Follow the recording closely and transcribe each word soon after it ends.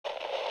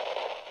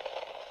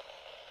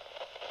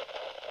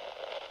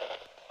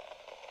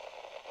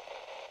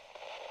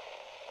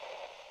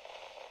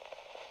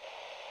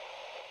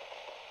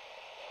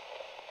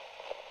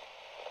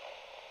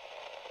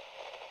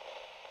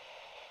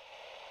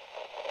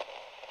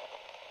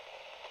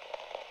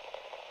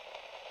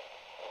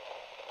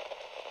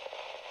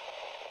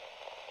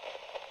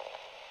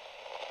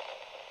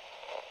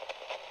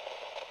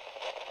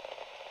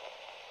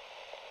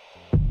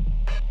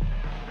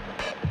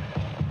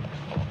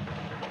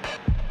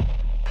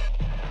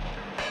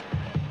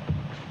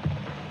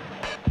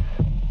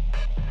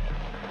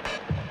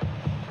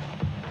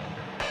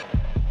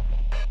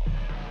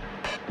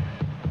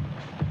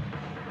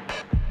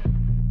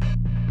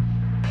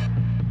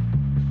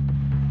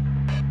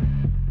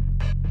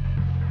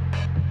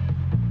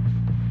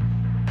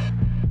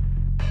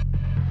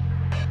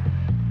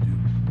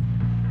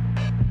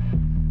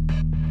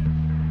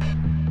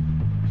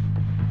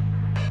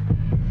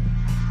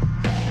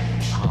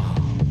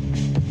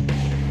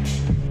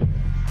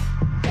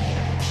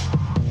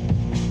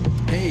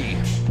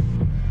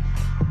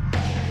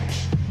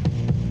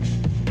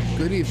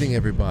Good evening,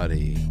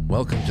 everybody.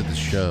 Welcome to the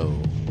show.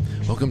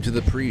 Welcome to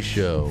the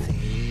pre-show.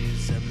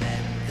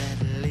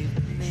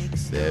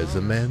 There's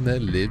a man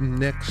that lived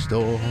next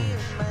door.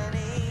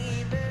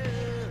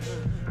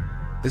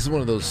 This is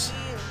one of those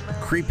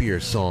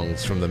creepier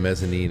songs from the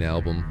Mezzanine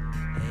album.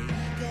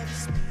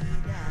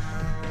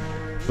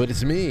 But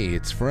it's me,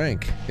 it's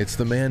Frank. It's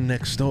the man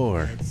next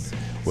door.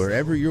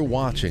 Wherever you're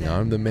watching,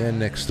 I'm the man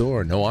next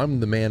door. No, I'm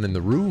the man in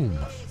the room.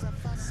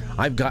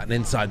 I've gotten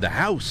inside the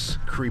house,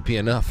 creepy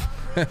enough.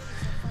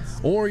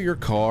 Or your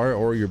car,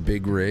 or your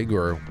big rig,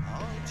 or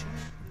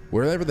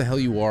wherever the hell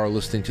you are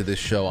listening to this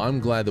show.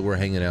 I'm glad that we're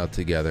hanging out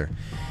together.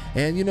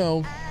 And you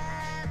know,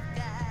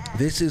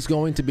 this is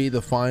going to be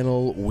the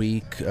final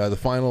week, the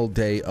final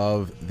day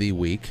of the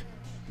week.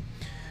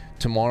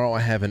 Tomorrow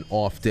I have an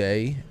off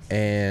day,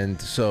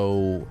 and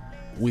so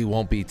we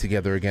won't be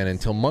together again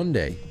until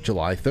Monday,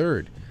 July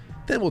 3rd.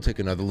 Then we'll take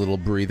another little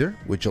breather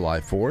with July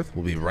 4th.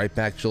 We'll be right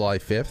back July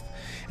 5th.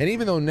 And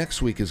even though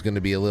next week is going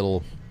to be a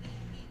little,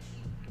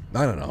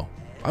 I don't know,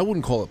 I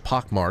wouldn't call it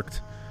pockmarked,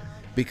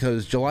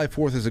 because July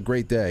 4th is a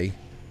great day,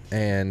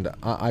 and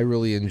I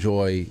really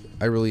enjoy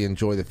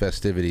the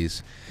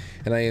festivities,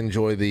 and I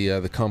enjoy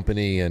the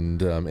company and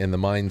the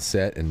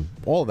mindset and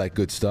all that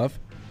good stuff.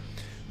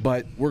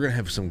 But we're going to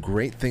have some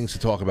great things to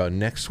talk about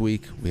next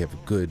week. We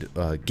have good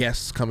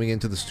guests coming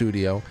into the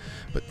studio.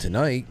 But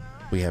tonight,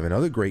 we have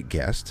another great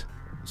guest,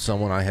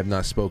 someone I have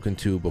not spoken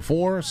to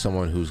before,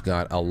 someone who's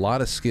got a lot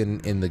of skin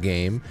in the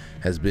game,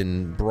 has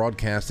been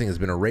broadcasting, has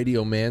been a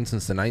radio man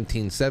since the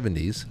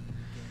 1970s.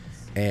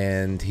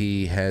 And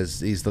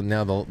he's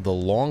now the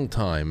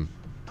longtime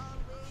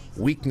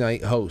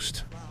weeknight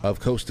host of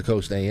Coast to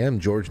Coast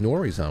AM. George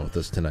Noory's on with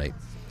us tonight.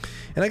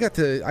 And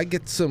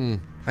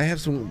I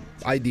have some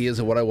ideas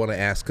of what I want to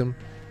ask him.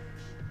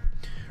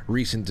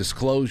 Recent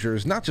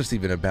disclosures, not just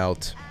even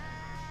about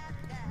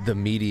the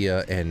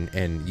media and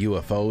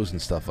UFOs and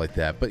stuff like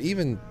that, but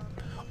even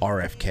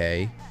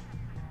RFK,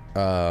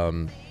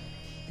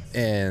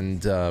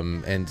 and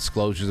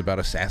disclosures about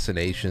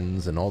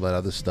assassinations and all that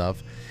other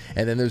stuff.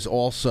 And then there's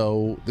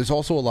also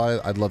a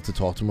lot I'd love to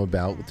talk to him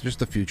about, just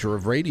the future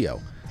of radio.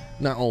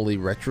 Not only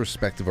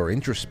retrospective or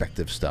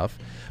introspective stuff,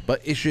 but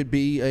it should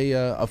be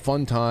a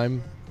fun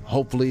time.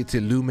 Hopefully it's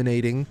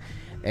illuminating,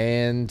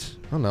 and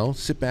I don't know,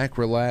 sit back,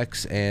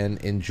 relax, and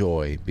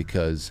enjoy,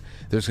 because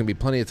there's going to be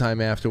plenty of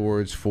time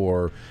afterwards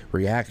for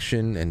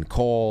reaction and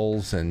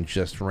calls and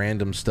just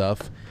random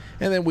stuff.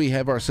 And then we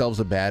have ourselves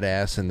a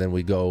badass, and then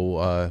we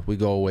go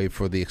away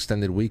for the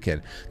extended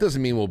weekend.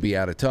 Doesn't mean we'll be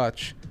out of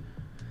touch.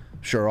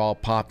 Sure, I'll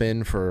pop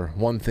in for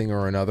one thing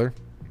or another,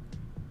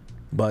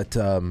 but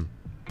I'm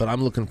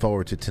looking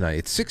forward to tonight.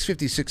 It's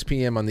 6:56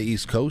 p.m. on the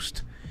East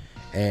Coast,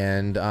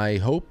 and I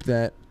hope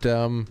that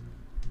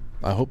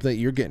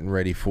you're getting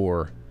ready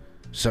for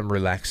some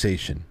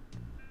relaxation.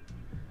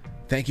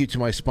 Thank you to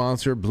my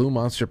sponsor, Blue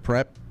Monster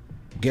Prep.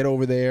 Get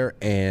over there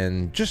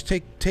and just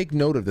take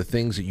note of the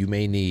things that you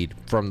may need,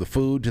 from the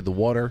food to the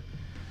water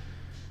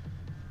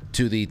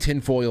to the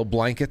tinfoil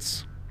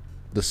blankets,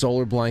 the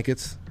solar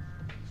blankets.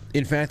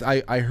 In fact,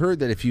 I heard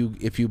that if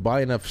you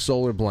buy enough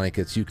solar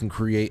blankets, you can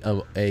create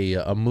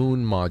a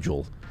moon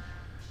module.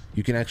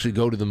 You can actually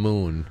go to the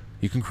moon.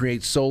 You can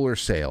create solar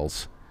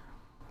sails.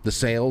 The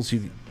sails,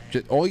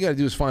 all you got to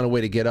do is find a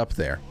way to get up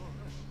there,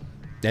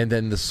 and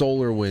then the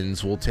solar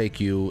winds will take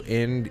you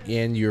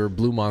in your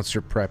Blue Monster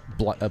Prep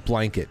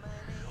blanket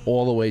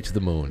all the way to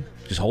the moon.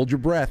 Just hold your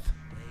breath.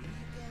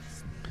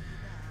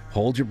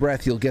 Hold your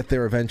breath. You'll get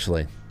there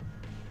eventually.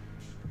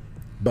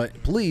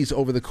 But please,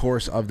 over the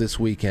course of this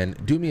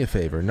weekend, do me a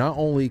favor. Not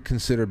only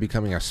consider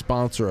becoming a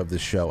sponsor of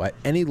this show at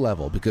any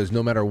level, because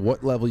no matter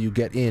what level you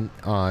get in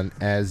on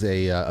as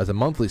a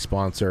monthly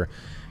sponsor,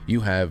 you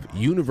have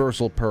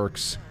universal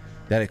perks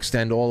that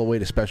extend all the way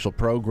to special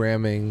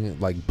programming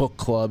like book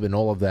club and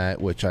all of that,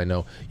 which I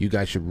know you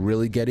guys should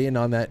really get in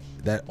on that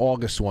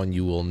August one.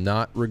 You will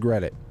not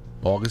regret it.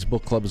 August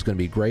book club is going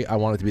to be great. I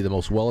want it to be the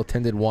most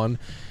well-attended one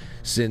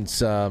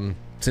since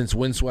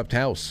Windswept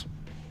House.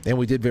 And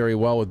we did very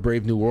well with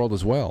Brave New World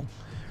as well.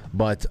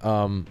 But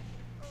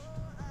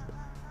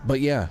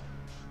yeah,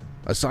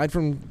 aside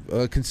from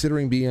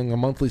considering being a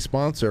monthly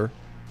sponsor,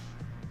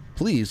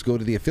 please go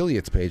to the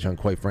affiliates page on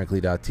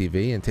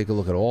quitefrankly.tv and take a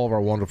look at all of our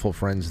wonderful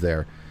friends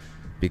there,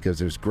 because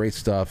there's great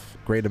stuff,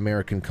 great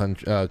American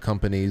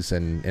companies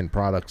and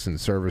products and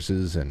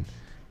services, and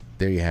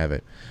there you have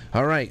it.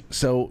 All right,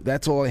 so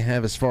that's all I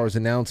have as far as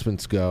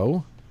announcements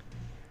go.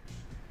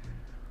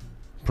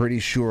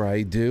 Pretty sure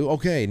I do.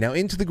 Okay, now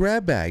into the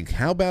grab bag.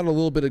 How about a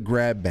little bit of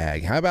grab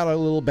bag? How about a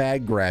little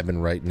bag grabbing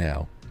right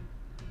now?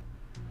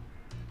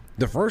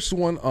 The first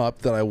one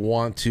up that I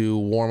want to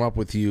warm up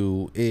with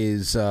you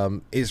is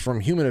from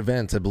Human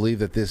Events. I believe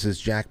that this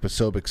is Jack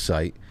Posobiec's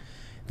site.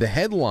 The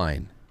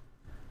headline: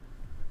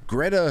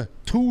 Greta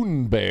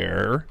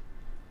Thunberg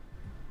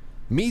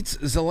meets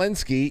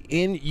Zelensky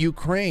in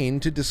Ukraine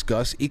to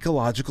discuss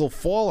ecological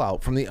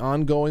fallout from the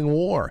ongoing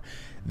war.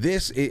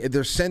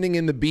 They're sending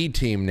in the B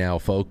team now,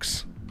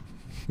 folks.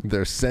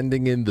 They're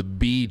sending in the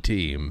B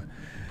team.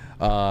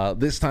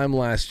 This time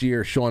last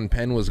year, Sean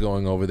Penn was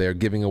going over there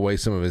giving away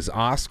some of his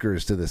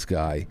Oscars to this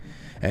guy.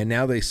 And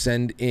now they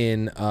send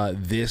in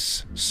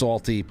this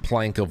salty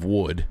plank of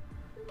wood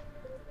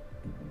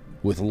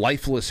with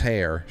lifeless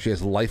hair. She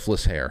has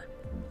lifeless hair.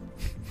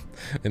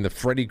 And the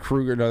Freddy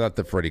Krueger, no, not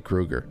the Freddy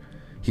Krueger.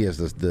 He has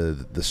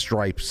the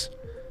stripes.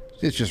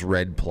 It's just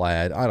red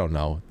plaid. I don't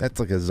know. That's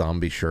like a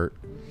zombie shirt.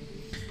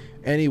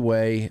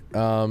 Anyway,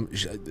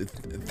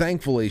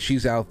 thankfully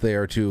she's out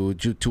there to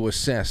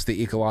assess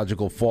the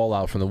ecological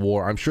fallout from the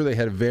war. I'm sure they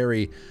had a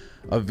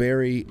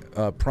very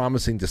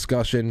promising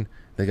discussion.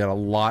 They got a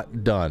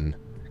lot done.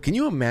 Can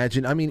you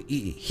imagine? I mean,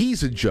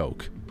 he's a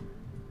joke.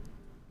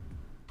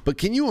 But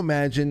can you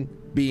imagine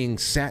being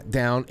sat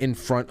down in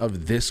front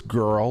of this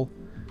girl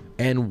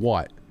and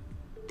what?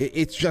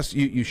 It's just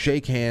you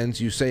shake hands,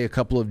 you say a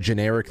couple of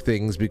generic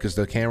things because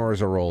the cameras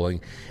are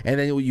rolling, and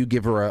then you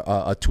give her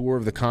a tour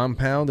of the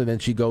compound, and then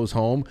she goes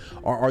home.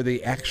 Are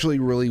they actually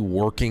really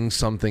working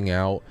something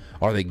out?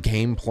 Are they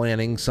game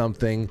planning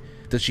something?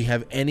 Does she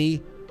have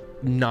any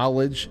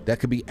knowledge that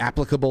could be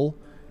applicable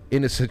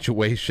in a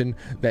situation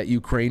that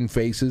Ukraine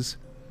faces?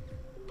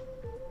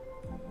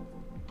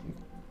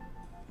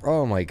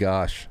 Oh my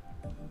gosh.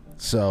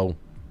 So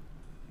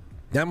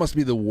that must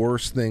be the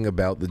worst thing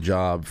about the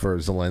job for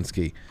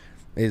Zelensky,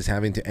 is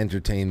having to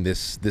entertain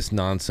this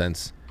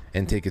nonsense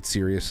and take it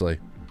seriously.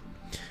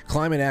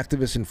 Climate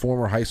activist and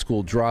former high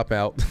school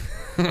dropout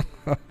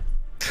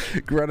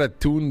Greta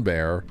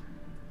Thunberg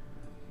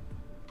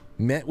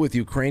met with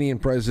Ukrainian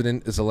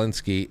President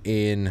Zelensky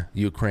in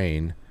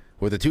Ukraine,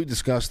 where the two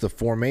discussed the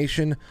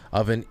formation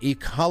of an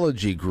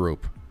ecology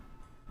group.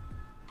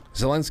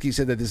 Zelensky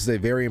said that this is a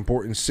very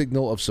important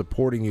signal of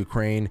supporting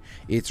Ukraine.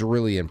 It's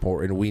really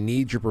important. We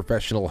need your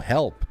professional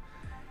help.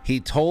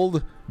 He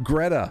told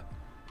Greta.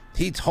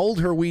 He told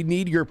her, we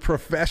need your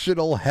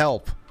professional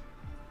help.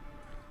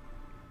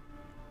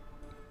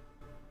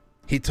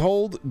 He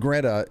told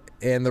Greta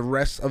and the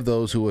rest of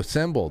those who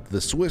assembled. The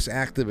Swiss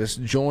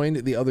activists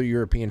joined the other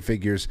European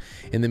figures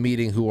in the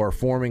meeting who are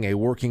forming a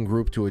working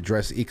group to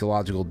address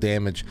ecological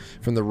damage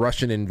from the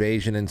Russian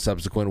invasion and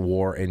subsequent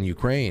war in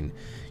Ukraine.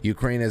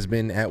 Ukraine has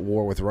been at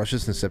war with Russia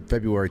since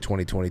February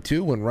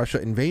 2022, when Russia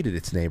invaded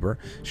its neighbor.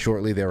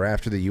 Shortly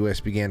thereafter, the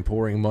U.S. began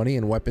pouring money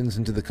and weapons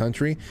into the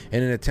country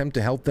in an attempt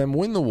to help them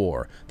win the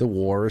war. The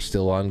war is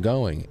still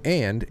ongoing,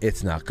 and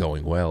it's not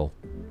going well.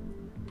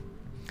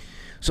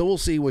 So we'll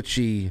see what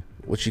she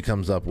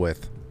comes up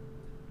with.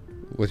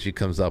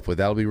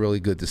 That'll be really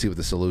good to see what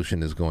the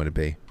solution is going to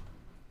be.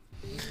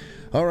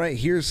 All right,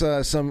 here's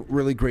some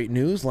really great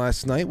news.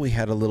 Last night we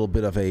had a little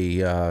bit of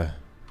a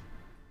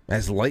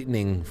as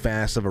lightning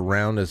fast of a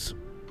round as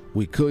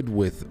we could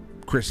with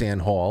Chris Ann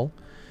Hall,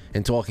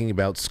 and talking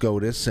about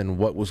SCOTUS and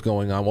what was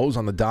going on, what was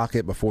on the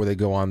docket before they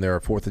go on their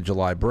 4th of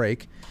July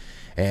break.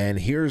 And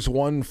here's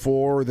one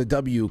for the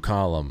W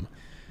column.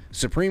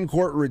 Supreme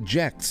Court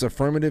rejects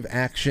affirmative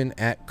action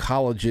at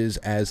colleges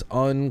as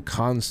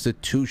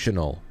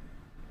unconstitutional.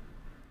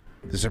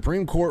 The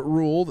Supreme Court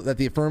ruled that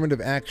the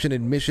affirmative action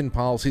admission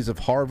policies of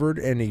Harvard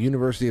and the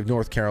University of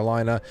North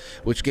Carolina,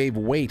 which gave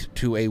weight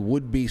to a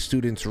would-be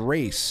student's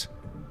race,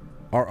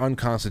 are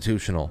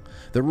unconstitutional.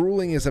 The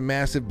ruling is a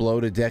massive blow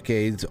to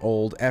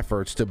decades-old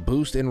efforts to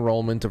boost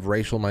enrollment of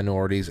racial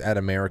minorities at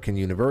American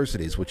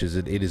universities, which is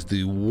it is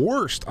the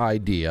worst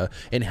idea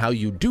in how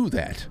you do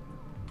that.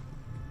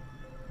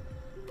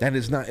 That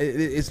is not.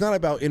 It's not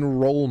about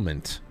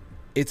enrollment.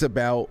 It's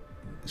about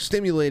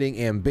stimulating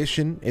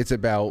ambition. It's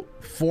about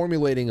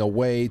formulating a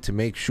way to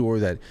make sure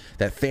that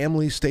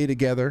families stay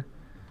together.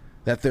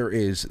 That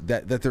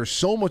there's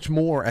so much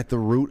more at the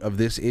root of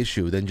this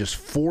issue than just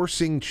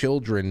forcing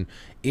children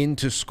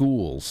into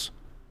schools.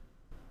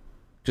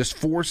 Just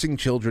forcing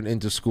children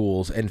into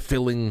schools and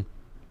filling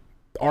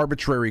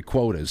arbitrary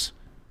quotas.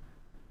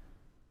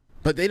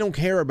 But they don't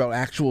care about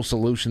actual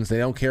solutions. They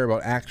don't care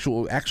about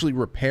actually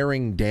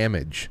repairing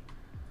damage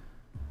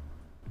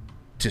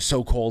to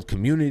so-called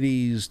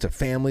communities, to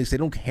families. They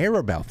don't care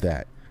about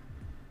that.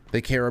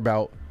 They care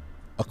about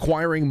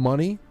acquiring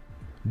money,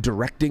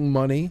 directing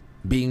money,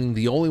 being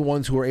the only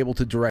ones who are able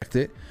to direct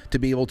it, to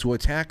be able to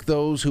attack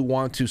those who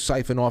want to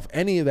siphon off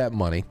any of that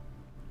money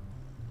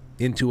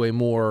into a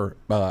more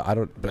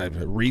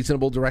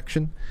reasonable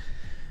direction.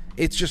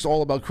 It's just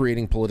all about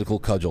creating political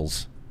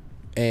cudgels.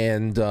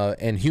 And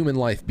human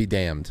life be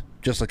damned,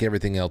 just like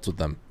everything else with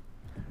them.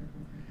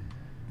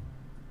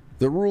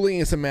 The ruling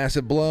is a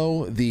massive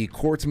blow. The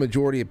court's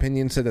majority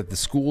opinion said that the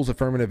school's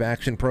affirmative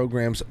action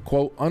programs,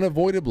 quote,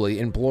 unavoidably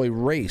employ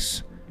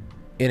race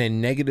in a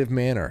negative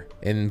manner,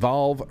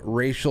 involve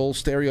racial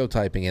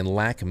stereotyping, and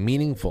lack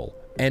meaningful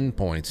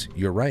endpoints.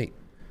 You're right.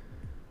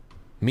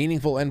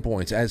 Meaningful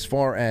endpoints as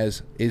far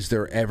as, is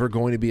there ever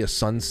going to be a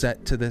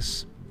sunset to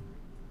this?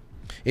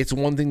 It's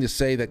one thing to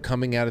say that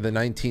coming out of the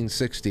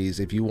 1960s,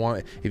 if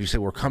you say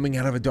we're coming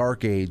out of a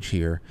dark age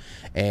here,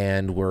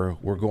 and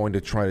we're going to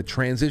try to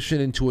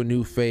transition into a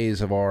new phase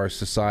of our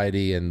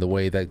society and the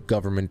way that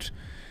government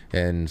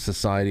and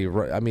society,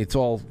 I mean, it's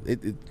all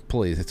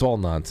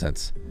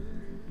nonsense.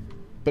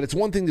 But it's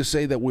one thing to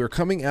say that we're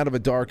coming out of a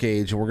dark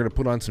age and we're going to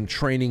put on some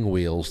training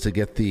wheels to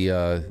get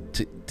the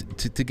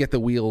to get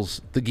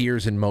the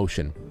gears in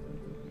motion.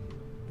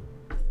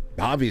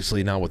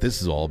 Obviously not what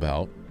this is all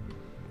about.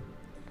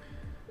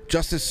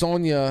 Justice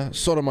Sonia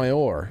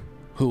Sotomayor,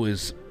 who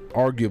is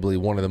arguably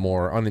one of the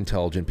more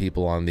unintelligent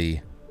people on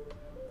the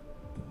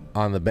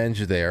bench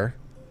there,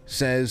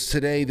 says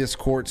today this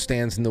court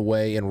stands in the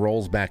way and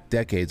rolls back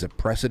decades of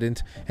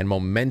precedent and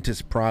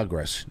momentous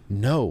progress.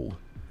 No.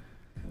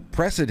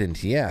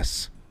 Precedent,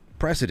 yes.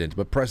 Precedent,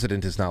 but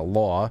precedent is not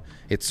law.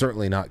 It's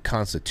certainly not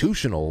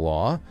constitutional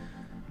law.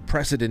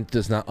 Precedent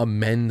does not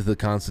amend the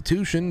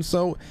Constitution,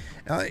 so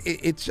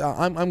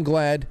I'm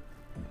glad.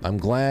 I'm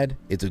glad.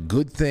 It's a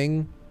good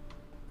thing.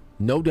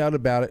 No doubt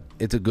about it.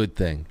 It's a good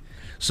thing.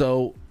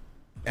 So,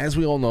 as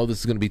we all know, this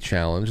is going to be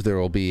challenged.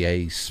 There'll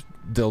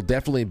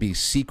definitely be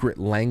secret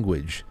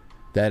language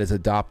that is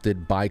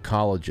adopted by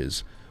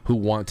colleges who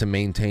want to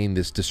maintain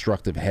this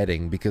destructive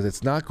heading, because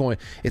it's not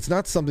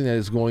something that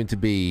is going to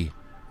be,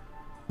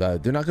 they're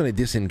not going to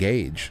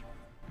disengage.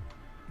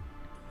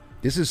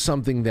 This is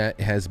something that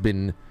has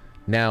been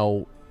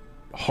now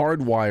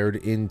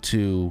hardwired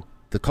into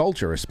the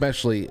culture,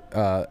 especially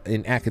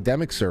in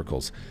academic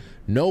circles.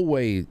 No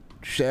way,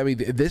 I mean,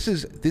 this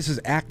is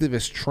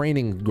activist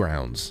training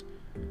grounds.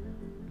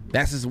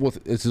 This is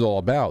what this is all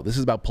about. This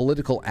is about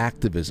political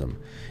activism.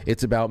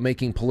 It's about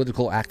making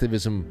political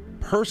activism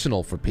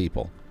personal for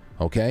people.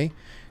 Okay?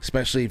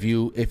 Especially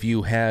if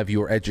you have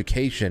your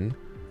education,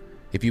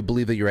 if you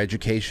believe that your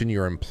education,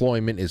 your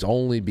employment is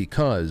only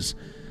because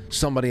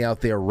somebody out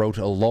there wrote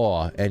a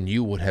law and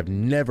you would have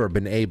never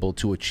been able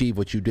to achieve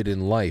what you did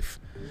in life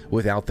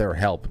without their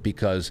help,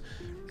 because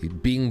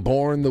being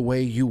born the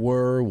way you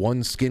were,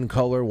 one skin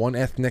color, one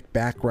ethnic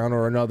background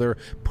or another,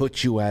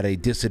 put you at a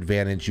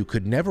disadvantage you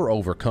could never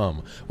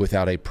overcome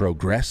without a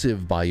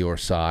progressive by your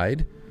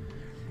side.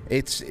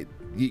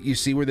 You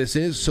see where this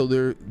is? So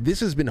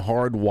this has been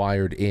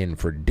hardwired in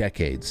for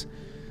decades.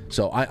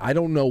 So I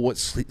don't know what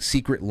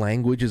secret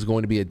language is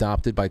going to be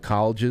adopted by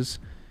colleges.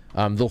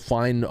 They'll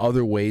find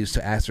other ways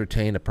to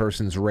ascertain a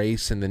person's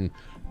race and then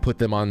put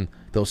them on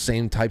those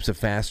same types of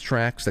fast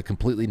tracks that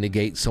completely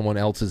negate someone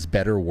else's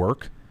better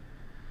work,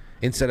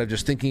 instead of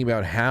just thinking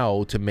about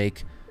how to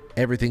make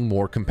everything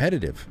more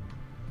competitive.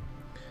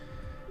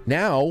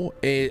 Now,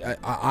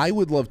 I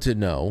would love to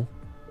know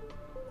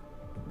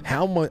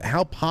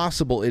how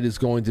possible it is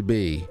going to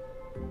be,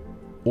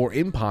 or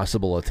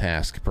impossible a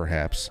task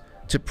perhaps,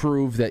 to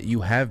prove that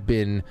you have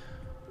been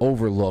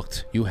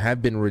overlooked, you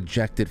have been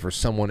rejected for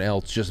someone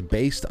else just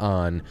based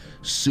on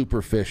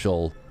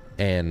superficial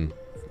and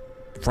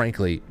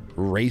frankly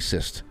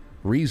racist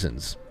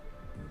reasons.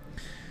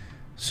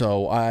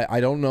 So I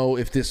don't know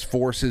if this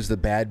forces the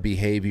bad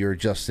behavior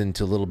just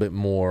into a little bit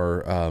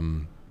more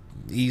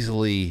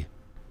easily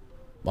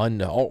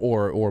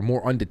or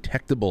more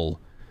undetectable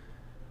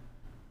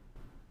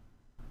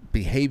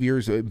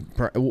behaviors.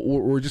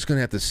 We're just going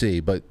to have to see.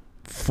 But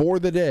for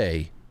the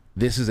day,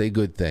 this is a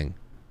good thing.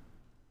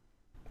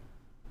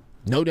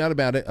 No doubt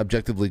about it,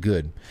 objectively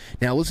good.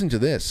 Now listen to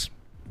this.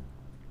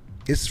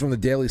 This is from the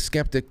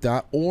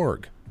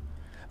dailyskeptic.org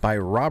by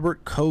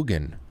Robert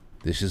Kogan.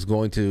 This is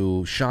going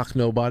to shock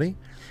nobody.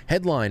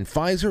 Headline: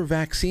 Pfizer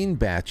vaccine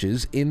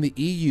batches in the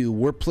EU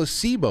were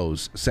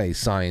placebos, say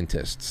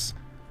scientists.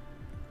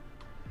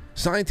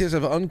 Scientists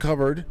have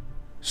uncovered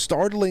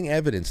startling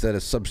evidence that a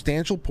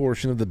substantial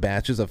portion of the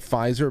batches of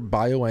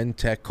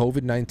Pfizer-BioNTech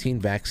COVID-19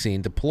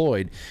 vaccine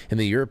deployed in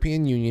the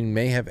European Union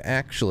may have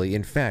actually,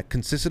 in fact,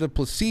 consisted of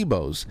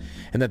placebos,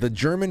 and that the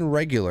German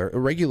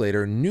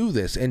regulator knew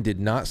this and did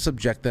not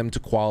subject them to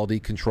quality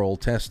control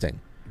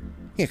testing.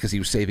 Yeah, because he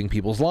was saving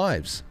people's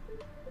lives.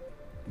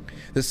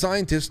 The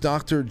scientist,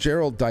 Dr.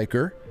 Gerald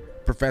Diker,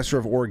 professor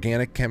of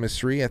organic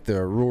chemistry at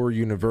the Ruhr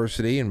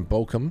University in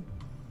Bochum,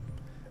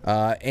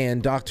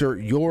 and Dr.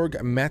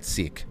 Jörg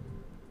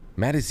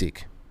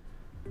Matysik,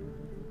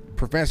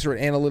 professor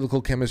at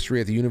analytical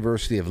chemistry at the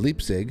University of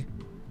Leipzig,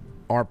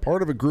 are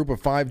part of a group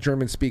of 5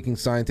 German-speaking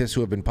scientists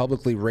who have been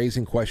publicly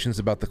raising questions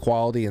about the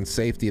quality and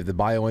safety of the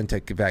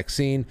BioNTech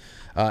vaccine,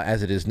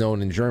 as it is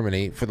known in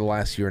Germany, for the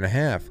last year and a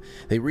half.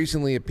 They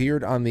recently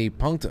appeared on the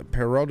Punkt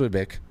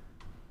Periodik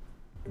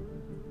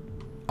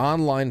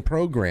online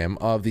program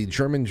of the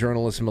German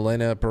journalist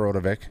Milena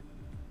Periodik.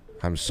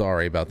 I'm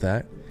sorry about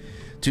that.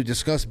 To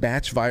discuss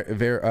batch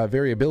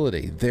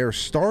variability. Their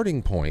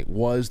starting point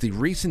was the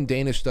recent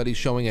Danish study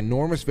showing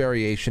enormous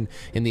variation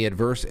in the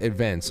adverse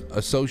events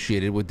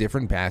associated with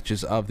different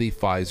batches of the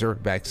Pfizer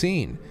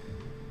vaccine.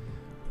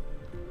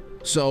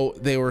 So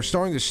they were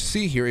starting to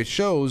see here, it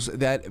shows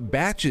that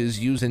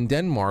batches used in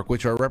Denmark,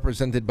 which are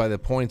represented by the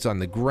points on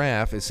the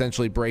graph,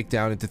 essentially break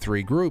down into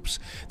 3 groups.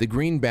 The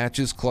green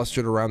batches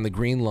clustered around the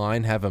green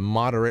line have a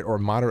moderate or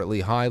moderately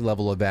high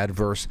level of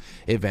adverse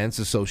events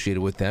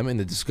associated with them. In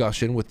the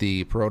discussion with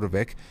the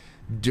Periodik,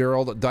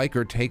 Gerald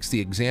Diker takes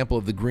the example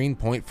of the green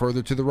point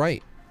further to the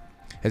right.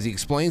 As he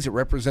explains, it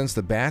represents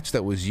the batch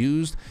that was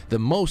used the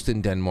most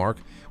in Denmark,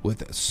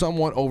 with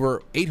somewhat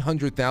over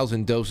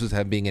 800,000 doses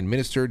have been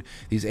administered.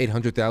 These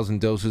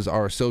 800,000 doses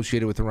are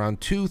associated with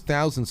around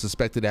 2,000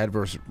 suspected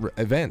adverse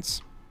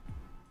events,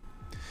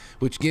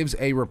 which gives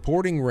a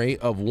reporting rate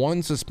of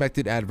one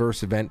suspected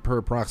adverse event per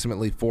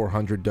approximately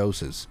 400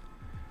 doses.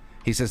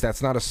 He says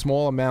that's not a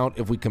small amount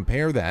if we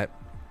compare that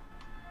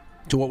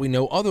to what we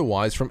know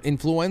otherwise from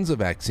influenza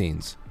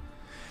vaccines.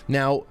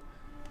 Now,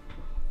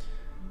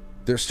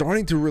 they're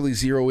starting to really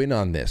zero in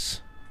on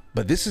this,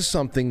 but this is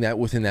something that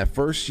within that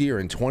first year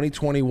in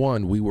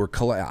 2021, we were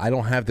I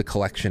don't have the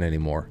collection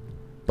anymore,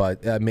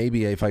 but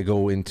maybe if I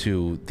go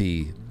into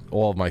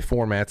all of my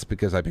formats,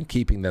 because I've been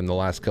keeping them the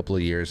last couple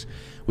of years,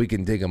 we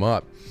can dig them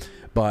up.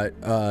 But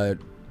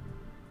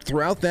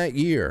throughout that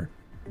year,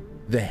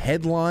 the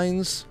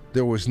headlines,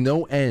 there was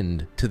no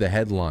end to the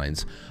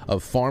headlines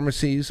of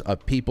pharmacies,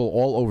 of people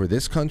all over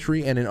this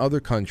country and in other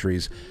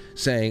countries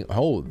saying,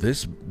 oh,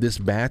 this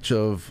batch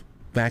of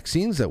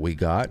vaccines that we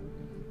got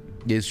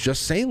is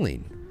just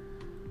saline.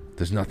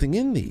 There's nothing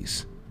in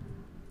these.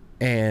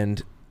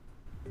 And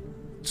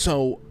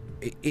so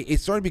it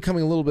started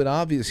becoming a little bit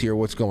obvious here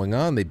what's going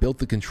on. They built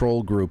the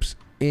control groups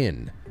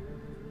in.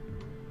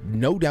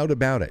 No doubt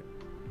about it.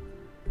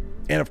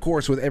 And of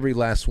course, with every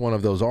last one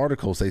of those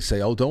articles, they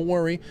say, oh, don't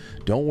worry,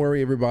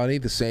 everybody.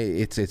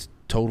 It's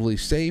totally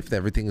safe.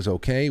 Everything is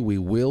okay. We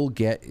will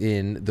get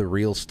in the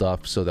real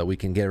stuff so that we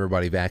can get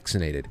everybody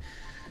vaccinated.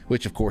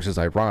 Which, of course, is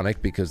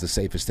ironic because the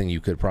safest thing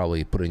you could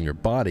probably put in your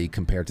body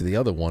compared to the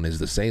other one is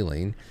the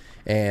saline.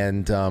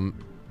 And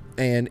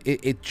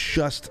it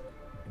just,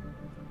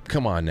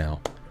 come on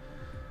now.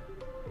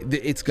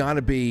 It's got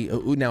to be,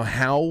 now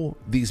how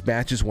these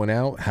batches went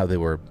out, how they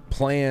were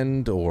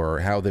planned, or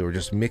how they were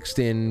just mixed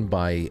in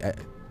by,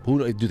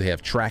 do they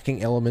have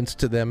tracking elements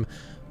to them?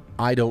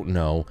 I don't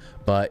know,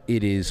 but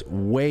it is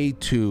way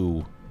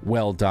too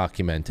well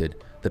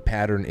documented. The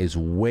pattern is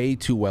way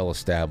too well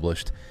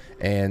established.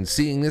 And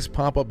seeing this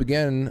pop up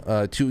again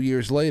 2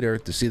 years later,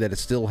 to see that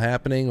it's still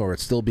happening or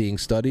it's still being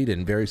studied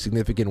in very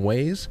significant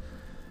ways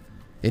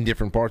in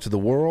different parts of the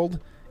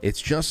world,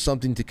 it's just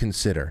something to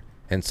consider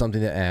and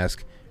something to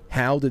ask,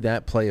 how did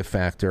that play a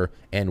factor,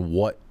 and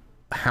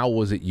how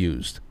was it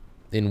used?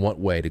 In what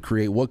way? To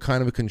create what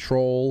kind of a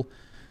control?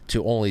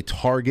 To only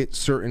target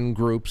certain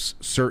groups,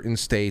 certain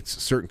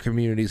states, certain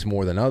communities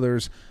more than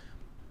others?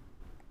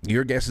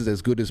 Your guess is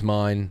as good as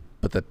mine,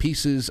 but the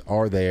pieces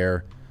are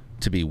there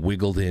to be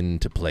wiggled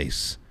into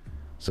place.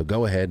 So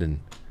go ahead and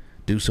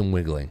do some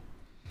wiggling.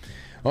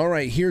 All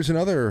right, here's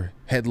another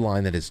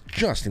headline that is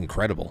just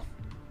incredible.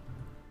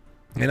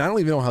 And I don't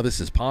even know how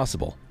this is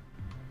possible.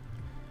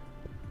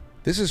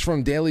 This is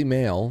from Daily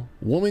Mail.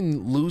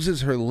 Woman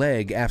loses her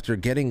leg after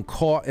getting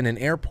caught in an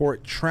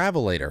airport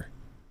travelator.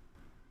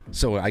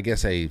 So I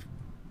guess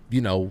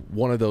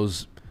one of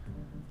those,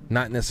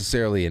 not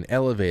necessarily an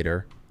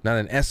elevator, not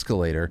an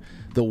escalator,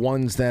 the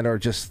ones that are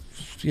just,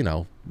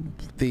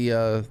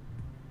 the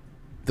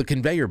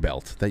conveyor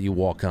belt that you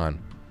walk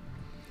on.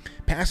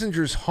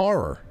 Passengers'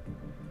 horror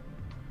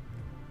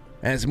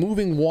as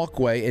moving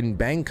walkway in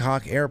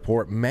Bangkok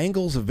airport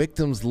mangles a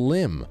victim's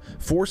limb,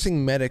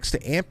 forcing medics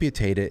to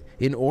amputate it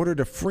in order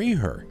to free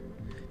her.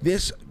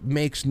 This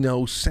makes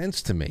no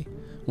sense to me.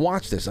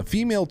 Watch this. A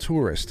female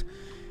tourist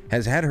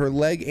has had her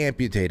leg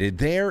amputated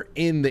there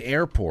in the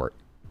airport.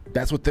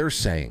 That's what they're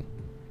saying.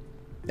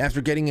 After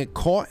getting it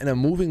caught in a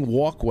moving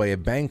walkway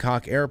at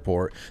Bangkok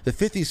airport, the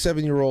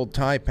 57-year-old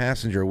Thai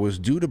passenger was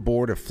due to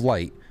board a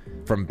flight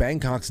from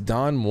Bangkok's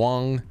Don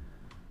Muang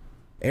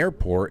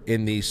Airport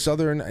in the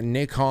southern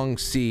Nakhon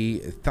Si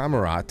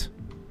Thammarat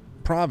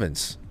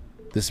province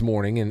this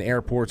morning in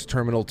airport's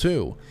Terminal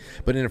 2.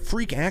 But in a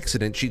freak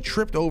accident, she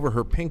tripped over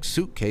her pink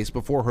suitcase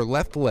before her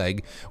left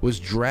leg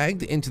was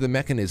dragged into the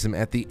mechanism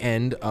at the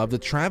end of the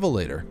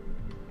travelator.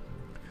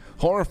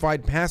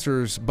 Horrified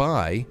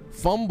passers-by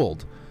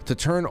fumbled to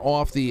turn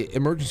off the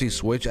emergency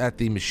switch at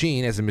the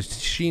machine as the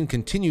machine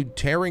continued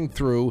tearing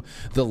through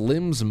the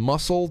limb's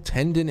muscle,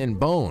 tendon, and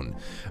bone.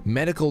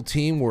 Medical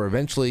team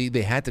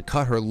they had to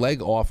cut her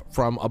leg off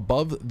from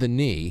above the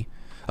knee.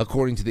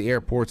 According to the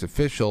airport's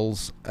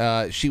officials,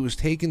 she was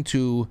taken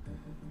to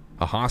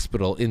a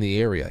hospital in the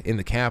area, in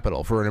the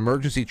capital, for an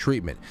emergency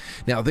treatment.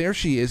 Now there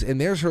she is, and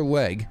there's her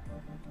leg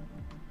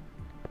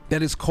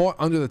that is caught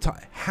under the top.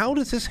 How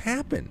does this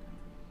happen?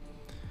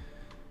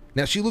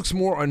 Now, she looks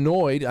more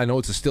annoyed. I know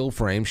it's a still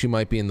frame. She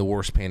might be in the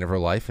worst pain of her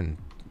life, and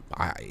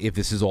if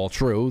this is all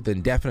true, then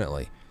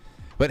definitely.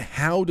 But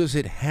how does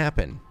it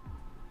happen?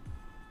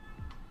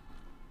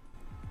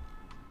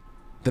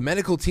 The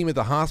medical team at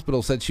the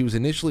hospital said she was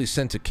initially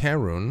sent to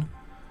Karun,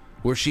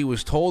 where she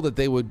was told that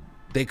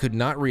they could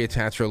not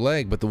reattach her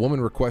leg, but the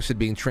woman requested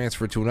being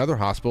transferred to another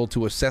hospital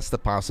to assess the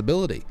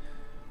possibility.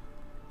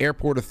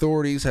 Airport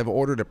authorities have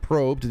ordered a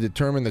probe to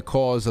determine the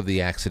cause of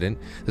the accident.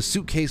 The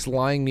suitcase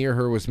lying near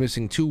her was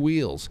missing 2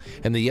 wheels,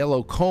 and the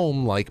yellow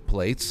comb-like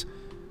plates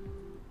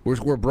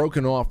were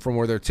broken off from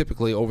where they're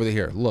typically over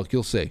here. Look,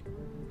 you'll see.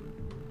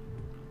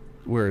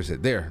 Where is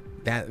it? There.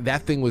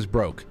 That thing was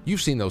broke.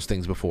 You've seen those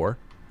things before.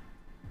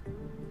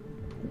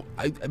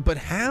 But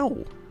how?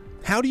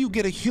 How do you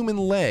get a human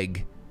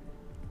leg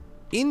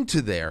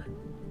into there?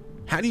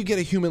 How do you get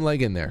a human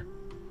leg in there?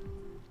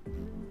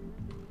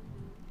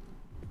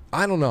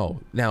 I don't know.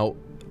 Now,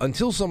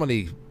 until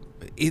somebody...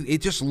 It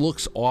just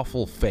looks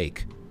awful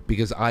fake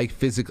because I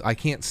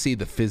can't see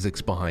the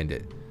physics behind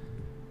it.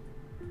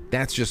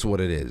 That's just what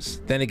it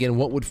is. Then again,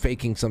 what would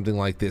faking something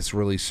like this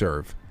really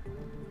serve?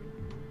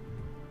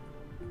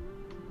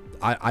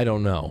 I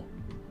don't know.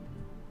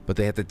 But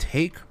they had to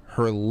take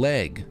her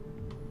leg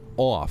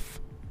off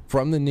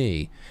from the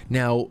knee.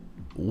 Now,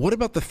 what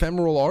about the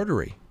femoral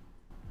artery?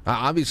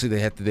 Obviously, they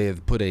had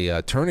to put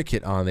a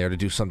tourniquet on there to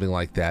do something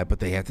like that, but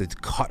they had to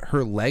cut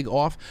her leg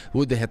off.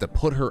 Would they have to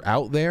put her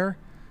out there?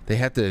 They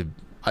had to...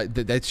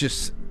 there's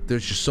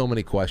just so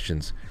many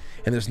questions.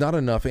 And there's not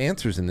enough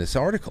answers in this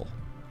article.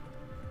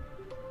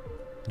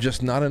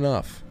 Just not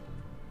enough.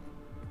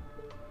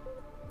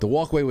 The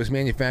walkway was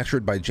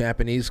manufactured by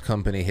Japanese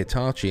company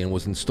Hitachi and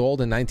was installed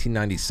in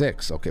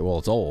 1996. Okay, well,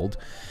 it's old.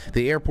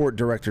 The airport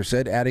director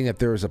said, adding that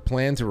there is a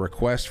plan to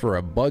request for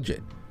a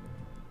budget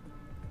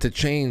to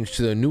change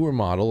to the newer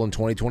model in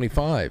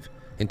 2025.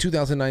 In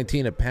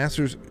 2019, a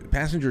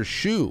passenger's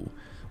shoe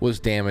was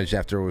damaged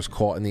after it was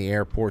caught in the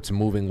airport's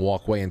moving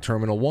walkway in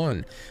Terminal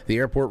 1. The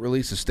airport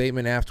released a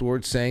statement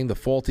afterwards saying the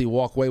faulty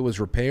walkway was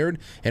repaired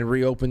and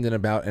reopened in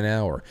about an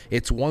hour.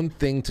 It's one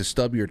thing to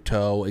stub your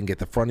toe and get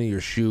the front of your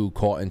shoe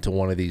caught into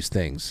one of these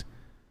things.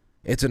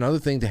 It's another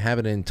thing to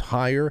have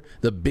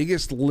the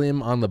biggest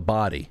limb on the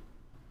body,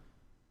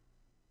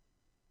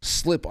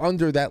 slip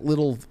under that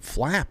little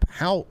flap.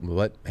 How?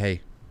 But hey,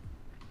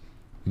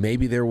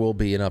 maybe there will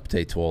be an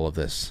update to all of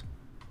this.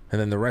 And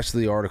then the rest of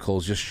the article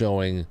is just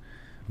showing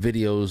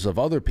videos of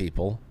other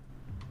people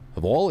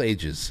of all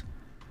ages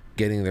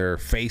getting their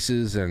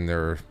faces and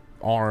their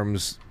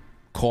arms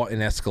caught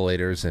in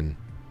escalators and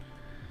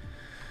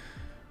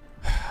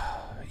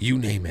you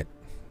name it.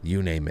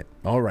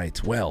 All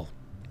right, well,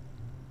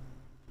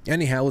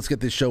 anyhow, let's get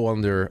this show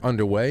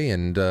underway,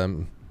 and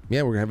we're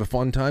gonna have a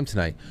fun time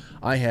tonight.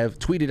 I have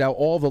tweeted out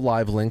all the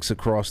live links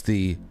across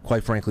the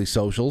Quite Frankly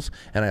socials,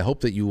 and I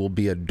hope that you will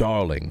be a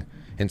darling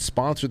and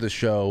sponsor the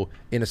show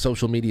in a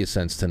social media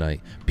sense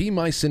tonight. Be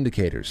my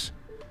syndicators,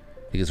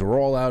 because we're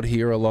all out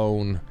here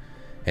alone,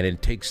 and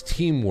it takes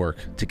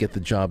teamwork to get the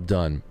job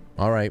done.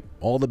 All right,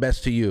 all the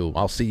best to you.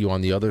 I'll see you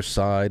on the other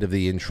side of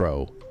the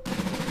intro.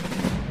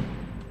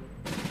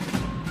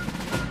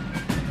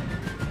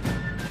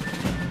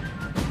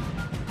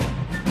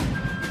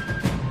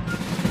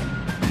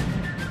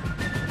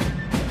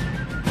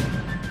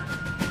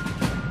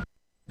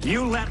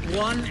 You let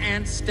one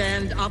ant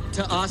stand up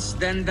to us,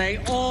 then they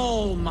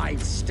all might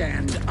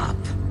stand up.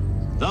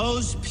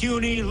 Those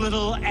puny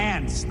little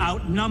ants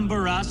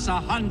outnumber us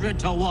 100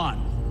 to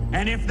 1.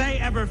 And if they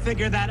ever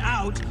figure that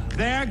out,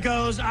 there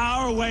goes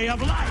our way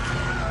of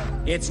life.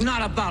 It's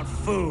not about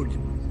food.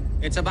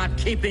 It's about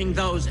keeping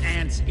those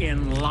ants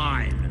in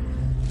line.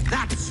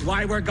 That's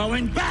why we're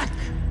going back.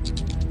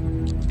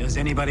 Does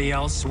anybody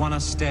else want to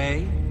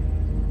stay?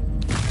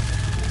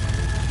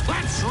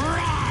 Let's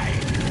ride!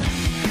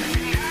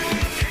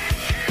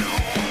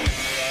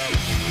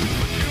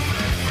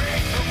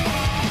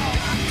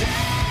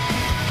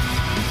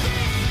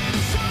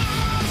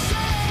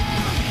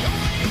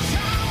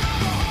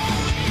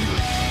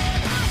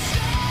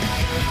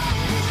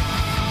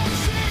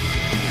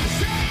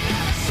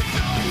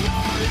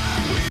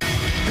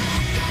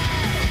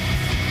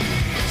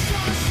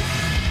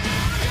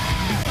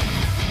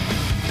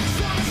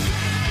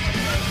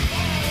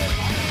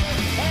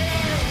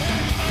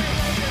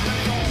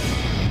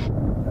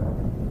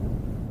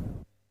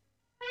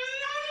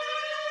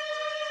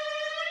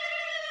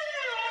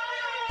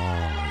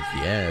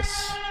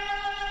 Yes.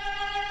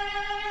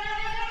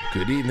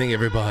 Good evening,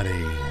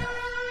 everybody.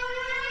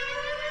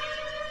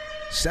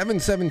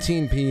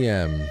 7:17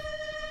 p.m.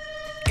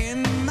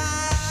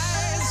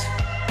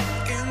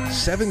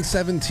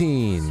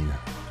 7:17.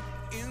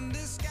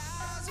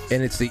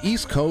 And it's the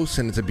East Coast,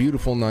 and it's a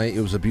beautiful night.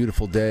 It was a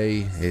beautiful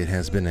day. It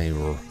has been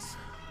a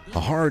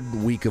hard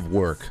week of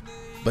work,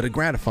 but a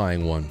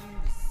gratifying one.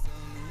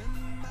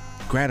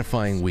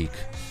 Gratifying week.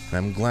 And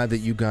I'm glad that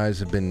you guys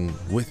have been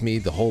with me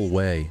the whole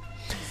way.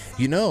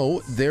 You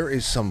know, there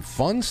is some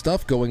fun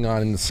stuff going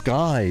on in the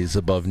skies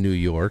above New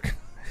York.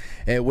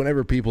 And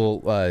whenever people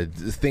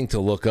think to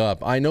look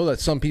up, I know that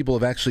some people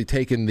have actually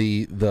taken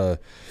the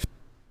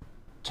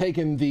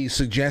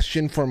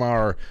suggestion from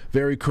our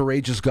very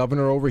courageous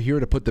governor over here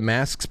to put the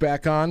masks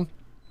back on,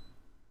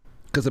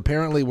 because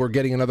apparently we're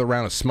getting another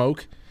round of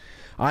smoke.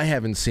 I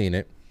haven't seen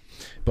it,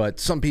 but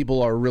some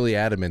people are really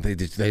adamant.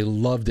 They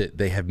loved it.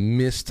 They have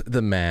missed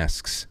the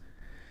masks.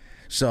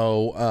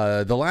 So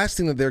the last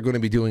thing that they're going to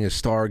be doing is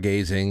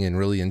stargazing and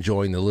really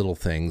enjoying the little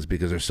things,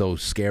 because they're so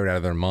scared out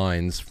of their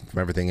minds from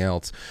everything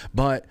else.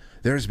 But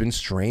there's been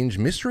strange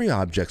mystery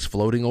objects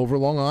floating over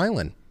Long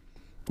Island,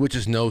 which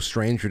is no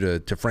stranger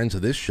to friends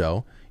of this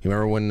show. You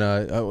remember when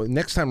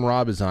next time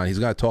Rob is on, he's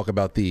got to talk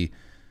about the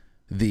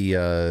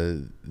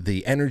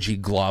energy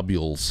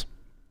globules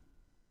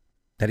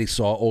that he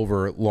saw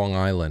over Long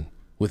Island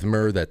with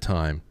Murr that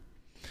time.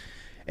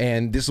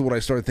 And this is what I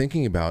started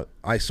thinking about.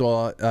 I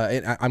saw,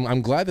 and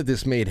I'm glad that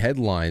this made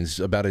headlines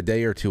about a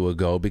day or two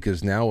ago,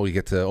 because now we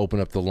get to open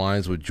up the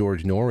lines with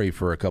George Noory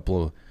for a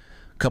couple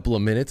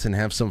of minutes and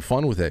have some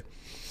fun with it.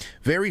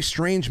 Very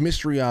strange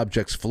mystery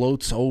objects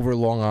floats over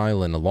Long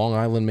Island. A Long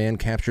Island man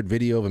captured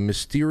video of a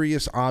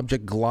mysterious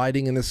object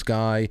gliding in the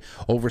sky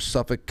over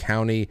Suffolk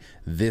County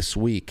this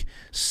week,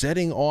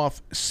 setting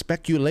off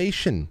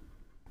speculation.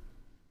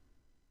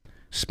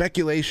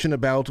 Speculation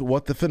about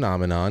what the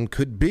phenomenon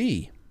could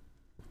be.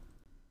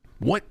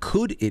 What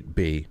could it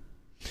be?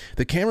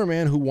 The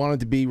cameraman, who wanted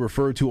to be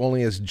referred to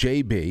only as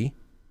JB,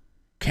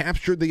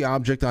 captured the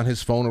object on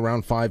his phone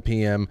around 5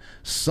 p.m.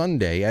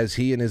 Sunday as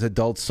he and his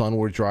adult son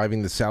were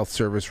driving the South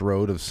Service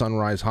Road of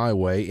Sunrise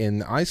Highway in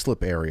the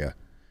Islip area.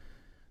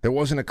 There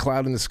wasn't a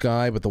cloud in the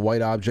sky, but the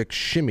white object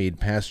shimmied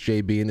past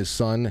JB and his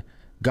son,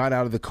 got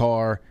out of the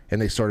car,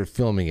 and they started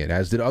filming it,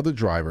 as did other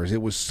drivers.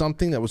 It was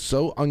something that was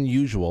so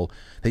unusual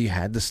that you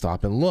had to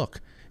stop and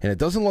look. And it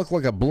doesn't look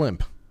like a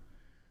blimp.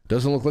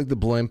 Doesn't look like the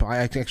blimp. I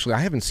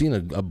haven't seen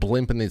a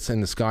blimp in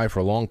the sky for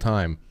a long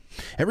time.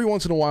 Every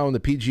once in a while, when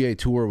the PGA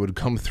Tour would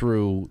come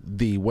through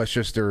the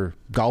Westchester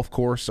golf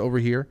course over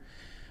here,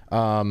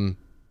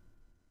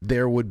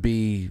 there would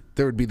be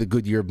the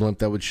Goodyear blimp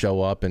that would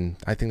show up, and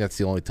I think that's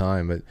the only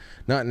time, but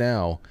not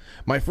now.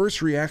 My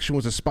first reaction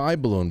was a spy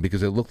balloon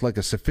because it looked like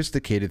a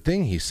sophisticated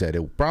thing, he said.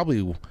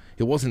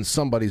 It wasn't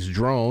somebody's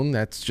drone.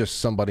 That's just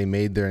somebody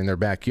made there in their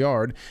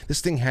backyard. This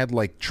thing had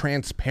like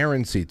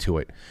transparency to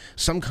it,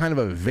 some kind of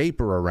a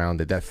vapor around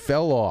it that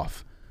fell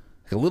off,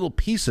 like a little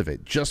piece of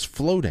it just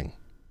floating.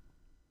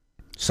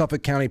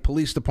 Suffolk County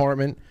Police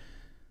Department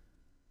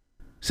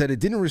said it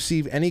didn't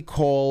receive any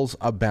calls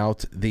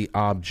about the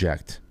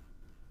object.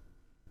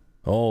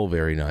 Oh,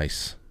 very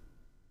nice.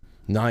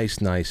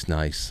 Nice, nice,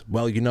 nice.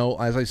 Well, you know,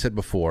 as I said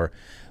before,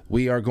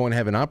 we are going to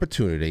have an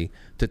opportunity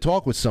to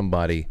talk with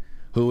somebody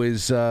who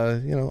is,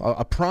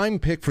 a prime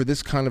pick for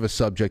this kind of a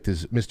subject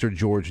is Mr.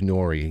 George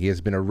Noory. He has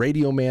been a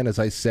radio man, as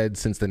I said,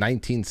 since the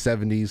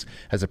 1970s,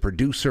 as a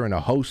producer and a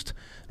host,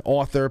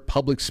 author,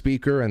 public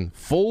speaker, and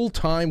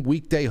full-time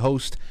weekday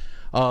host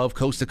of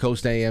Coast to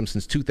Coast AM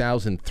since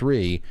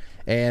 2003.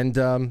 And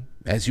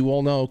as you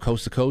all know,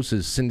 Coast to Coast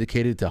is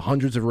syndicated to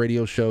hundreds of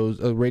radio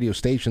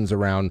stations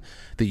around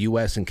the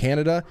U.S. and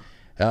Canada.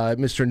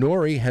 Mr.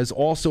 Noory has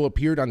also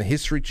appeared on the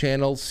History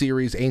Channel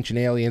series Ancient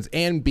Aliens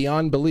and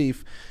Beyond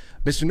Belief.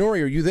 Mr.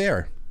 Noory, are you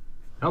there?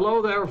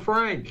 Hello there,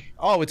 Frank.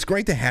 Oh, it's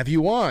great to have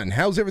you on.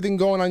 How's everything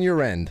going on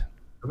your end?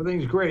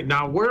 Everything's great.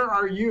 Now, where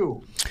are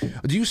you?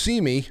 Do you see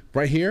me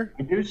right here?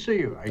 I do see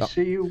you. I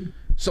see you.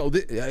 So,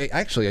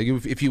 actually,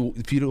 if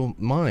you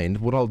don't mind,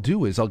 what I'll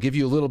do is I'll give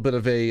you a little bit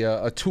of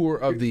a tour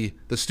of the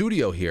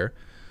studio here.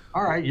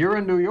 All right, you're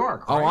in New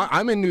York, right? Oh,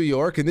 I'm in New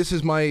York, and this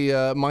is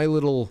my my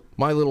little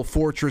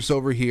fortress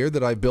over here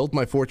that I built,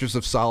 my fortress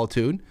of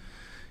solitude.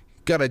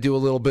 Got to do a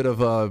little bit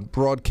of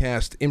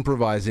broadcast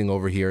improvising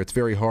over here. It's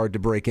very hard to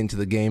break into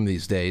the game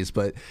these days,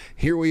 but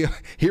here we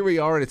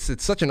are, and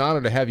it's such an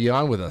honor to have you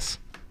on with us.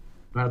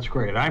 That's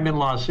great. I'm in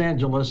Los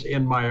Angeles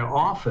in my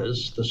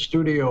office. The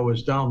studio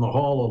is down the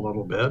hall a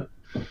little bit,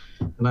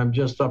 and I'm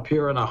just up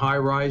here in a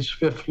high-rise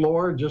 5th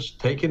floor, just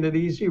taking it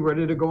easy,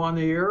 ready to go on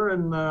the air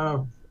in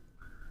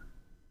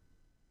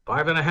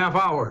 5.5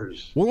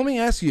 hours. Well, let me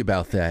ask you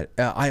about that.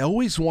 I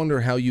always wonder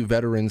how you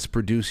veterans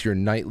produce your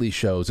nightly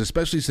shows,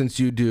 especially since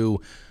you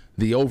do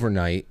the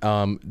overnight.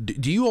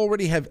 Do you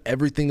already have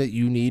everything that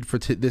you need for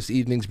this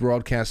evening's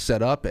broadcast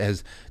set up?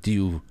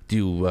 Do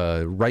you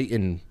write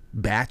in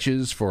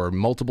batches for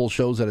multiple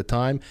shows at a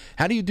time?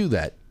 How do you do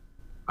that?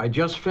 I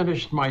just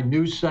finished my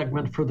news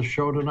segment for the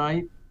show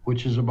tonight,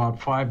 which is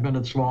about 5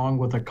 minutes long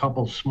with a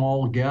couple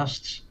small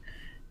guests.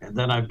 And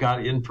then I've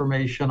got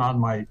information on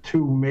my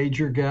 2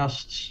 major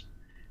guests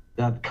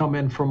that come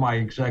in from my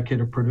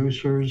executive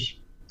producers.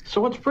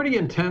 So it's pretty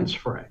intense,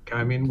 Frank.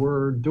 I mean,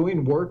 we're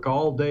doing work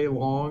all day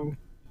long,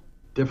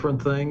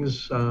 different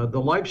things.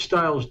 The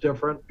lifestyle is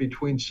different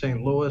between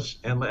St. Louis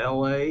and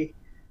L.A.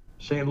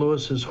 St.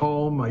 Louis is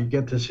home. I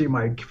get to see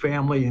my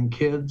family and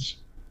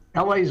kids.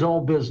 LA's all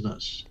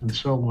business, and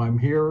so I'm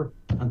here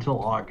until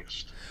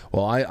August.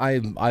 Well, I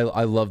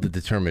love the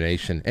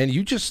determination, and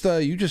you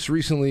just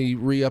recently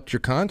re-upped your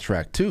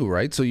contract too,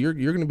 right? So you're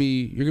gonna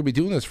be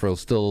doing this for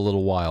still a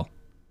little while.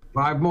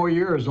 5 more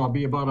years. I'll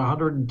be about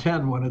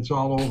 110 when it's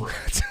all over.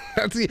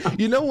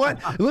 You know what?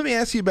 Let me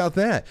ask you about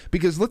that,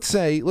 because let's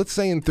say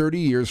in 30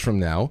 years from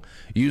now,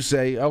 you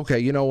say, okay,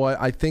 you know what?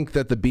 I think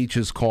that the beach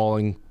is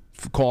calling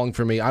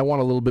for me. I want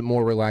a little bit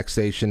more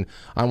relaxation.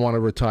 I want to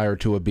retire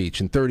to a beach.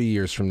 And 30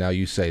 years from now,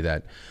 you say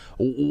that.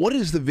 What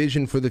is the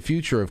vision for the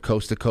future of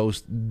Coast to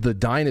Coast, the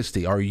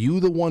dynasty? Are you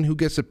the one who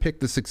gets to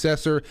pick the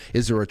successor?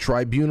 Is there a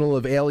tribunal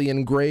of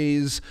alien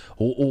grays?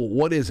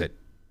 What is it?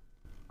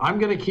 I'm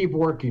going to keep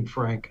working,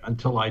 Frank,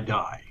 until I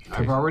die.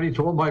 I've already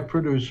told my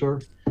producer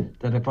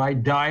that if I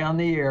die on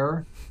the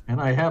air, and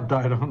I have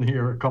died on the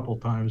air a couple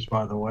times,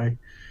 by the way,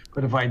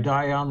 but if I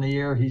die on the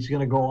air, he's going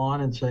to go on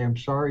and say, I'm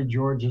sorry,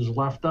 George has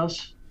left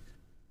us.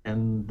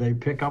 and they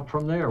pick up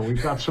from there.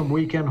 We've got some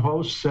weekend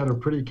hosts that are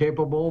pretty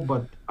capable,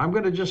 but I'm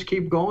going to just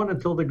keep going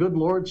until the good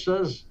Lord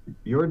says,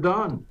 you're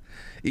done.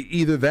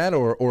 Either that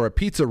or a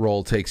pizza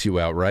roll takes you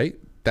out, right?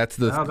 That's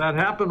Now, that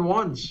happened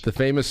once. the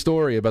famous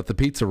story about the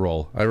pizza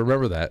roll. I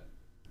remember that.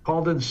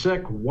 Called in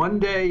sick one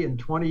day in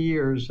 20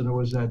 years, and it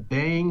was that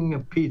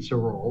dang pizza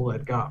roll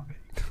that got me.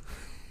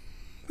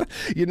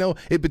 You know,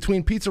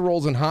 between pizza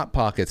rolls and Hot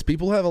Pockets,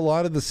 people have a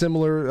lot of the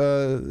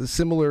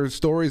similar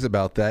stories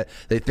about that.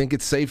 They think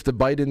it's safe to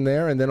bite in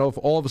there, and then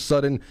all of a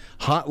sudden,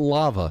 hot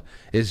lava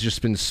has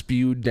just been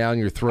spewed down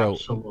your throat.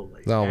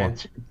 Absolutely. Oh, well.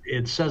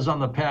 It says on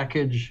the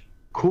package,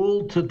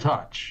 cool to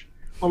touch.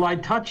 Well, I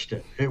touched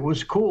it. It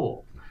was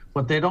cool.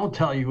 What they don't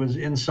tell you is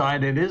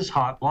inside it is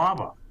hot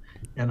lava.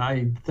 And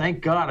I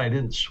thank God I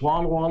didn't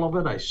swallow all of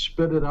it. I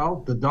spit it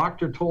out. The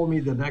doctor told me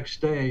the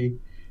next day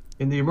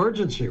in the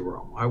emergency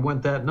room. I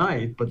went that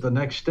night, but the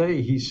next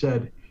day he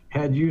said,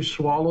 had you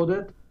swallowed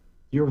it,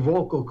 your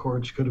vocal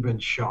cords could have been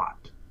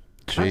shot.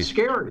 Jeez. That's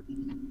scary.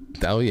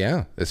 Oh,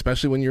 yeah.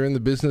 Especially when you're in the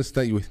business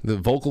that the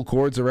vocal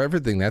cords are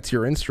everything. That's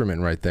your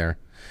instrument right there.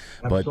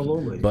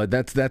 Absolutely. But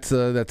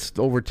that's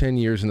over 10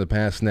 years in the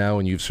past now,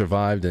 and you've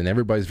survived, and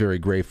everybody's very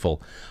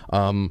grateful.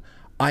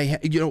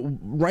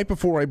 Right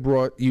before I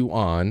brought you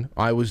on,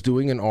 I was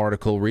reading an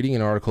article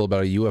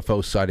about a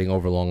UFO sighting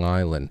over Long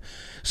Island.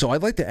 So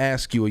I'd like to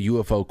ask you a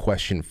UFO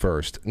question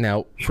first.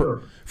 Now,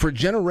 Sure. for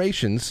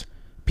generations,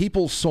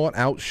 people sought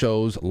out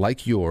shows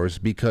like yours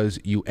because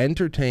you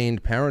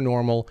entertained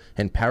paranormal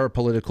and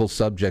parapolitical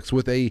subjects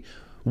with a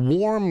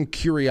warm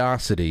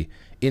curiosity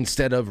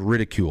instead of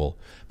ridicule.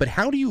 But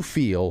how do you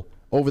feel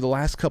over the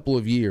last couple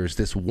of years,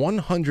 this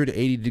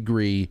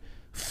 180-degree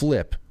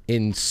flip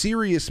in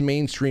serious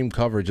mainstream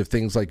coverage of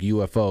things like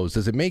UFOs?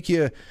 Does it make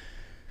you,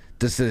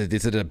 is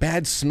it a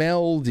bad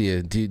smell? Do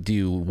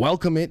you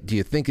welcome it? Do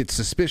you think it's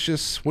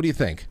suspicious? What do you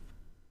think?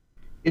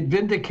 It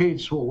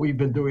vindicates what we've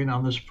been doing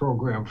on this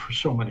program for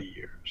so many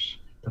years.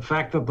 The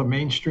fact that the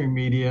mainstream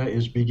media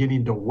is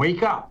beginning to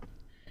wake up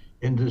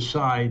and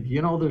decide,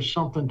 there's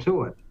something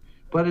to it.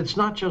 But it's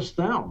not just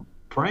them.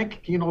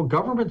 Frank,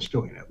 government's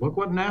doing it. Look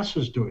what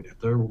NASA's doing it.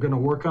 They're going to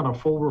work on a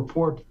full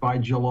report by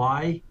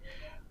July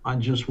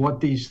on just what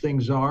these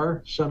things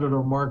are.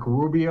 Senator Mark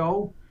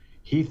Rubio,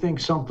 he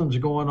thinks something's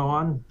going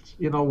on.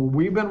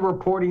 We've been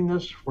reporting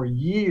this for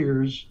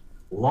years,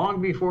 long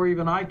before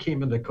even I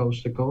came into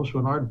Coast to Coast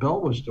when Art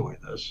Bell was doing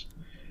this.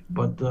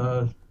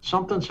 But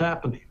something's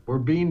happening. We're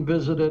being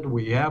visited.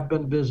 We have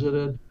been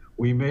visited.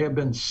 We may have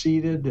been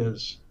seeded,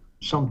 as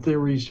some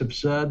theories have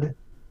said.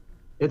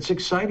 It's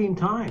exciting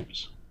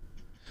times.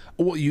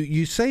 Well,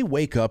 you say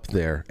wake up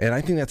there, and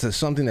I think that's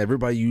something that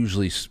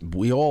everybody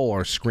we all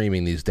are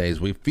screaming these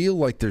days. We feel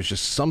like there's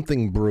just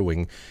something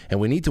brewing, and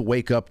we need to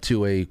wake up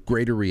to a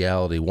greater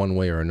reality one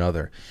way or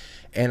another.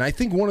 And I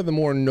think one of the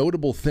more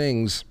notable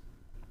things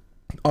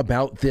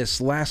about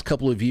this last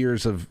couple of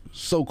years of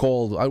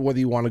so-called, whether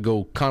you want to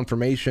go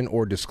confirmation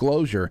or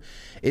disclosure,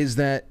 is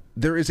that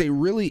there is a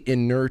really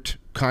inert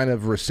kind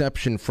of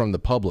reception from the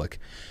public.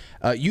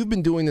 You've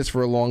been doing this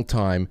for a long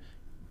time.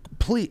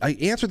 Please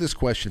answer this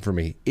question for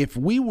me. If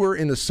we were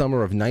in the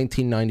summer of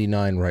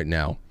 1999 right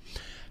now,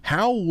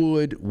 how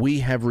would we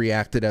have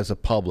reacted as a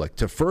public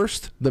to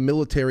first the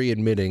military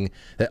admitting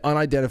that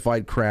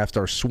unidentified craft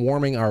are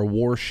swarming our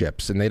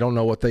warships and they don't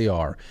know what they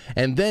are,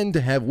 and then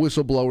to have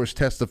whistleblowers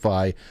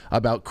testify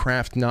about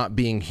craft not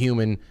being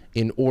human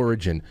in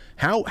origin?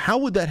 How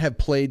would that have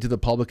played to the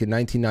public in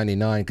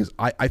 1999? Because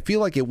I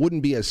feel like it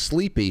wouldn't be as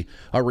sleepy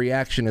a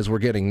reaction as we're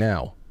getting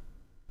now.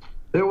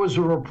 There was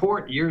a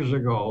report years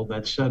ago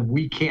that said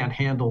we can't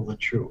handle the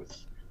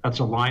truth. That's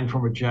a line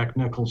from a Jack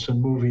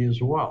Nicholson movie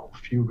as well,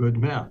 Few Good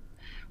Men.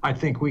 I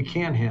think we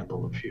can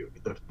handle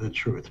the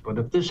truth. But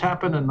if this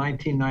happened in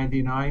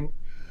 1999,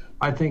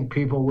 I think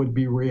people would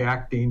be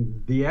reacting,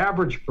 the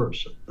average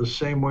person, the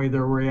same way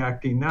they're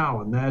reacting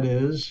now. And that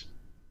is,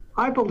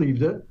 I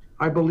believed it.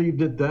 I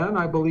believed it then.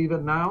 I believe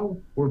it now.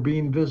 We're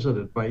being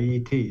visited by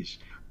ETs.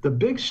 The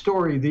big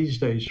story these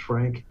days,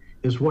 Frank,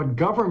 is what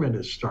government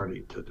is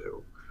starting to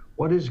do.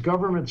 What is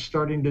government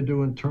starting to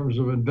do in terms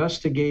of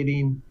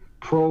investigating,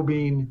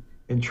 probing,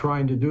 and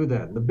trying to do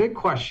that? And the big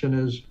question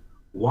is,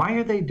 why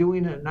are they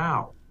doing it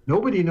now?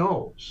 Nobody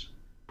knows,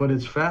 but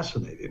it's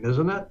fascinating,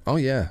 isn't it? Oh,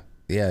 yeah.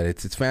 Yeah,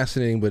 it's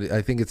fascinating, but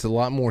I think it's a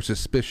lot more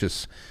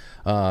suspicious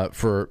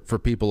for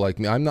people like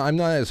me. I'm not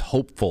as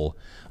hopeful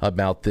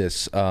about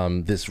this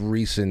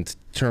recent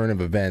turn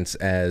of events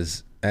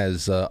as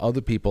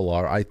other people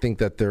are. I think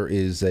that there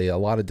is a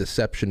lot of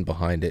deception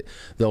behind it,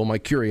 though my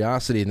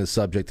curiosity in the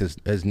subject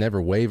has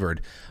never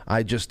wavered.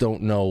 I just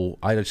don't know.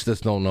 I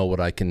just don't know what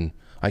I can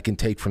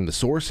take from the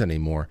source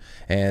anymore.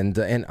 And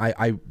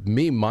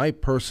my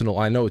personal,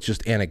 I know it's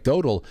just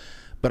anecdotal,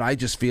 but I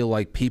just feel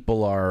like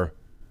people are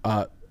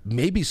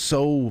maybe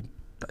so.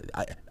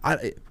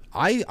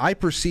 I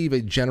perceive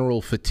a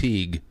general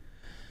fatigue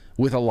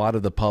with a lot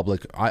of the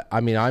public.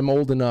 I mean, I'm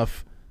old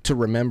enough to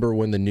remember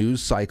when the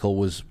news cycle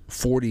was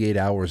 48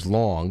 hours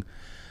long.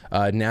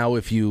 Now,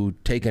 if you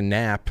take a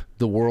nap,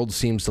 the world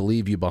seems to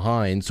leave you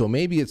behind. So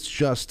maybe it's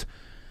just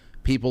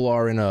people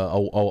are in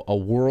a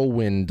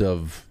whirlwind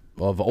of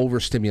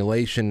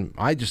overstimulation.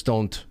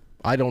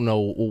 I don't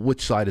know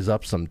which side is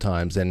up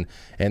sometimes, and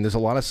there's a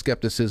lot of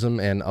skepticism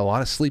and a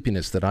lot of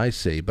sleepiness that I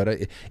see.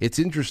 But it's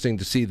interesting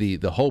to see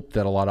the hope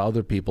that a lot of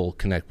other people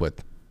connect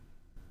with.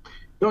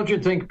 Don't you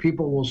think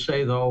people will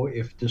say, though,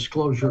 if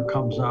disclosure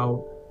comes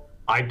out,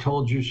 I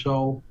told you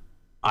so,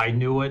 I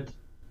knew it,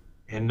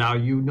 and now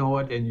you know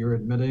it and you're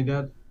admitting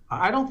it?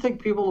 I don't think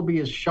people will be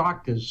as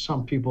shocked as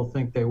some people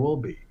think they will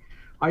be.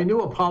 I knew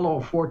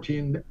Apollo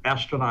 14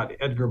 astronaut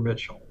Edgar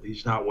Mitchell.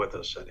 He's not with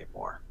us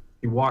anymore.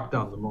 He walked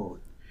on the moon.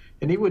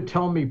 And he would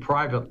tell me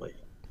privately,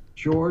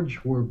 George,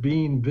 we're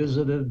being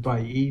visited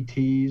by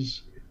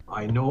ETs.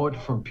 I know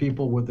it from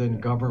people within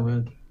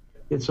government.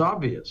 It's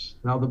obvious.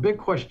 Now, the big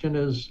question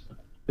is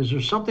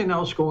there something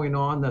else going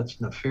on that's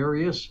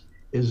nefarious?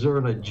 Is there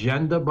an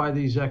agenda by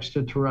these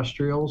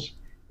extraterrestrials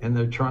and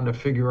they're trying to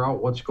figure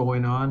out what's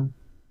going on?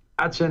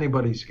 That's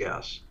anybody's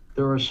guess.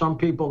 There are some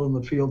people in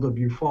the field of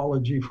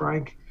ufology,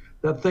 Frank,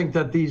 that think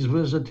that these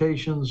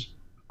visitations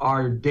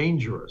are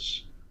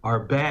dangerous, are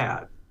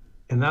bad.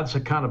 And that's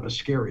a kind of a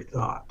scary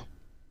thought.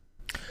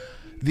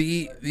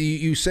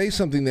 You say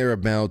something there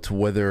about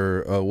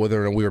whether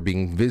or not we are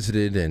being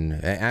visited,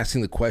 and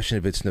asking the question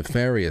if it's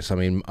nefarious. I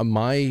mean,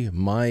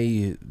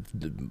 my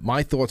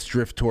thoughts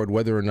drift toward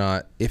whether or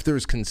not, if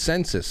there's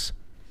consensus,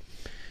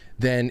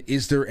 then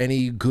is there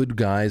any good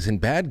guys and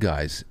bad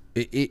guys?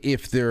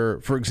 If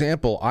there, for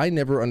example, I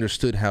never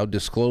understood how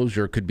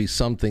disclosure could be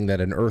something that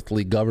an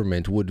earthly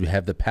government would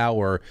have the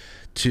power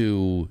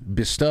to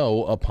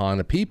bestow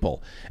upon a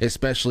people,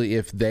 especially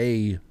if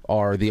they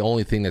are the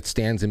only thing that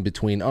stands in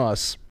between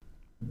us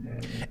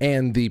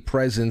and the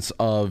presence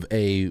of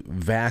a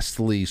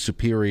vastly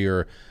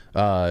superior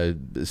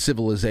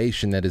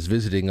civilization that is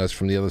visiting us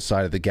from the other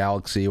side of the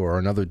galaxy or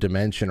another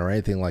dimension or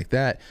anything like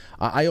that.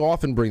 I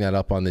often bring that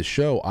up on this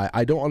show.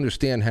 I don't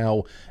understand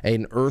how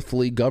an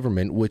earthly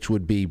government, which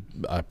would be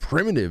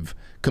primitive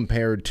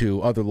compared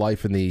to other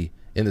life in the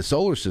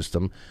solar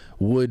system,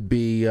 would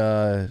be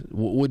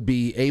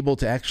able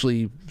to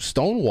actually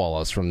stonewall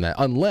us from that,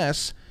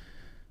 unless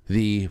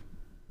the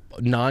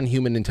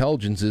non-human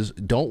intelligences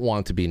don't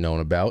want to be known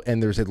about,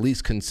 and there's at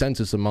least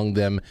consensus among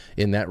them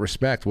in that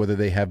respect, whether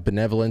they have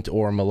benevolent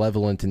or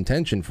malevolent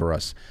intention for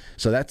us.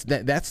 So that's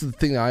the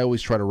thing I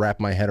always try to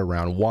wrap my head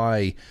around.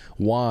 Why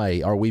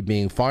are we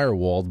being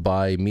firewalled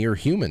by mere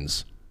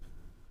humans?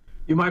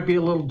 You might be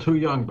a little too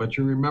young, but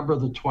you remember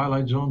the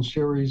Twilight Zone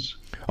series?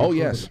 Oh,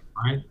 yes.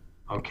 Right?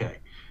 Okay.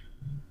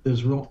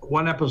 There's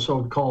one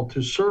episode called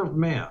To Serve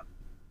Man.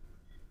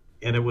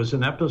 And it was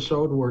an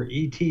episode where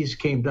ETs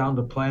came down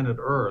to planet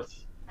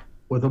Earth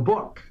with a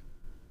book,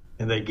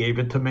 and they gave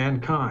it to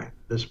mankind.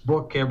 This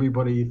book,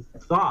 everybody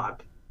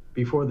thought,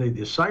 before they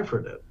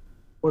deciphered it,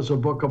 was a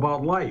book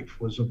about life,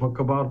 was a book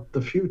about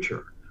the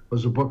future,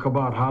 was a book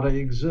about how to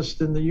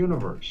exist in the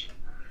universe.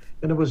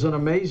 And it was an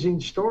amazing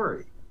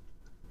story.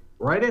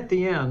 Right at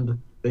the end,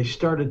 they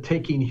started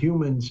taking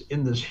humans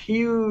in this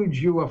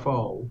huge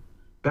UFO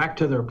back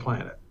to their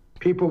planet.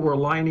 People were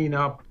lining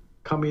up,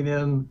 coming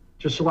in,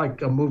 just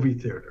like a movie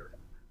theater,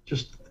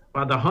 just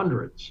by the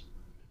hundreds.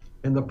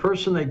 And the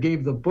person they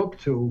gave the book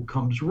to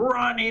comes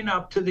running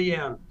up to the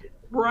end,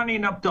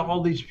 running up to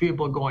all these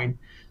people going,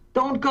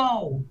 don't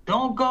go,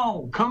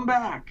 come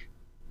back.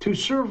 To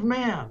Serve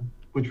Man,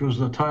 which was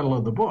the title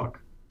of the book.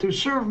 To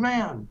Serve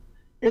Man.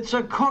 It's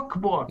a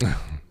cookbook. Yeah.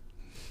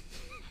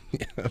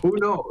 Who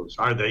knows?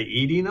 Are they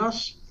eating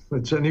us?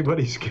 It's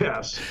anybody's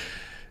guess.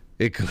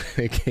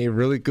 It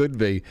really could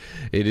be.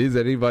 It is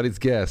anybody's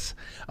guess.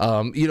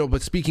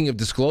 But speaking of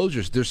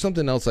disclosures, there's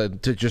something else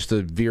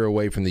to veer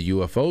away from the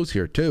UFOs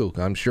here, too.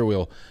 I'm sure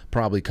we'll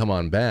probably come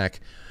on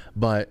back.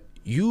 But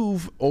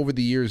over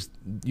the years,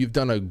 you've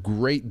done a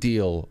great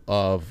deal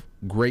of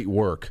great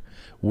work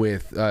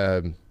with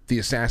the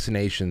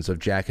assassinations of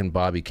Jack and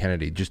Bobby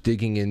Kennedy, just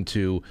digging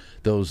into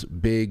those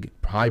big,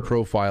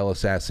 high-profile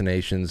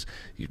assassinations,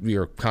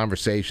 your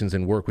conversations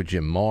and work with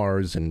Jim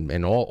Mars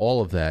and all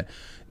of that.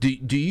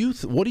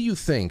 What do you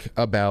think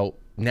about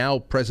now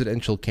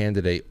presidential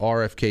candidate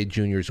RFK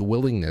Jr.'s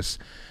willingness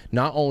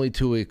not only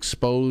to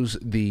expose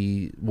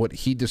what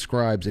he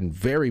describes in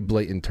very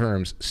blatant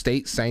terms,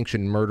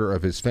 state-sanctioned murder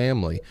of his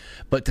family,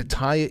 but to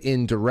tie it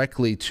in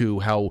directly to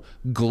how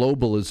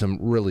globalism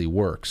really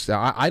works?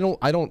 Now, I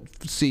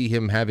don't see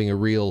him having a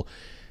real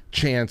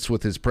chance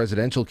with his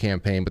presidential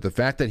campaign, but the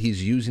fact that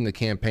he's using the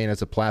campaign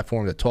as a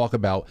platform to talk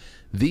about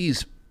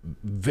these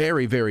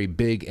very, very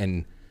big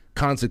and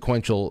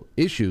consequential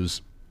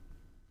issues,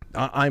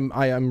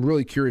 I'm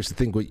really curious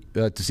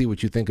to see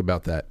what you think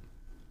about that.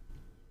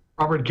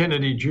 Robert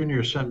Kennedy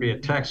Jr. sent me a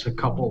text a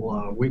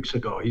couple weeks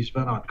ago. He's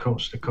been on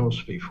Coast to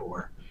Coast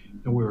before,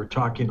 and we were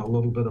talking a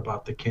little bit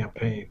about the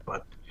campaign.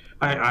 But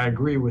I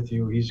agree with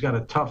you. He's got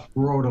a tough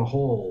road to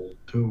hoe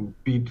to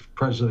beat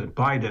President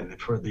Biden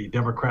for the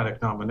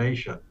Democratic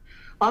nomination,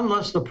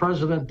 unless the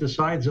president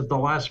decides at the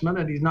last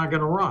minute he's not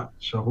going to run.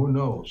 So who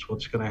knows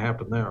what's going to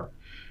happen there.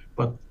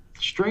 But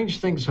strange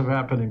things have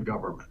happened in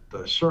government.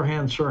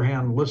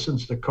 Sirhan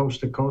listens to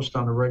Coast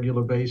on a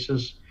regular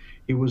basis.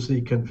 He was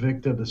the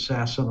convicted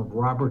assassin of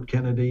Robert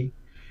Kennedy,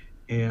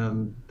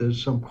 and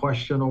there's some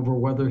question over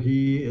whether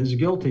he is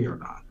guilty or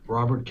not.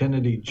 Robert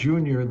Kennedy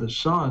Jr., the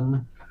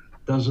son,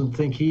 doesn't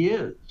think he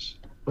is.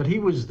 But he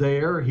was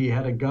there, he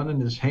had a gun in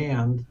his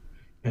hand,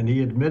 and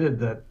he admitted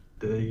that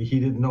he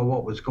didn't know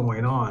what was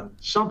going on.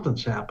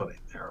 Something's happening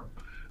there.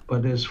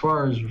 But as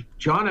far as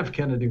John F.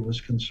 Kennedy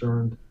was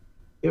concerned,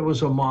 it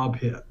was a mob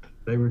hit.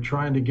 They were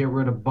trying to get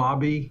rid of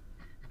Bobby,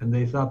 and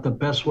they thought the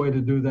best way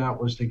to do that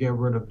was to get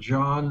rid of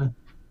John,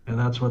 and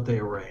that's what they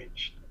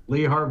arranged.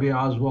 Lee Harvey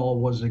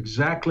Oswald was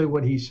exactly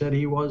what he said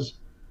he was,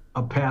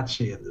 a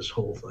patsy in this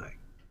whole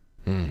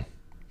thing.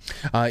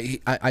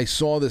 I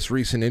saw this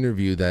recent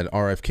interview that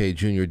RFK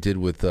Jr. did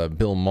with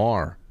Bill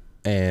Maher,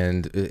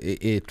 and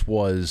it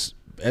was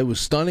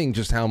stunning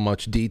just how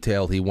much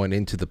detail he went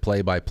into the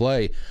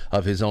play-by-play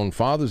of his own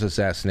father's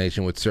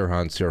assassination with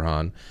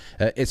Sirhan,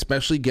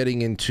 especially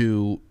getting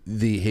into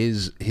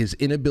his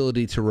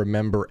inability to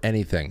remember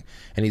anything.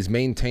 And he's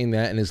maintained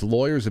that, and his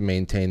lawyers have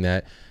maintained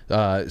that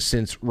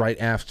since right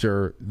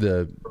after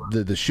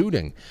the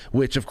shooting,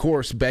 which of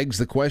course begs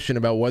the question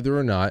about whether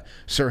or not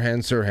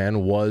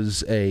Sirhan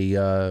was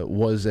a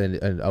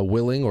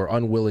willing or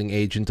unwilling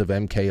agent of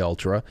MK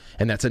Ultra,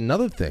 and that's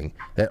another thing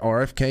that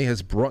RFK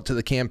has brought to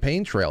the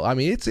campaign trail. I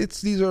mean,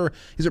 these are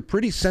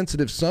pretty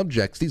sensitive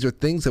subjects. These are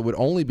things that would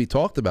only be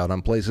talked about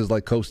on places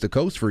like Coast to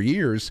Coast for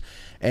years,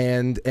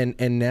 and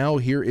now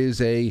here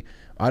is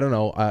I don't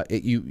know,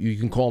 you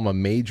can call him a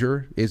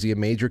major. Is he a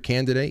major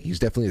candidate? He's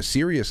definitely a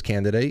serious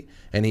candidate,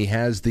 and he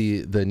has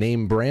the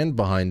name brand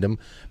behind him,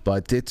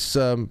 but it's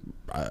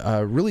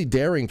really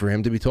daring for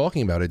him to be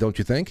talking about it, don't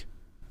you think?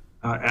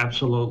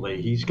 Absolutely.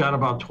 He's got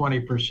about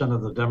 20%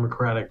 of the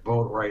Democratic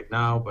vote right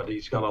now, but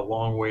he's got a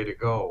long way to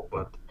go.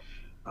 But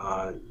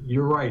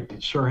you're right.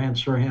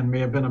 Sirhan may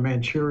have been a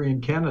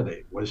Manchurian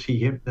candidate. Was he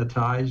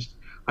hypnotized?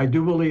 I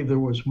do believe there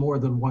was more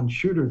than one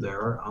shooter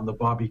there on the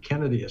Bobby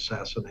Kennedy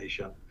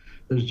assassination.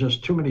 There's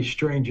just too many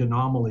strange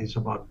anomalies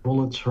about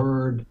bullets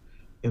heard.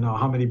 You know,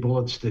 how many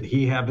bullets did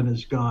he have in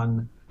his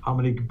gun? How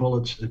many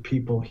bullets did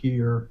people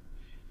hear?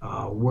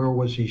 Where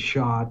was he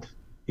shot?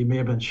 He may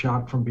have been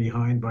shot from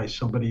behind by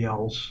somebody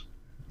else.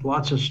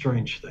 Lots of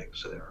strange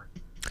things there.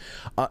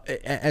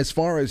 As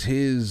far as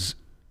his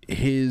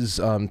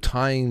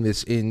tying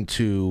this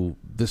into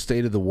the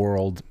state of the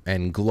world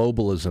and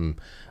globalism,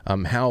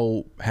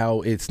 how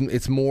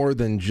it's more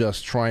than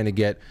just trying to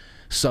get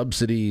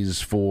subsidies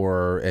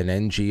for an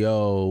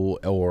NGO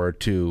or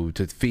to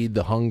feed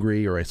the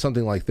hungry or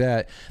something like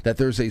that, that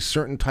there's a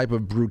certain type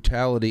of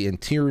brutality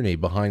and tyranny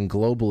behind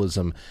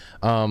globalism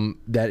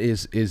that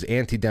is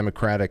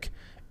anti-democratic,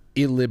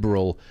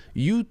 illiberal.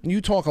 You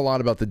talk a lot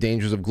about the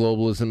dangers of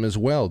globalism as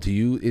well.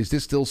 Is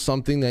this still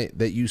something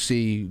that you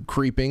see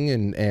creeping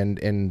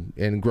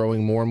and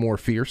growing more and more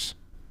fierce?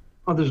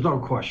 Oh, there's no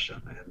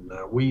question. And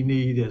we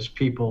need as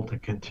people to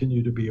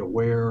continue to be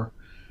aware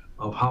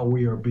of how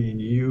we are being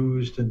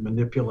used and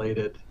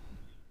manipulated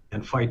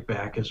and fight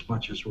back as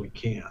much as we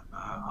can.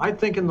 I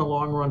think in the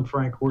long run,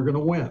 Frank, we're going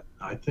to win.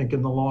 I think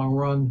in the long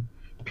run,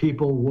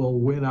 people will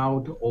win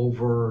out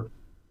over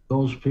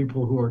those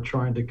people who are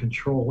trying to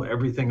control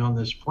everything on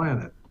this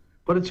planet.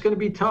 But it's going to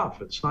be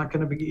tough. It's not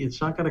going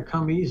to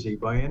come easy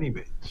by any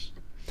means.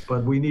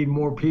 But we need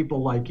more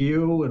people like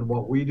you and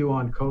what we do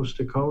on Coast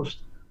to Coast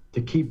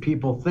to keep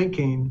people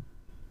thinking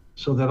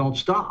so they don't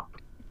stop.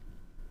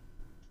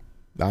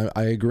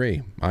 I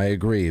agree.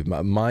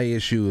 My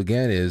issue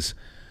again is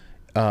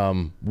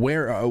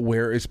where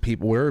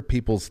are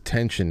people's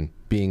attention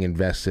being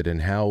invested,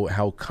 and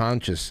how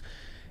consciousness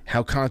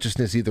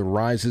either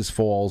rises,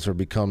 falls, or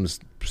becomes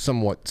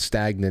somewhat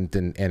stagnant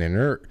and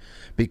inert.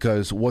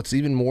 Because what's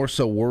even more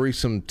so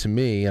worrisome to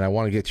me, and I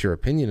want to get your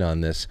opinion on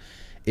this,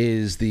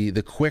 is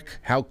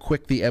how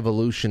quick the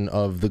evolution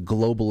of the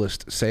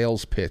globalist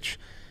sales pitch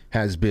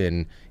has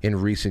been in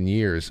recent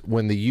years.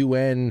 When the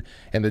UN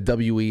and the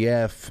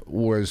WEF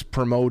was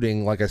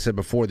promoting, like I said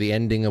before, the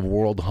ending of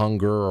world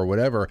hunger or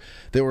whatever,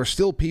 there were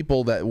still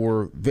people that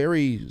were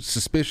very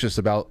suspicious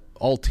about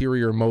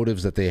ulterior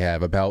motives that they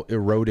have, about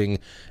eroding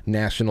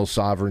national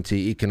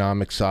sovereignty,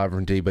 economic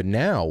sovereignty. But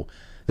now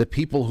the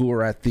people who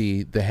are at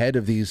the head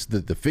of these,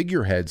 the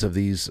figureheads of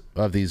these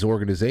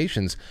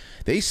organizations,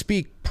 they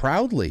speak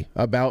proudly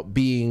about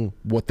being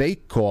what they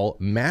call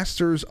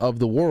masters of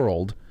the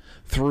world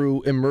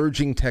through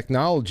emerging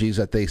technologies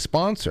that they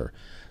sponsor.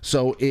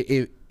 So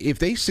if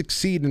they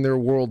succeed in their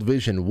world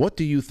vision, what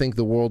do you think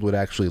the world would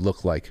actually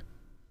look like?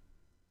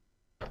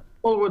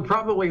 Well, it would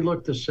probably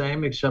look the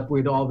same, except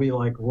we'd all be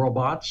like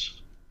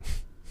robots,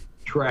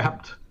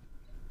 trapped.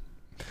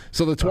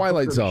 So the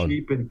Twilight Zone.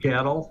 Sheep and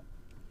cattle,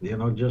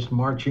 just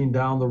marching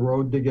down the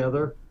road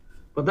together.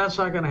 But that's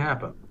not going to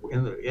happen.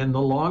 In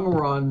the long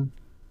run,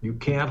 you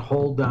can't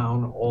hold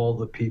down all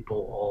the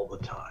people all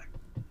the time.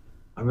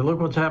 I mean,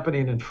 look what's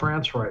happening in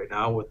France right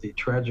now with the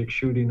tragic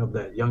shooting of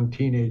that young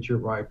teenager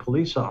by a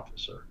police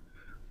officer.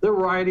 They're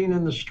rioting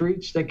in the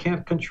streets. They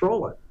can't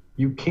control it.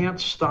 You can't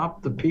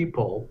stop the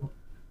people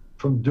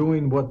from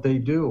doing what they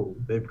do.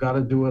 They've got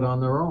to do it on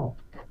their own.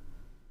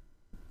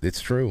 It's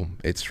true.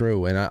 It's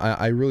true. And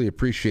I really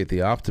appreciate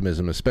the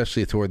optimism,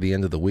 especially toward the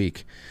end of the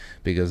week,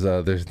 because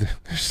there's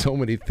so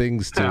many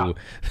things to...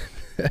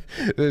 Yeah.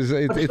 What's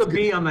the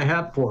B on the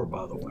hat for,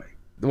 by the way?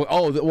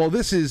 Well,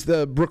 this is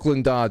the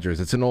Brooklyn Dodgers.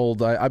 It's an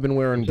old... I've been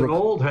wearing... It's an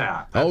old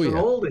hat. That's an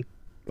oldie.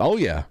 Oh,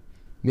 yeah.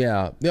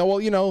 Yeah. Yeah,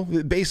 well,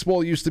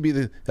 baseball used to be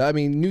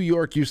New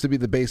York used to be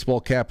the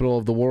baseball capital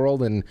of the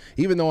world, and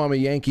even though I'm a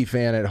Yankee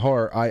fan at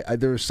heart,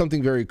 there's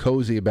something very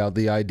cozy about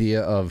the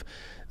idea of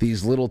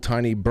these little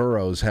tiny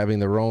boroughs having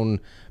their own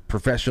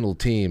professional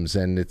teams,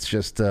 and it's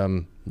just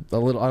a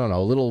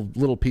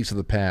little piece of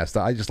the past.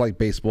 I just like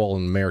baseball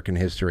and American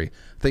history.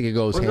 I think it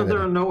goes hand in hand. Wasn't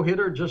there a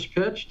no-hitter just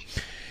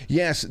pitched?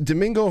 Yes,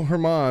 Domingo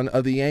Germán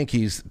of the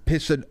Yankees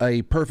pitched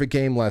a perfect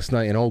game last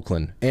night in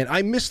Oakland, and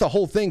I missed the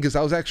whole thing because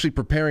I was actually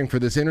preparing for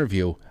this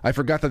interview. I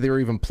forgot that they were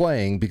even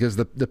playing because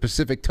the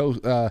Pacific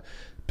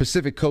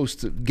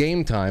Coast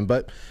game time,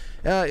 but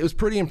it was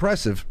pretty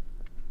impressive.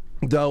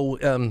 Though,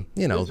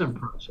 It's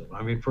impressive.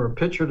 I mean, for a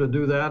pitcher to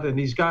do that, and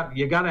you got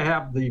to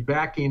have the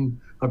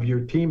backing of your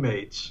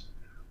teammates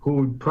who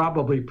would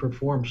probably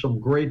perform some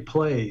great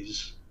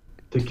plays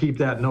to keep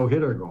that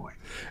no-hitter going.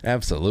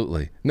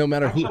 Absolutely. No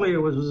matter Actually,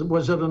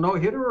 was it a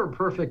no-hitter or a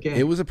perfect game?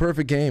 It was a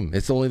perfect game.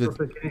 It's only the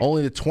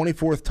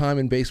 24th time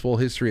in baseball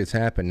history it's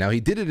happened. Now, he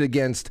did it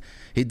against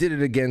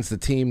the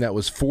team that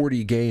was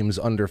 40 games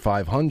under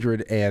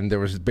 500, and there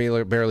was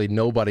barely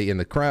nobody in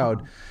the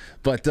crowd.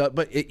 But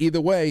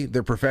either way,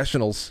 they're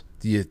professionals.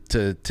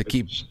 To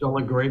keep still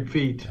a great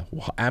feat.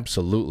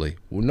 Absolutely,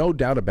 no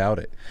doubt about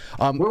it.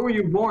 Where were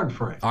you born,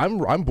 Frank?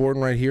 I'm born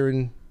right here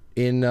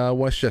in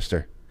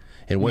Westchester.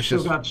 You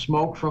still got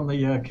smoke from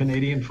the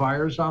Canadian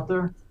fires out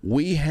there?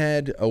 We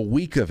had a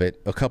week of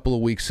it a couple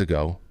of weeks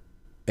ago,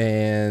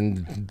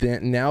 and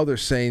now they're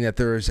saying that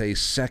there is a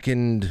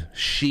second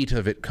sheet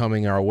of it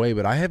coming our way,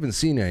 but I haven't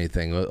seen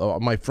anything.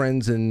 My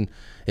friends in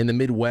the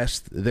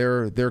Midwest,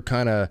 they're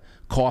kind of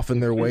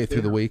coughing their way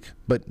through the week,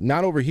 but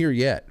not over here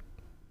yet.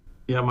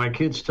 Yeah, my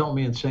kids tell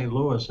me in St.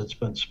 Louis it's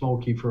been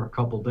smoky for a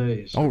couple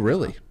days. Oh,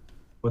 really?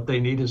 What they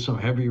need is some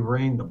heavy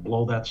rain to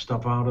blow that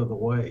stuff out of the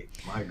way.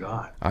 My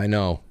God. I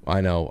know.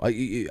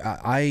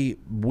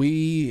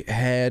 We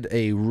had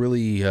a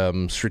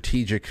really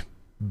strategic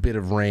bit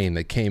of rain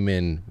that came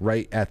in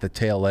right at the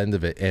tail end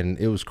of it, and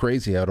it was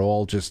crazy how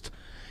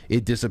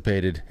it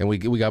dissipated, and we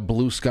got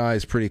blue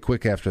skies pretty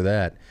quick after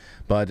that.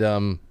 But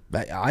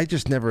I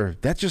just never.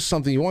 That's just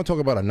something you want to talk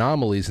about,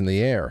 anomalies in the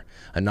air,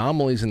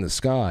 anomalies in the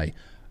sky.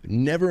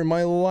 Never in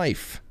my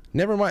life.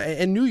 Never mind.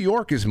 And New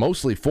York is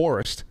mostly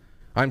forest.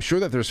 I'm sure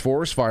that there's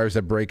forest fires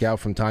that break out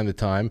from time to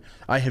time.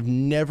 I have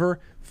never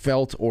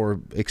felt or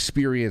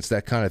experienced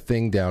that kind of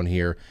thing down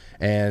here,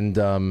 and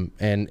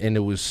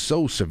it was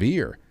so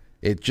severe.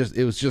 It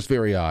was just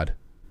very odd.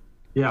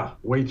 Yeah,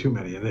 way too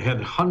many. And they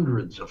had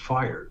hundreds of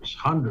fires,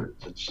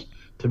 hundreds.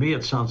 To me,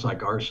 it sounds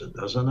like arson,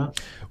 doesn't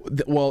it?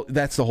 Well,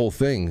 that's the whole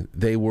thing.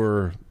 They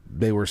were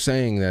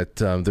saying that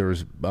there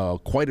was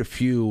quite a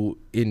few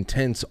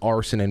intense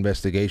arson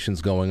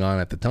investigations going on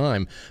at the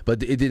time,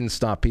 but it didn't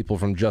stop people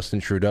from Justin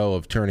Trudeau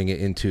of turning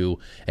it into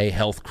a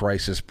health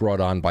crisis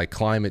brought on by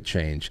climate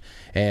change.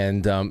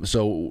 And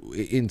so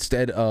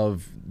instead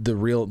of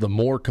the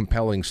more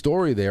compelling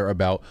story there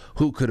about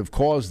who could have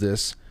caused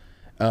this,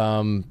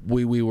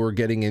 we were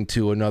getting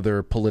into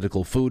another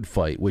political food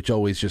fight, which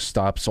always just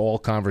stops all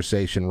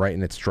conversation right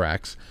in its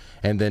tracks.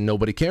 And then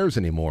nobody cares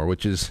anymore,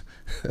 which is,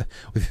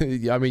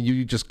 I mean,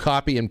 you just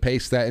copy and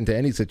paste that into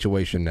any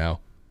situation now.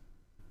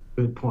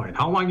 Good point.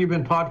 How long you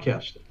been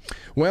podcasting?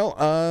 Well,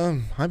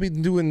 I've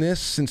been doing this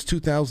since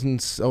 2000.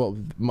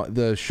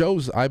 The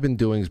shows I've been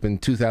doing has been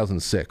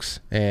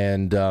 2006,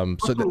 and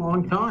that's a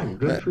long time.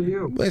 Good for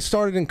you. I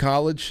started in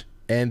college,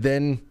 and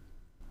then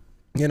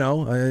you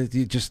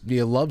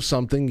love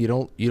something, you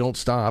don't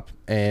stop,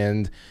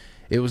 and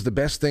it was the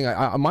best thing.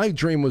 My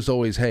dream was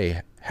always,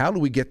 hey, how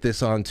do we get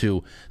this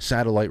onto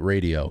satellite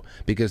radio?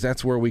 Because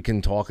that's where we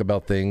can talk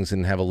about things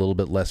and have a little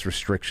bit less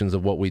restrictions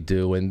of what we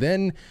do. And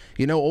then,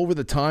 over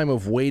the time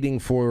of waiting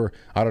for,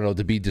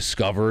 to be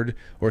discovered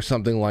or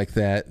something like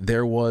that,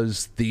 there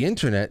was the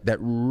internet that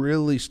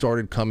really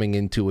started coming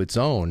into its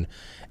own.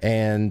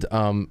 And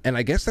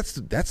I guess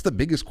that's the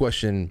biggest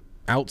question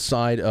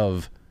outside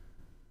of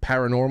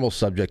paranormal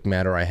subject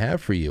matter I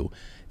have for you.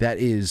 That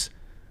is,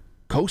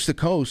 Coast to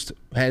Coast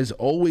has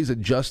always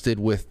adjusted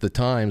with the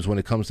times when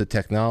it comes to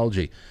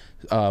technology.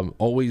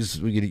 Always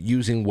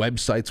using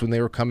websites when they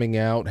were coming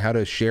out, how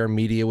to share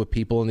media with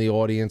people in the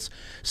audience,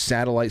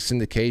 satellite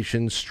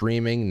syndication,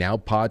 streaming, now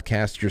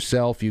podcast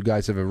yourself. You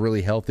guys have a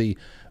really healthy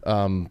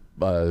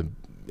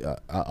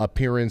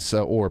appearance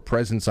or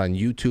presence on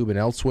YouTube and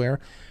elsewhere.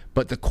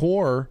 But the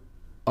core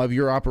of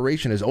your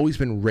operation has always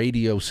been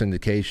radio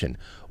syndication.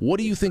 What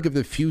do you think of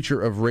the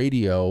future of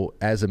radio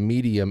as a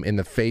medium in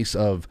the face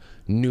of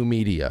new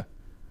media?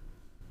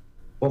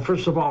 Well,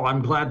 first of all,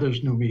 I'm glad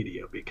there's new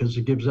media because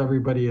it gives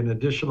everybody an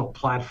additional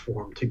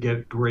platform to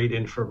get great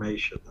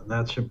information, and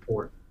that's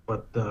important.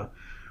 But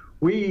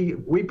we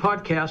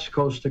podcast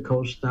Coast to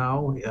Coast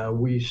now.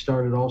 We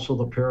started also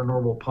the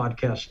Paranormal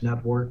Podcast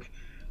Network.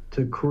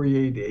 to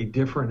create a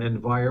different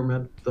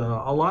environment.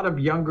 A lot of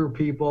younger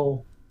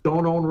people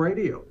don't own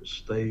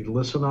radios. They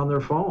listen on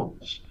their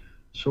phones.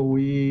 So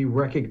we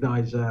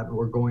recognize that, and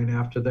we're going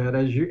after that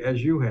as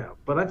you have.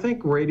 But I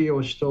think radio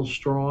is still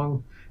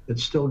strong.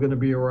 It's still going to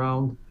be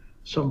around.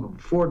 Some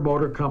Ford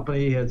Motor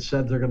Company had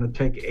said they're going to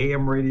take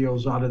AM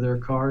radios out of their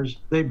cars.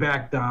 They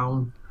backed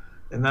down,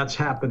 and that's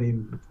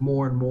happening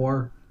more and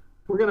more.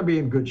 We're going to be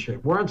in good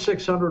shape. We're on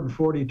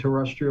 640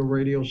 terrestrial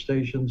radio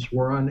stations.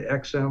 We're on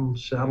XM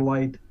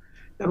satellite,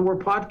 and we're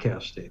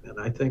podcasting. And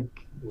I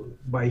think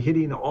by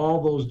hitting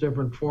all those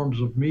different forms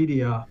of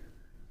media,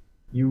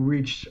 you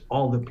reach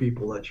all the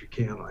people that you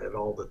can at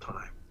all the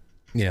time.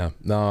 Yeah,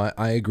 no,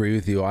 I agree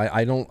with you.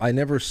 I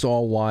never saw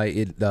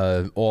why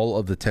all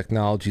of the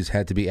technologies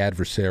had to be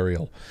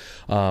adversarial.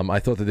 I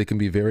thought that they can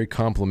be very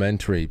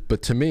complementary.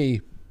 But to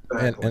me,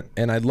 Exactly.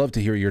 and I'd love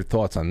to hear your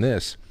thoughts on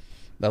this,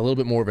 a little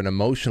bit more of an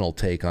emotional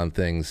take on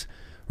things.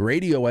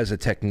 Radio as a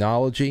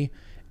technology,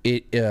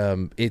 it's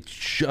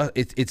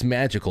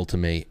magical to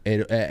me,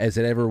 as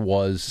it ever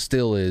was,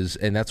 still is,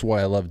 and that's why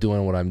I love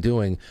doing what I'm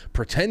doing,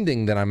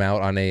 pretending that I'm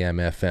out on AM,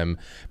 FM,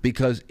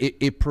 because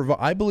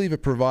I believe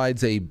it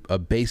provides a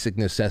basic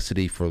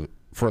necessity for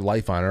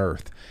life on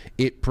Earth.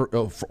 For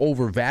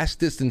over vast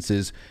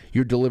distances,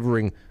 you're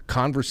delivering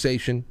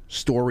conversation,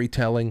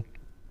 storytelling,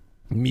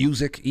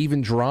 music,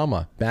 even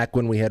drama, back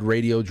when we had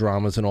radio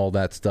dramas and all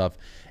that stuff.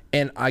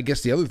 And I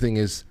guess the other thing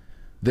is,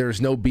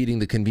 there's no beating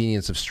the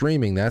convenience of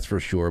streaming, that's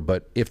for sure.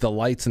 But if the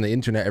lights and the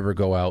internet ever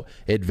go out,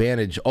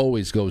 advantage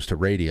always goes to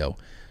radio.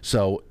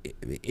 So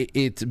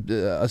it's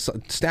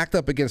stacked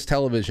up against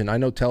television. I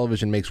know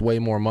television makes way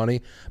more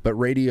money, but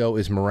radio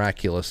is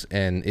miraculous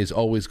and is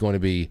always going to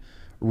be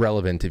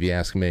relevant, if you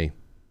ask me.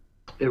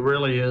 It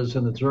really is,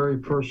 and it's very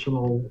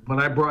personal.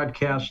 When I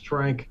broadcast,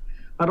 Frank,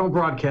 I don't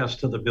broadcast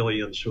to the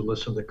billions who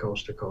listen to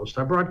Coast to Coast.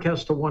 I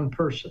broadcast to one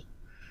person.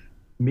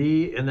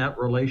 Me and that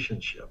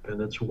relationship, and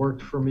it's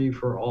worked for me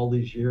for all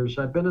these years.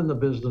 I've been in the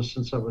business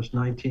since I was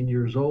 19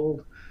 years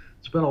old.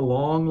 It's been a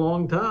long,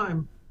 long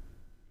time.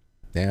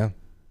 Yeah,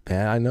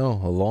 I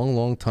know, a long,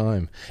 long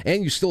time.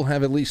 And you still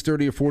have at least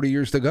 30 or 40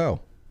 years to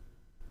go.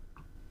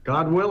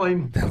 God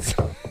willing.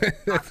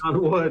 God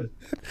would.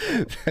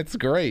 That's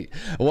great.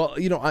 Well,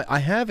 I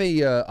have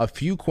a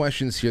few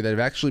questions here that have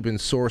actually been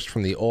sourced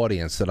from the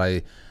audience that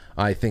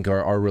I think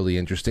are really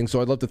interesting,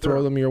 so I'd love to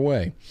throw them your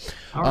way.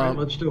 All right,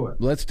 let's do it.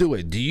 Let's do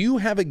it. Do you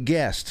have a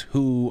guest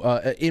who,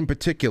 in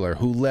particular,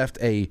 who left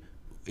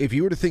if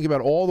you were to think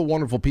about all the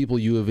wonderful people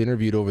you have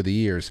interviewed over the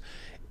years,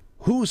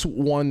 who's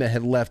one that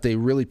had left a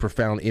really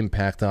profound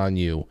impact on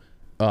you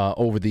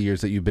over the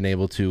years that you've been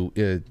able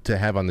to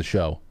have on the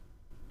show?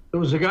 There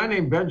was a guy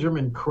named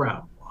Benjamin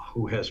Krem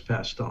who has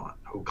passed on,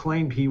 who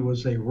claimed he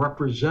was a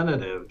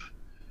representative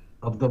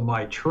of the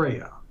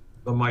Maitreya.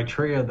 The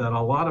Maitreya that a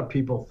lot of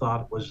people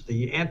thought was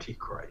the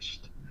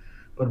Antichrist.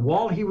 But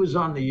while he was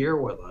on the air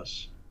with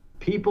us,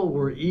 people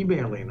were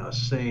emailing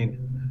us saying,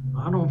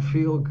 I don't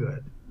feel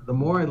good. The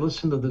more I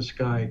listen to this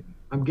guy,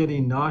 I'm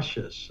getting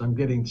nauseous. I'm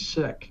getting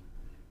sick.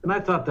 And I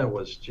thought that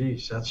was,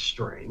 geez, that's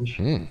strange.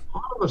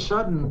 All of a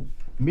sudden,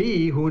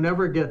 me, who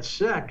never gets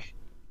sick,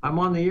 I'm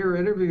on the air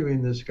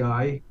interviewing this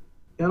guy,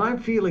 and I'm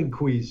feeling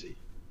queasy,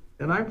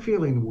 and I'm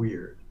feeling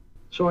weird.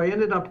 So I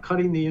ended up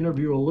cutting the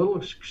interview a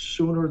little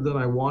sooner than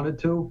I wanted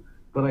to,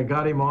 but I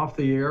got him off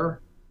the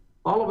air.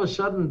 All of a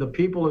sudden, the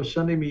people are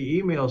sending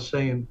me emails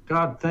saying,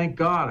 God, thank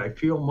God, I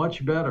feel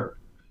much better.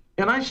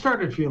 And I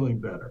started feeling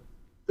better.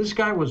 This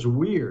guy was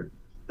weird.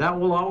 That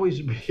will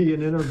always be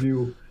an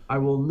interview I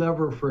will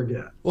never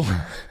forget.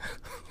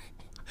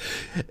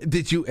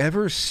 Did you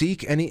ever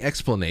seek any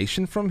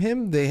explanation from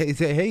him? They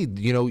say, hey,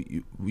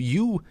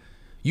 you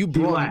He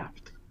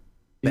laughed.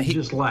 He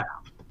just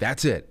laughed.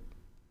 That's it.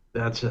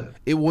 That's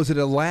it. Was it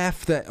a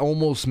laugh that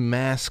almost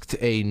masked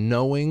a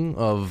knowing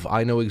of,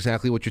 I know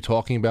exactly what you're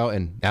talking about,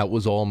 and that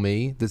was all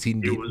me?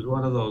 It was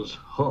one of those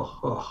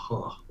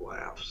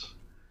laughs,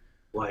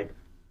 like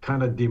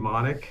kind of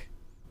demonic.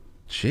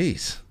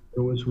 Jeez.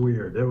 It was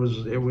weird. It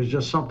was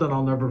just something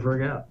I'll never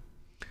forget.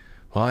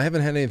 Well, I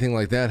haven't had anything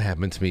like that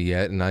happen to me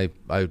yet, and I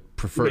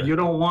prefer. But you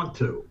don't want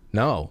to.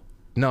 No.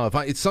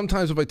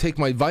 Sometimes if I take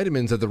my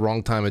vitamins at the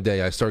wrong time of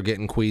day, I start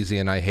getting queasy,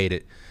 and I hate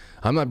it.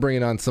 I'm not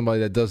bringing on somebody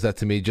that does that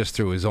to me just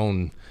through his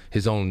own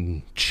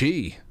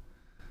chi.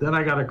 Then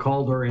I got a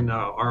call during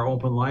our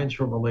open lines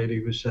from a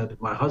lady who said,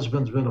 my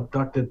husband's been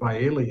abducted by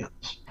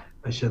aliens.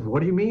 I said,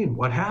 what do you mean?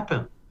 What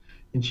happened?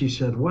 And she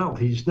said, well,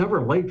 he's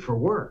never late for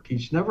work.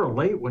 He's never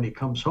late when he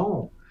comes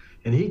home.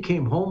 And he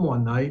came home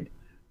one night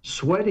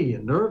sweaty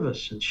and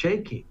nervous and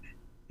shaking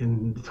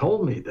and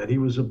told me that he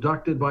was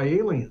abducted by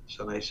aliens.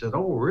 And I said,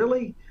 oh,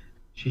 really?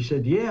 She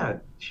said, yeah.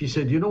 She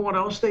said, you know what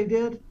else they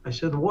did? I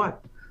said,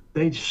 what?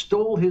 They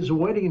stole his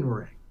wedding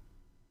ring.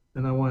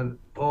 And I went,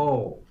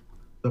 oh,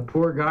 the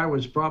poor guy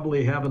was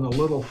probably having a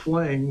little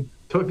fling,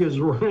 took his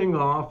ring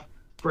off,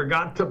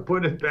 forgot to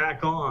put it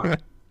back on.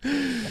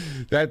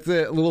 That's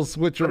it, a little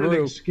switcheroo. What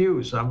an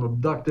excuse. I'm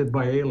abducted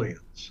by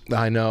aliens.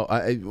 I know.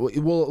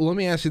 Well, let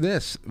me ask you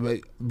this.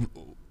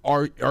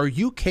 Are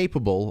you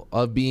capable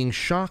of being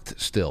shocked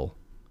still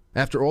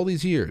after all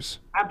these years?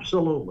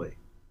 Absolutely.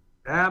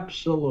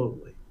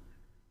 Absolutely.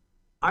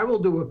 I will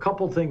do a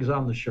couple things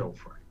on the show,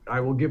 Frank.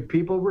 I will give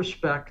people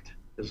respect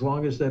as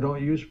long as they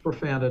don't use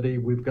profanity.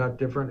 We've got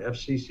different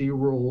FCC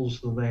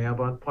rules than they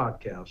have on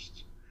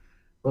podcasts.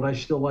 But I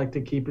still like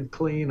to keep it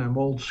clean. I'm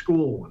old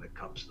school when it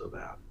comes to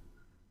that.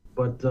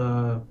 But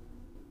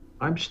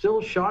I'm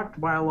still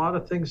shocked by a lot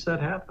of things that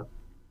happen.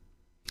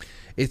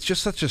 It's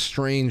just such a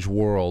strange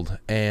world,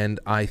 and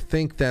I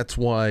think that's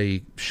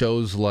why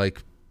shows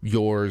like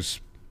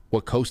yours,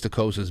 what Coast to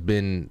Coast has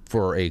been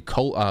for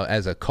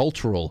as a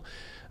cultural,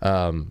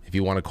 if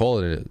you want to call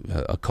it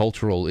a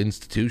cultural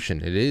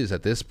institution, it is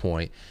at this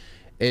point,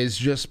 has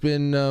just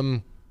been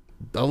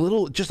a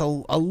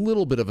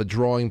little bit of a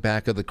drawing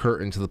back of the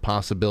curtain to the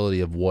possibility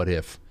of what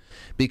if.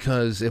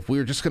 Because if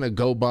we're just going to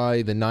go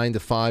by the 9 to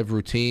 5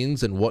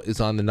 routines and what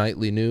is on the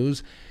nightly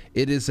news,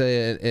 it is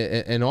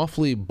an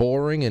awfully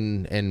boring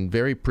and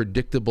very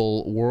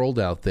predictable world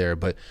out there.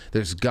 But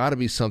there's got to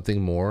be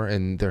something more,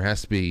 and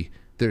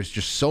there's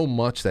just so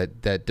much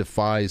that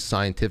defies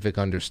scientific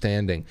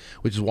understanding,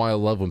 which is why I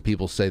love when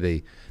people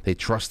say they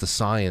trust the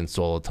science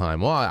all the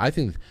time. Well, I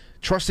think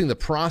trusting the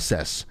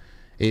process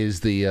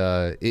is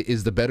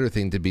the better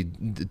thing to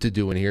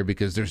do in here,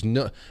 because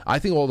I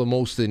think all the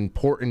most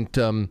important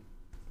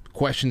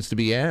questions to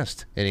be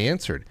asked and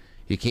answered.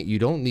 You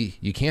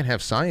can't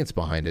have science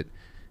behind it.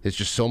 It's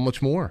just so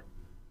much more.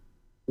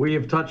 We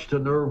have touched a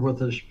nerve with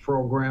this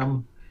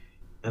program,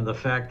 and the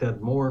fact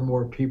that more and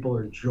more people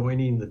are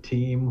joining the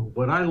team.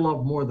 What I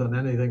love more than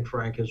anything,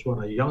 Frank, is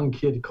when a young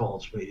kid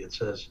calls me and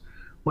says,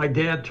 "My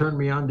dad turned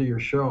me on to your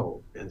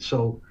show." And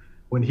so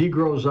when he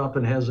grows up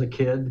and has a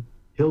kid,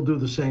 he'll do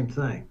the same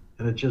thing.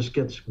 And it just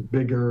gets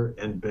bigger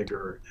and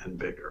bigger and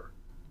bigger.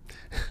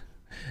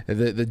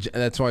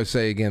 That's why I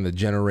say again, the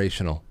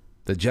generational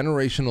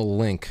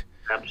link.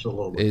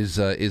 Absolutely. Is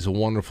a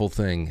wonderful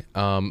thing.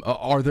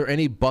 Are there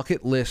any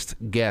bucket list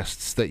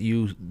guests that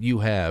you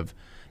have,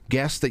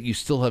 guests that you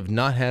still have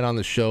not had on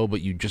the show, but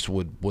you just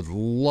would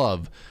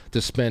love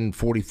to spend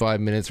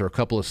 45 minutes or a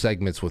couple of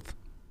segments with?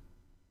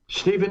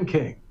 Stephen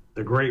King,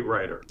 the great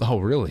writer. Oh,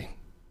 really?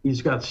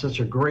 He's got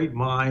such a great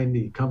mind.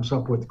 He comes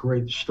up with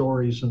great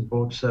stories and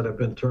books that have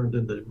been turned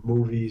into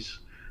movies.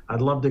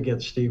 I'd love to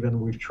get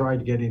Stephen. We've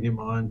tried getting him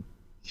on.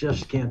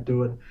 Just can't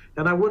do it.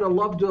 And I would have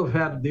loved to have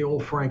had the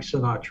old Frank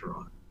Sinatra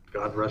on.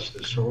 God rest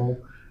his soul.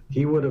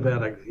 He would have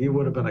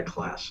been a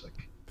classic.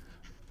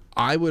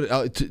 I would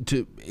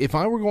if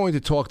I were going to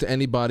talk to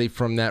anybody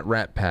from that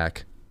Rat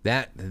Pack,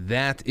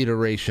 that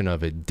iteration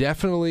of it,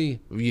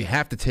 definitely you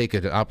have to take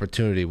an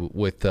opportunity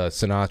with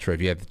Sinatra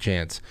if you have the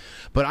chance.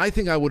 But I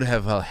think I would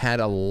have had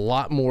a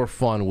lot more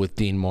fun with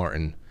Dean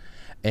Martin.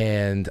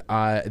 And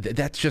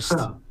that's just,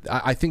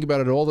 I think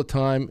about it all the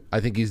time. I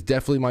think he's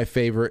definitely my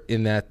favorite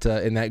in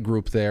that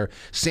group there.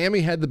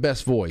 Sammy had the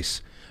best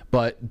voice,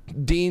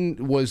 but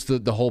Dean was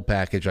the whole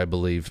package, I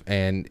believe,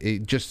 and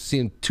it just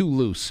seemed too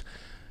loose.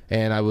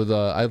 And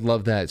I'd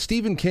love that.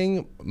 Stephen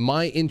King,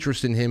 my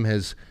interest in him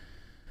has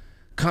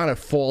kind of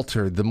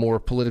faltered the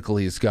more political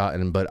he's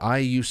gotten, but I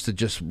used to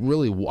just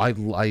really,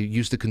 I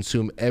used to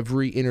consume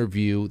every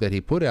interview that he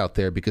put out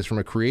there, because from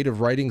a creative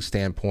writing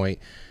standpoint,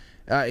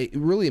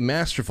 really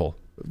masterful.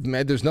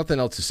 There's nothing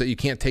else to say. You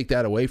can't take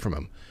that away from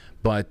him.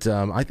 But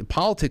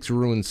politics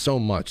ruins so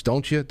much,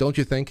 don't you? Don't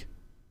you think?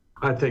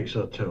 I think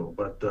so too.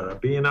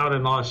 But being out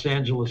in Los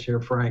Angeles here,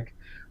 Frank,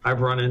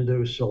 I've run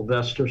into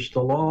Sylvester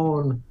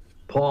Stallone,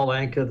 Paul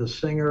Anka, the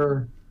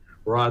singer,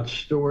 Rod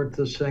Stewart,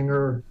 the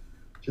singer.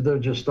 They're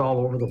just all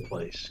over the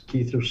place.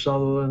 Keith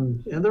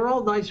Sutherland, and they're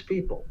all nice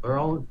people. They're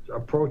all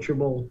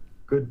approachable,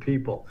 good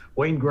people.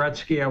 Wayne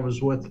Gretzky I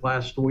was with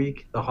last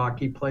week, the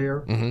hockey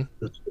player,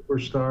 the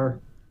superstar,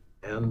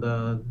 and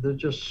they're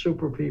just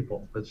super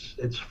people.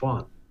 It's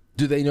fun.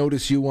 Do they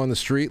notice you on the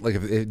street?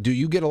 Like, do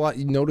you get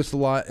noticed a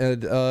lot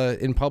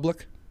in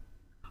public?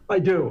 I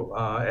do,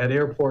 at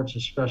airports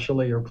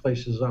especially, or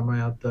places I'm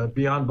at.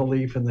 Beyond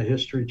Belief and the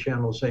History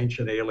Channel's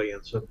Ancient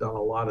Aliens have done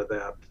a lot of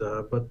that.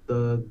 But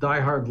the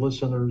diehard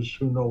listeners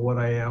who know what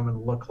I am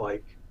and look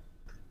like,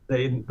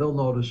 they'll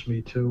notice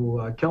me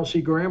too.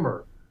 Kelsey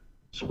Grammer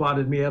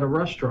spotted me at a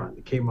restaurant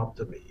and came up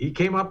to me. He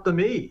came up to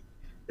me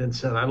and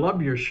said, "I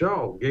love your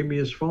show," gave me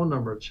his phone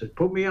number and said,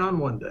 "Put me on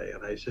one day."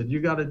 And I said,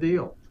 "You got a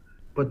deal."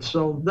 But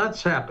so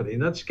that's happening.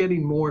 That's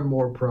getting more and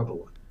more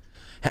prevalent.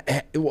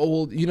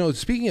 Well,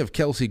 speaking of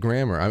Kelsey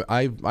Grammer,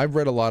 I've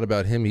read a lot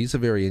about him. He's a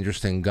very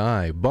interesting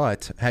guy.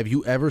 But have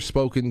you ever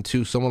spoken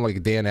to someone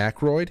like Dan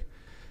Aykroyd?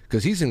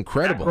 Because he's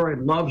incredible.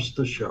 Aykroyd loves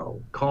the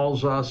show,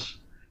 calls us.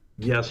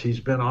 Yes, he's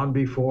been on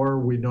before.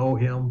 We know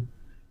him.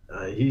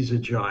 He's a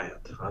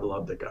giant. I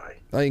love the guy.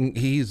 I mean,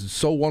 he's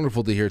so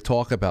wonderful to hear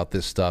talk about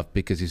this stuff,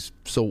 because he's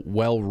so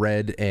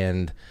well-read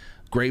and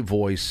great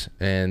voice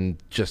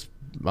and just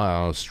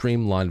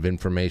streamlined of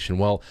information.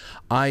 Well,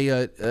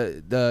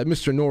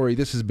 Mr. Noory,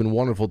 this has been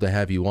wonderful to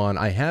have you on.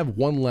 I have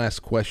one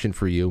last question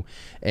for you,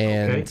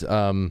 and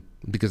okay.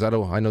 because I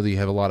know that you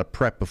have a lot of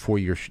prep before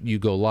you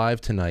go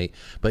live tonight.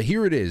 But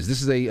here it is.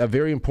 This is a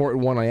very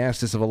important one. I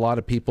asked this of a lot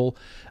of people.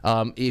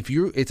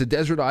 It's a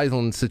desert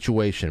island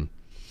situation.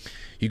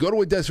 You go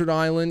to a desert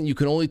island, you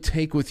can only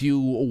take with you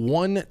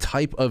one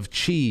type of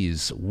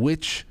cheese.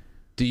 Which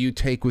do you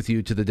take with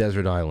you to the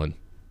desert island?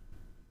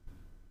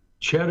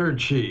 Cheddar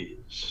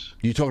cheese.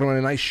 You talking about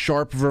a nice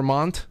sharp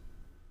Vermont?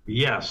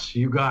 Yes,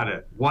 you got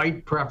it.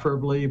 White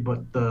preferably,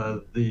 but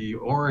the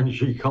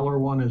orangey color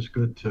one is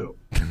good too.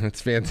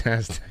 That's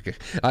fantastic.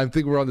 I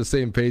think we're on the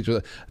same page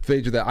with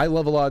that. I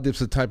love a lot of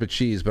different type of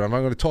cheese, but I'm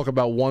not going to talk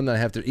about one that I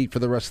have to eat for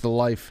the rest of the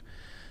life.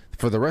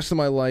 For the rest of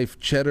my life,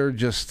 cheddar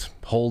just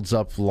holds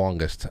up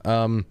longest.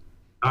 I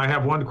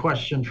have one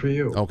question for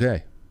you.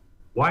 Okay.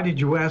 Why did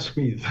you ask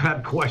me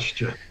that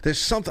question? There's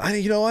something,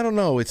 I don't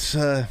know. It's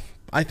I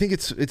think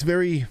it's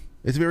very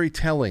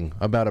telling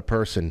about a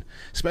person,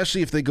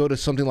 especially if they go to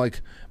something like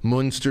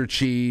Munster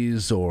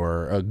cheese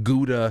or a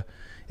Gouda.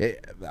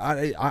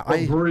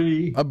 A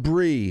brie. A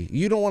brie.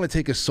 You don't want to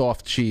take a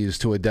soft cheese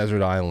to a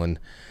desert island.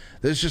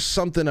 There's just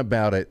something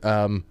about it.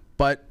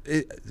 But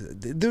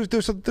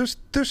there's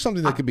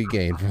something that could be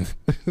gained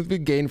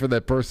from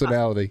that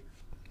personality.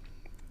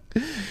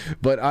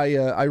 But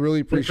I really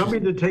appreciate. They're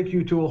coming to take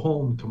you to a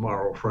home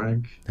tomorrow,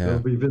 Frank. Yeah. They'll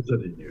be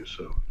visiting you,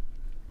 so.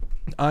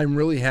 I'm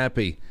really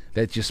happy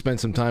that you spent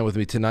some time with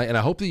me tonight, and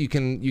I hope that you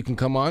can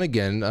come on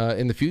again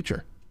in the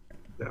future.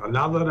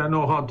 Now that I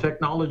know how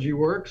technology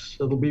works,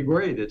 it'll be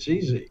great. It's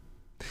easy.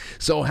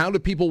 So how do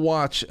people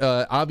watch?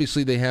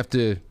 Obviously, they have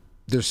to.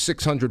 There's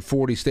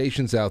 640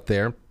 stations out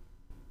there.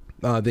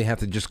 They have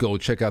to just go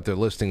check out their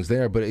listings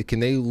there. But can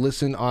they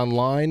listen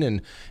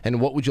online?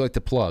 And what would you like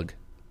to plug?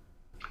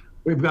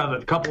 We've got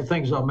a couple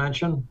things I'll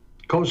mention.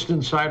 Coast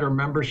Insider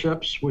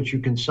memberships, which you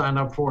can sign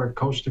up for at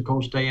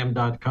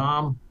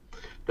coasttocoastam.com.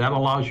 That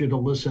allows you to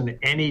listen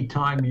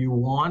anytime you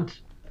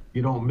want.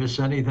 You don't miss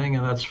anything,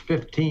 and that's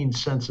 15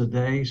 cents a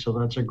day, so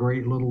that's a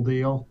great little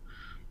deal.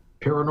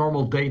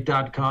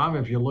 Paranormaldate.com,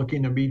 if you're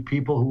looking to meet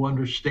people who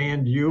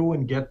understand you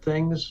and get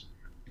things,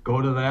 go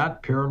to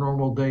that,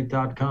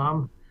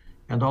 paranormaldate.com.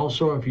 And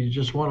also, if you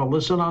just want to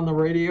listen on the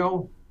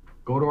radio,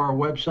 go to our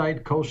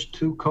website,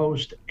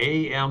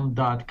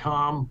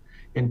 coasttocoastam.com,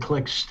 and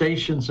click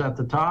stations at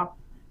the top.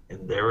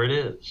 And there it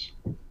is.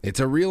 It's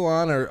a real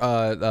honor,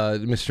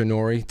 Mr.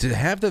 Noory, to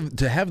have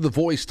the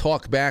voice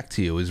talk back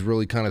to you is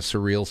really kind of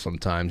surreal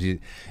sometimes. You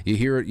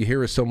hear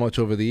it so much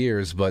over the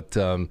years, but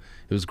it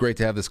was great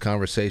to have this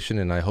conversation,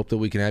 and I hope that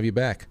we can have you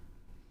back.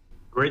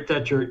 Great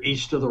that you're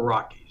east of the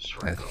Rockies.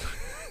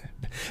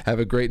 Have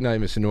a great night,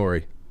 Mr.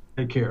 Noory.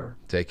 Take care.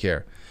 Take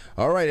care.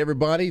 All right,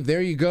 everybody,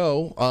 there you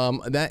go.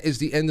 That is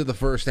the end of the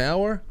first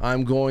hour.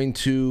 I'm going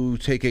to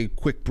take a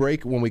quick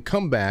break. When we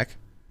come back,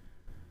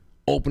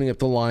 opening up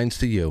the lines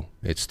to you.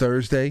 It's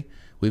Thursday.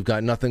 We've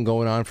got nothing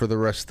going on for the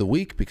rest of the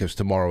week because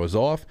tomorrow is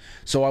off.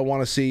 So I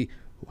want to see,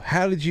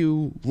 how did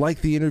you like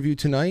the interview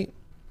tonight?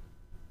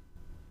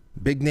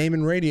 Big name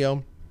in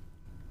radio.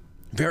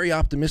 Very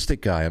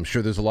optimistic guy. I'm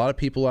sure there's a lot of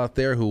people out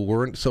there who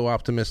weren't so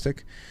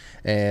optimistic.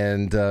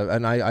 And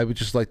I would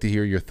just like to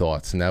hear your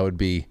thoughts. And that would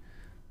be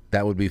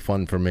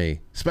fun for me,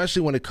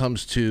 especially when it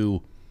comes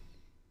to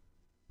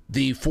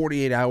the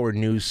 48-hour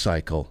news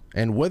cycle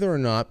and whether or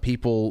not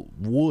people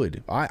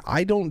would.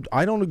 I don't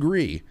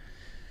agree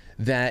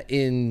that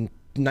in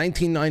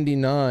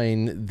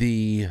 1999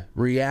 the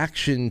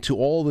reaction to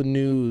all the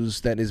news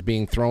that is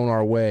being thrown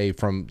our way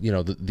from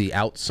the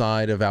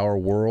outside of our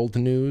world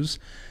news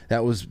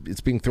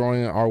it's being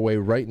thrown our way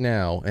right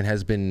now and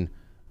has been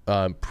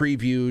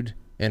previewed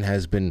and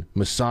has been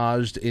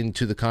massaged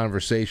into the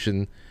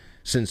conversation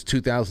since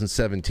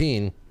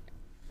 2017.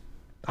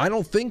 I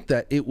don't think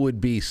that it would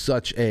be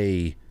such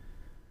a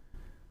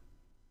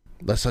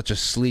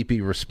sleepy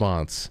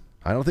response.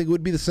 I don't think it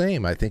would be the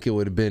same. I think it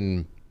would have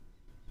been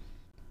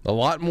a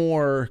lot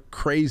more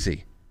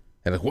crazy.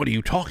 And like, what are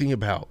you talking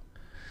about?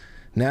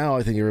 Now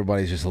I think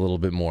everybody's just a little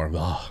bit more,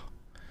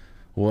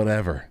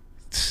 whatever.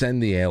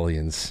 Send the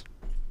aliens.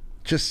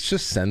 Just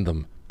send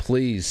them,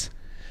 please.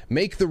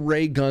 Make the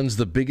ray guns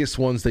the biggest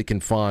ones they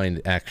can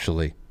find,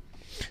 actually.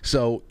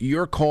 So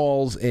your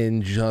calls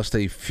in just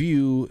a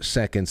few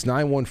seconds.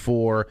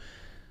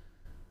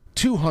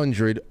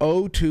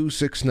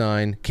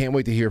 914-200-0269. Can't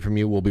wait to hear from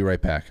you. We'll be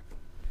right back.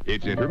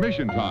 It's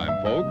intermission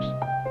time, folks.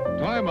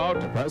 Time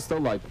out to press the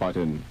like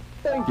button.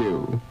 Thank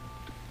you.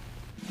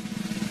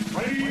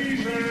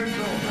 Ladies and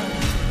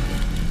gentlemen.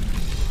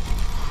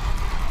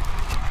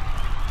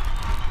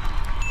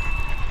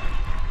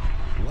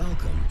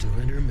 Welcome to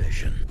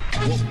intermission.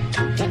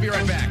 We'll be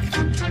right back.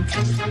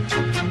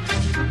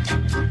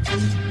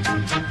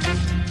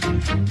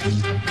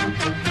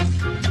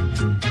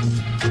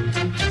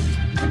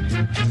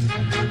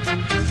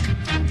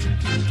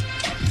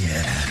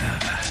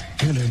 Yeah,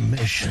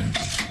 intermission.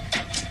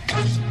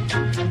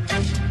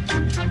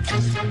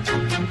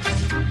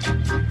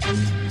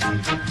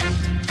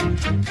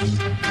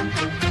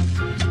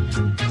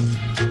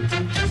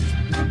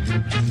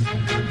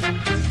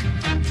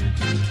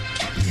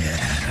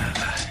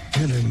 Yeah,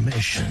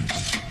 intermission.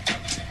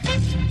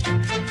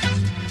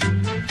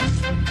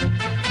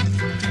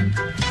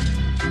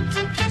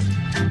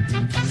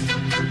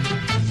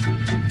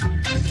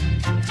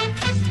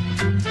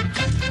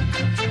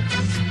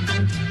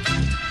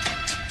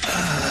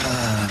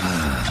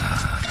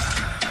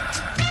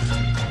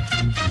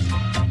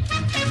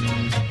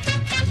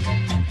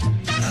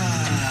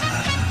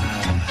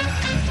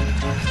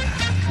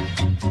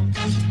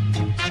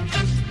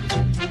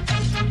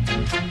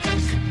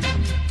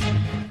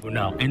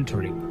 now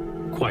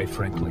entering. Quite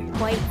frankly.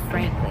 Quite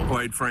frankly.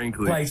 Quite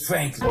frankly. Quite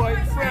frankly.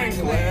 Quite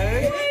frankly.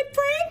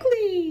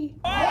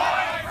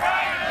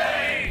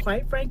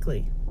 Quite frankly. Quite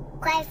frankly.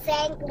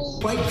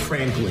 Quite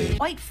frankly.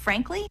 Quite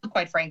frankly. Quite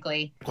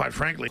frankly. Quite frankly. Quite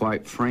frankly.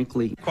 Quite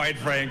frankly. Quite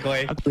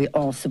frankly. We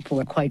all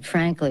support quite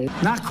frankly.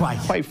 Not quite.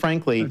 Quite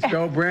frankly. Let's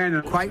go,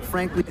 Brandon. Quite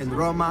frankly, in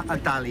Roma,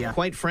 Italia.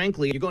 Quite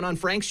frankly. You going on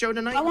Frank's show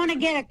tonight? I want to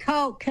get a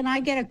Coke. Can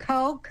I get a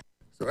Coke?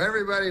 So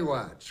everybody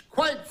watch,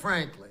 Quite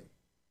Frankly,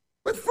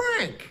 with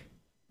Frank.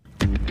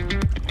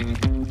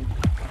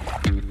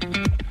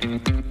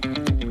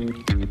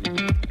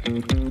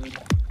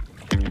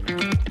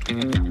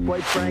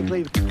 Quite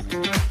frankly.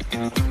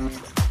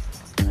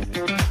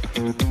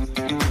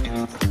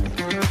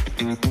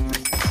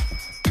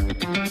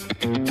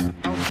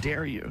 How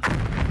dare you?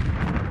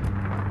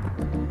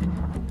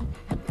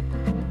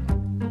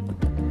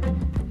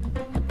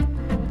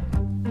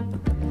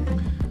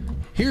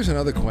 Here's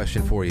another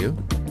question for you.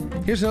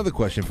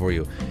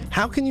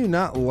 How can you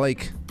not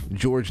like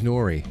George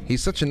Noory?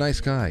 He's such a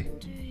nice guy.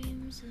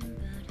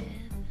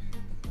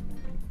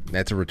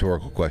 That's a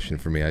rhetorical question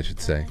for me, I should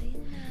say.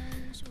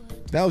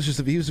 He was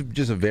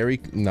just a very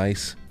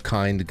nice,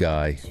 kind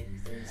guy.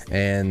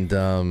 And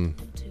that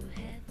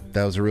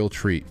was a real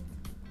treat.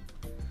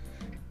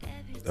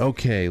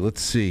 Okay,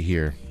 let's see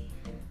here.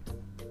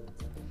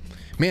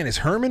 Man, is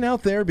Herman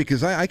out there?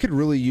 Because I could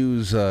really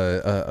use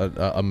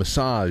a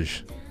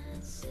massage.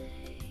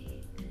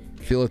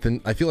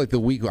 I feel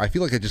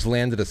like I just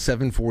landed a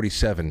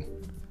 747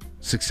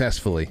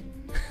 successfully.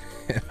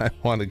 I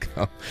want to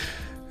go.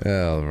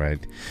 All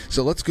right.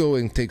 So let's go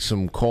and take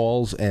some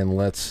calls and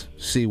let's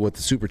see what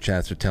the super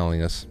chats are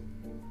telling us.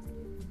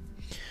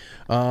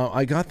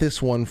 I got this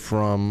one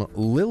from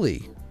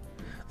Lily.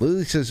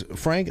 Lily says,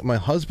 Frank, my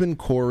husband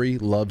Corey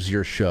loves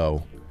your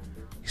show.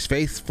 He's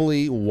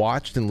faithfully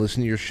watched and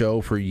listened to your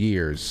show for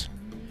years.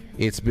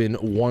 It's been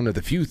one of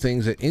the few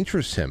things that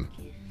interests him.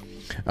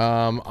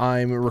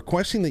 I'm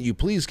requesting that you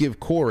please give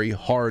Corey,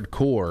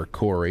 hardcore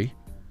Corey,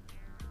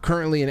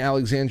 currently in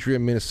Alexandria,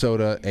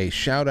 Minnesota, a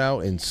shout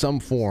out in some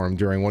form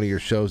during one of your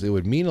shows. It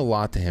would mean a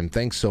lot to him.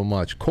 Thanks so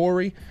much.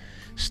 Corey,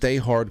 stay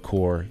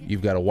hardcore.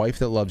 You've got a wife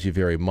that loves you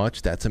very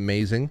much. That's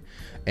amazing.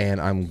 And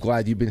I'm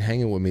glad you've been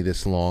hanging with me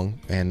this long,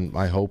 and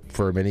I hope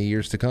for many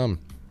years to come.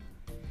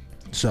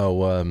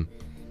 So,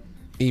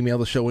 email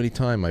the show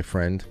anytime, my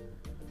friend.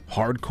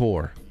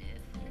 Hardcore.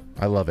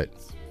 I love it.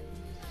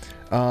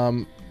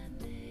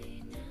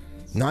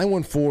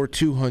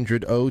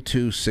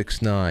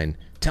 914-200-0269.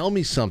 Tell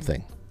me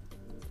something.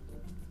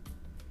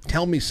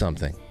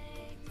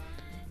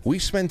 We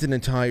spent an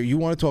entire... You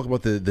want to talk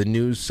about the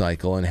news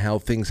cycle and how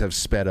things have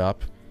sped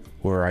up?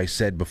 Where I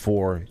said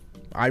before,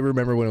 I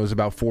remember when it was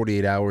about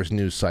 48 hours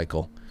news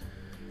cycle.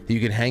 You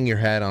can hang your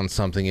hat on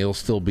something, it'll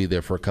still be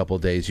there for a couple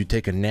of days. You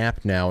take a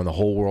nap now and the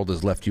whole world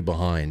has left you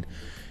behind.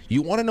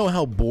 You want to know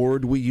how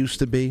bored we used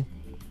to be?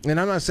 And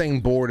I'm not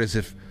saying bored as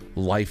if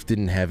life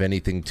didn't have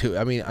anything to...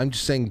 I mean, I'm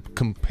just saying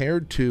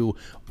compared to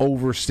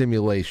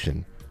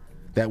overstimulation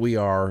that we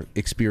are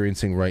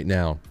experiencing right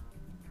now.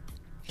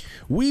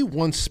 We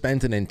once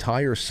spent an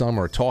entire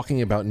summer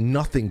talking about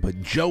nothing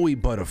but Joey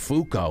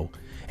Buttafuoco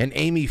and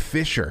Amy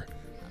Fisher.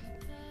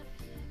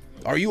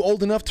 Are you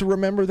old enough to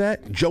remember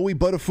that? Joey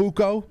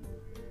Buttafuoco?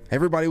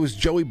 Everybody was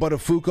Joey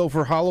Buttafuoco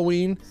for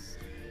Halloween.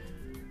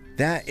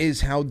 That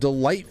is how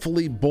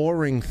delightfully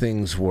boring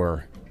things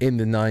were in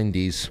the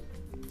 90s.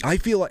 I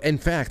feel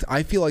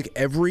like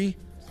every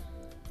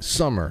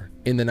summer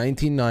in the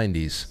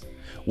 1990s,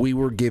 we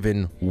were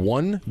given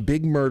one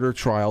big murder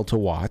trial to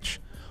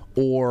watch,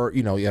 or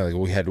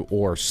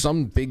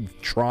some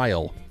big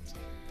trial.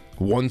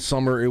 One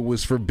summer it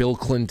was for Bill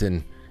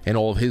Clinton and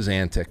all of his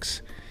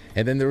antics,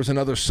 and then there was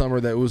another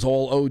summer that was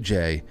all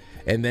OJ,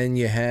 and then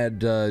you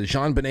had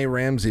Jean-Benet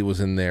Ramsey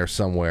was in there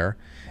somewhere,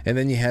 and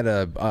then you had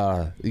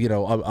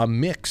a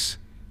mix.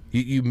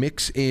 You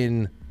mix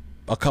in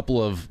a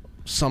couple of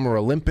Summer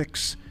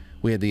Olympics.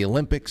 We had the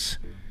Olympics.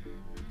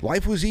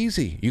 Life was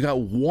easy. You got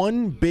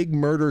one big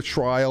murder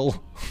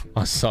trial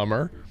a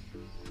summer.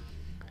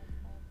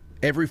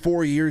 Every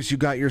 4 years, you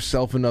got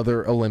yourself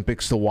another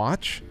Olympics to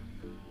watch.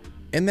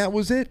 And that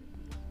was it.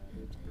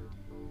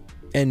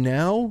 And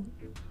now,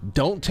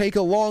 don't take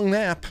a long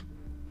nap,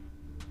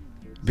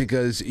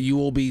 because you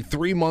will be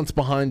 3 months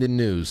behind in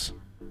news.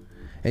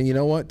 And you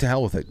know what? To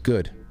hell with it.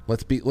 Good.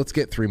 Let's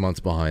get 3 months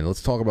behind.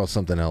 Let's talk about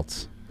something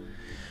else.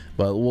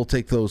 But we'll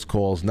take those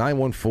calls.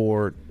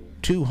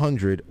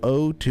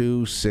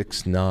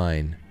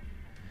 914-200-0269.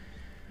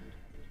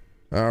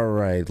 All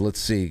right, let's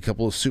see. A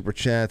couple of super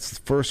chats.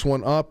 The first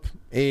one up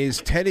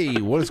is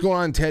Teddy. What is going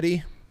on,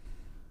 Teddy?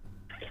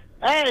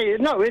 Hey,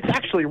 no, it's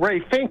actually Ray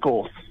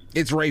Finkel.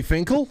 It's Ray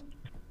Finkel?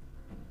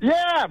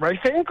 Yeah, Ray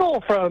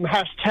Finkel from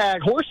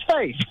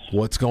 #Horseface.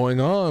 What's going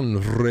on,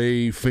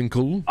 Ray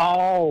Finkel?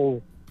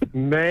 Oh,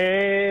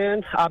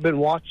 man, I've been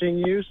watching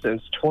you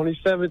since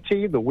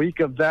 2017, the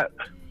week of that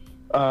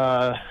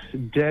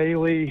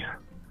daily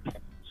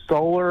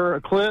solar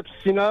eclipse.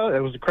 You know, it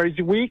was a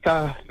crazy week.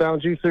 I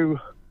found you through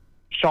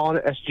Sean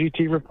at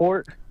SGT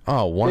Report.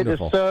 Oh,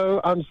 wonderful.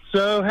 I'm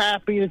so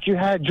happy that you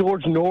had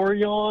George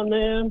Noory on,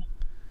 man.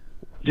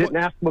 Didn't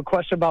ask him a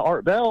question about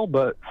Art Bell,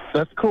 but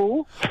that's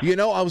cool. You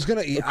know, I was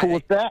gonna. Cool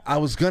with that. I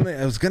was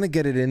gonna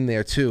get it in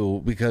there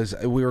too, because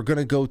we were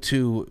gonna go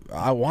to.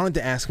 I wanted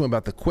to ask him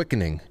about the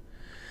quickening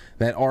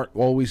that Art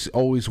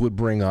always would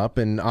bring up,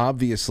 and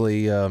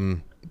obviously,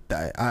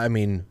 I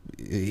mean,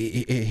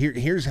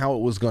 here's how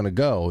it was gonna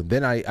go.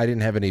 Then I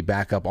didn't have any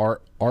backup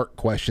art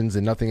questions,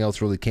 and nothing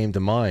else really came to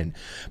mind.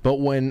 But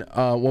when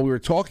we were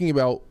talking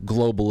about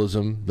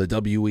globalism, the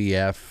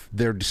WEF,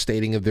 they're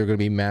stating that they're going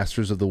to be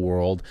masters of the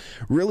world.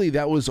 Really,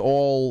 that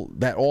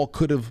all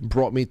could have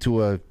brought me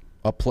to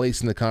a place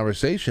in the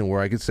conversation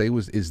where I could say,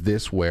 is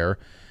this where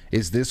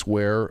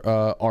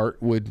Art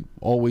would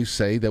always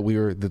say that we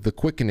are the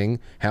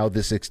quickening, how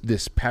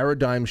this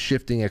paradigm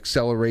shifting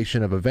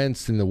acceleration of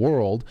events in the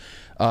world,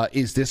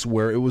 is this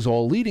where it was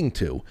all leading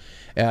to?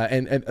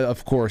 And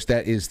of course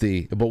that is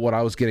but what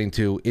I was getting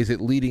to is it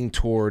leading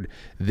toward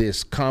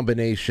this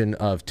combination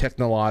of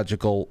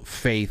technological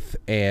faith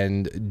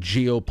and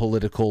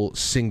geopolitical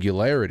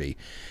singularity.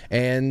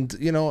 And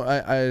you know,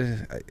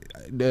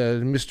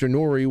 Mr.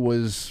 Noory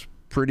was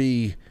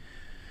pretty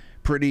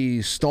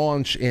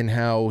staunch in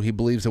how he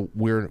believes that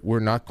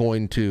we're not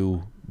going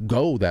to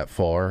go that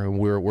far, and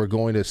we're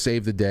going to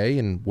save the day,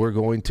 and we're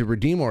going to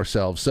redeem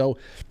ourselves. So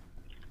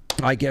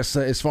I guess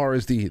as far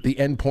as the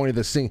end point of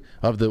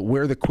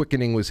where the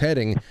quickening was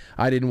heading,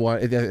 I didn't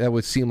want that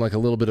would seem like a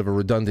little bit of a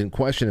redundant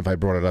question if I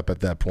brought it up at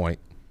that point.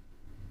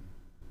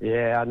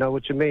 Yeah, I know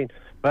what you mean,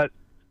 but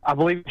I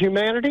believe in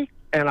humanity,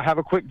 and I have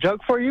a quick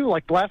joke for you,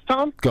 like last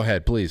time. Go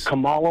ahead, please.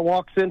 Kamala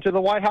walks into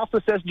the White House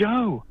and says,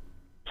 "Joe,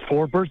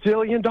 4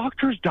 Brazilian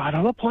doctors died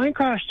on a plane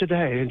crash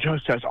today." And Joe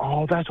says,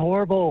 "Oh, that's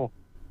horrible.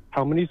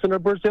 How many's in a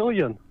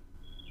Brazilian?"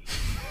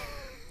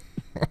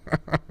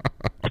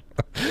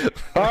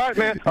 All right,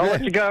 man. I'll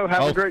let you go.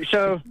 Have a great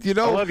show. You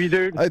know, I love you,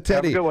 dude. Teddy,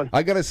 have a good one.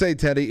 I gotta say,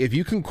 Teddy, if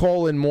you can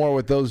call in more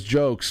with those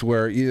jokes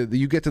where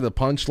you get to the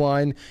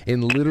punchline in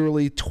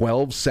literally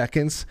 12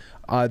 seconds,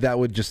 that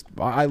would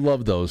I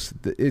love those.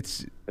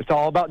 It's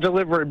all about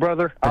delivery,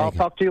 brother. I'll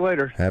talk to you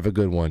later. Have a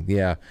good one.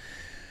 Yeah.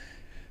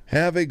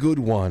 Have a good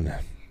one.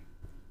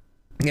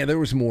 Yeah, there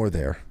was more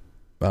there.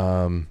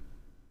 But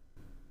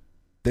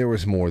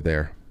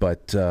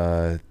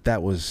that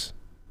was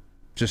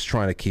just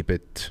trying to keep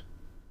it.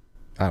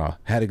 I don't know.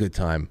 Had a good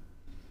time.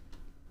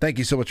 Thank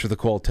you so much for the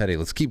call, Teddy.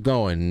 Let's keep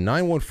going.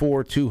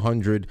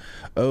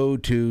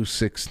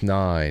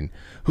 914-200-0269.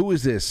 Who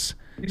is this?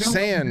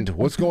 Sand.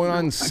 What's going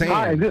on, Sand?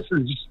 Hi, this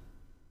is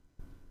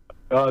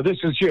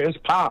J.S.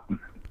 Pop.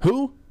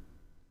 Who?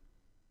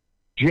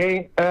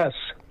 J.S.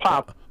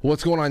 Pop.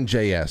 What's going on,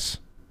 J.S.?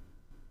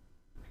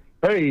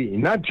 Hey,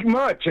 not too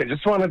much. I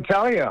just want to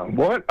tell you,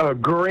 what a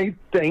great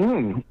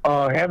thing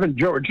having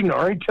George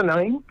Noory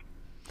tonight.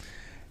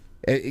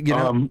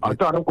 I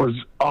thought it was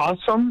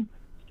awesome.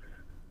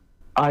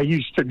 I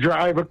used to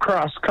drive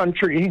across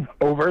country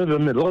over the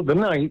middle of the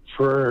night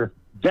for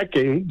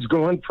decades,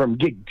 going from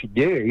gig to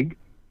gig,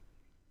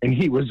 and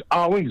he was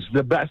always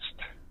the best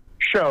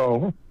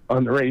show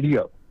on the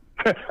radio.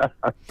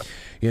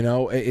 You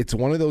know, it's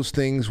one of those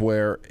things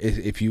where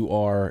if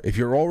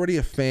you're already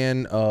a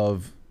fan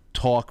of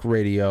talk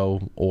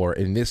radio, or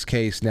in this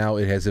case now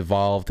it has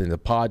evolved into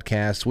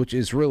podcast, which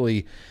is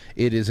really,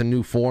 it is a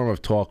new form of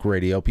talk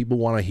radio. People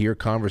want to hear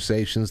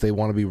conversations. They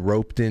want to be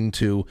roped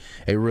into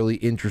a really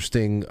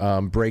interesting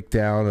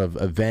breakdown of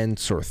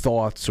events or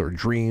thoughts or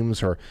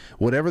dreams or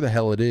whatever the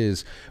hell it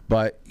is.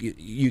 But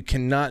you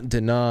cannot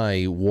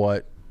deny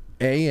what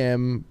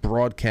AM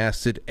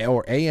broadcasted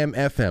or AM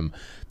FM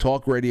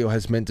talk radio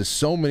has meant to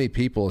so many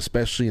people,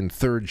 especially in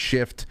third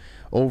shift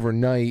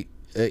overnight.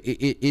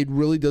 It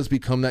really does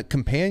become that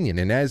companion.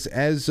 And as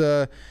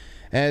Mr.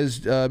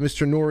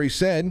 Noory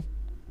said,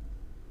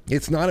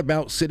 it's not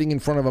about sitting in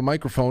front of a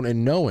microphone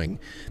and knowing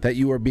that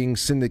you are being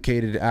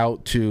syndicated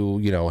out to,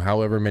 you know,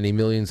 however many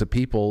millions of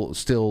people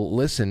still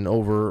listen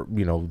over,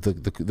 you know,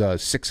 the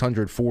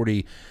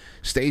 640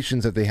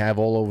 stations that they have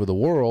all over the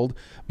world.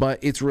 But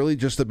it's really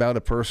just about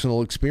a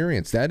personal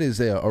experience. That is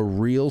a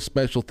real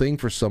special thing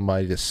for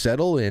somebody to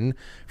settle in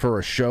for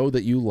a show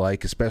that you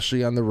like,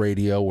 especially on the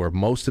radio, where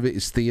most of it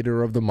is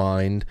theater of the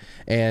mind,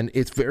 and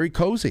it's very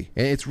cozy.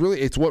 And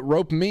it's what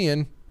roped me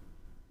in.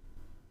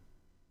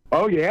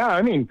 Oh yeah,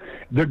 I mean,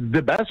 the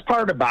best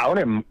part about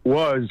him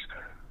was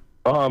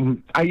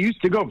I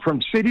used to go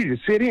from city to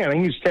city, and I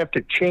used to have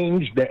to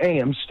change the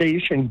AM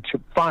station to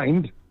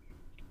find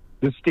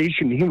the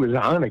station he was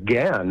on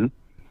again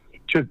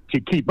to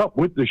keep up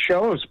with the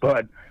shows.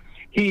 But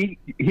he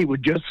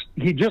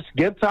just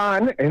gets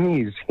on and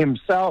he's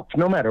himself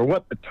no matter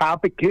what the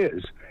topic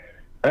is,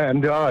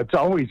 and it's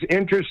always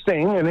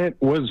interesting, and it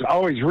was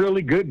always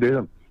really good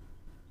to,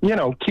 you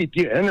know, keep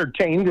you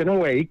entertained and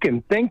awake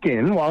and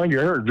thinking while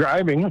you're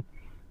driving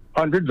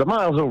hundreds of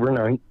miles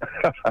overnight.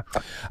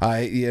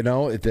 You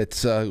know,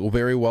 that's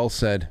very well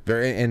said.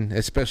 And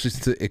especially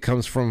since it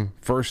comes from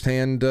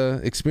firsthand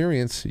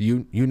experience.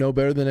 You know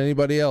better than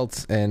anybody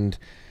else. And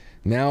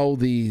now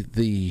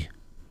the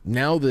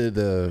now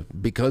the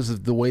because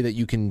of the way that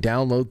you can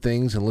download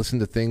things and listen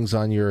to things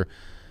at your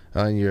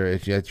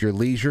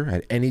leisure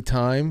at any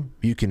time,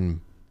 you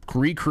can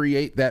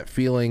recreate that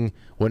feeling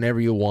whenever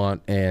you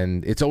want.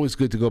 And it's always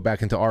good to go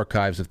back into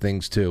archives of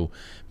things too,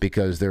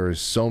 because there is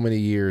so many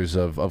years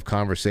of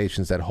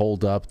conversations that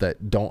hold up, that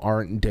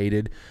aren't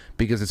dated,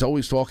 because it's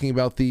always talking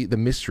about the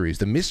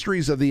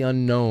mysteries of the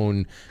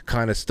unknown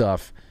kind of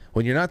stuff.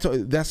 When you're not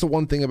that's the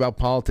one thing about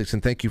politics.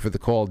 And thank you for the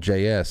call,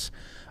 JS.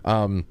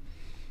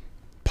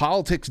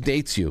 Politics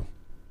dates you.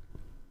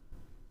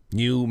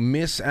 You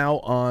miss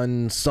out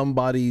on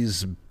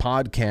somebody's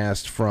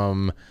podcast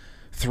from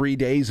 3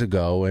 days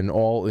ago, and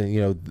all,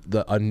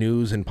 a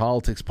news and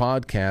politics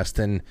podcast,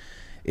 and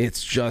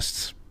it's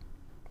just,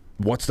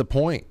 what's the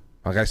point?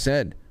 Like I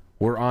said,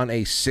 we're on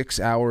a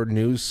 6-hour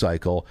news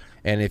cycle,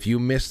 and if you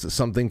missed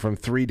something from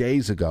 3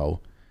 days ago,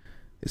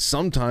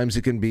 sometimes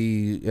it can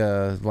be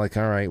like,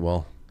 all right,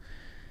 well,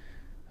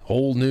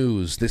 whole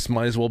news, this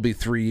might as well be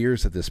 3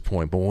 years at this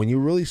point. But when you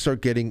really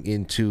start getting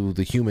into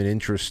the human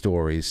interest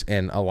stories,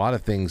 and a lot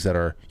of things that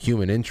are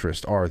human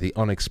interest are the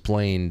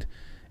unexplained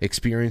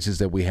experiences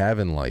that we have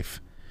in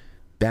life,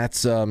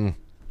 that's where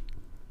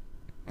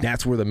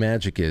the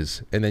magic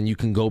is. And then you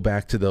can go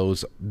back to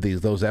those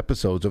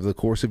episodes over the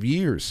course of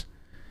years,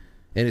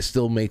 and it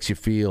still makes you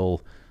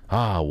feel,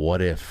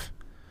 what if,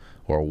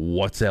 or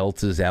what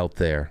else is out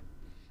there.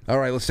 All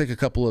right, let's take a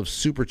couple of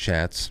super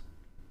chats.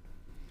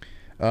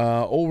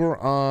 Over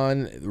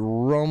on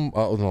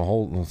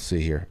let's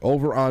see here.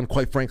 Over on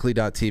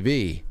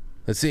quitefrankly.tv.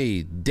 Let's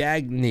see.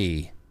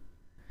 Dagny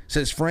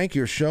says, Frank,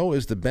 your show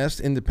is the best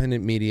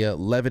independent media,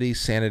 levity,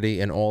 sanity,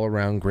 and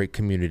all-around great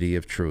community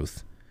of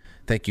truth.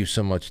 Thank you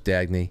so much,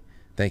 Dagny.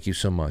 Thank you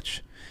so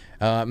much.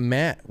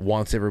 Matt in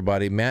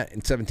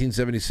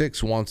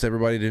 1776 wants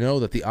everybody to know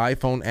that the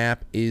iPhone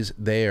app is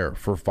there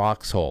for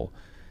Foxhole.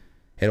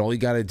 And all you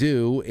got to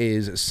do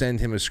is send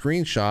him a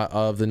screenshot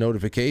of the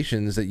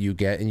notifications that you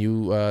get, and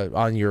you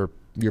on your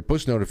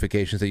push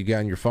notifications that you get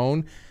on your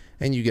phone,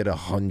 and you get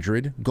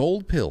 100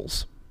 gold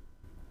pills.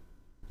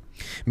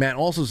 Matt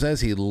also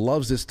says he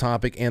loves this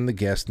topic and the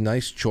guest.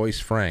 Nice choice,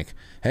 Frank.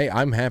 Hey,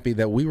 I'm happy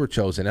that we were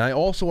chosen. And I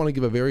also want to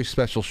give a very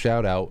special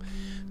shout out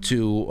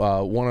to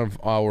one of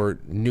our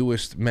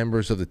newest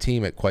members of the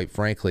team at Quite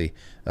Frankly,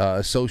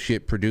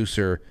 associate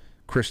producer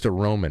Krista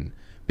Roman,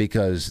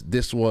 because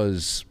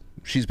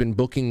she's been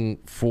booking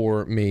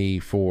for me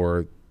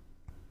for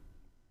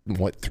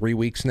 3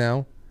 weeks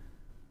now,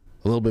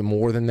 a little bit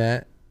more than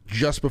that,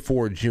 just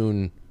before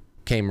June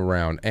came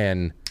around,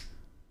 and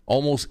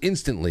almost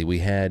instantly we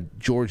had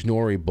George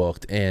Noory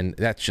booked, and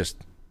that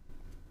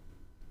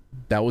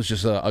was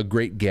just a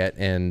great get.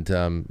 And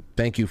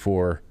thank you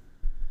for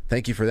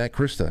that,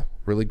 Krista.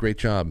 Really great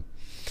job.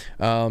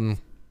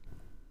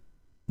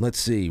 Let's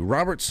see.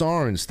 Robert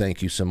Sarnes,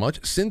 thank you so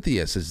much.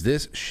 Cynthia says,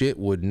 this shit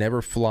would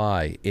never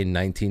fly in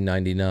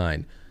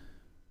 1999.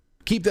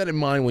 Keep that in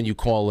mind when you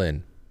call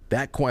in.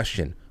 That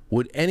question,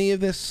 would any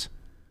of this,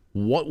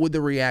 what would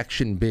the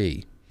reaction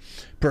be?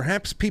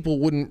 Perhaps people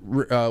wouldn't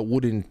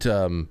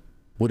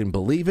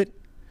believe it.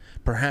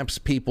 Perhaps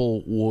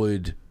people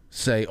would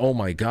say, oh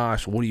my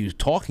gosh, what are you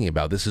talking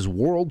about? This is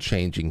world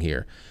changing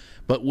here.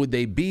 But would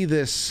they be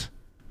this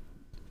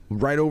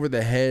right over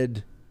the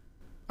head?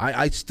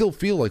 I still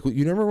feel like,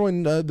 you remember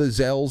when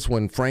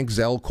when Frank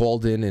Zell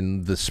called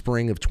in the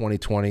spring of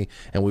 2020,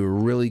 and we were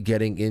really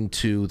getting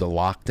into the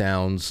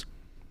lockdowns,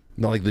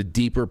 like the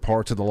deeper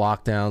parts of the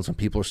lockdowns, and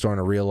people are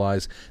starting to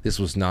realize this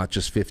was not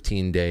just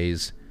 15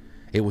 days.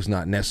 It was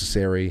not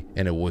necessary,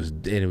 and it was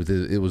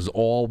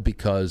all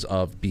because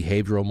of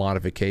behavioral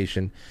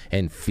modification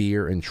and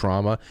fear and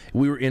trauma.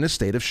 We were in a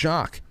state of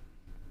shock.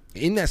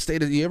 In that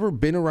state, have you ever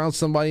been around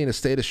somebody in a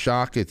state of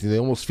shock? They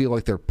almost feel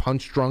like they're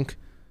punch drunk.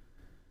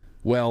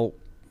 Well,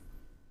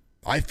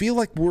 I feel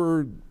like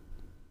we're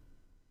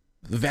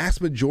the vast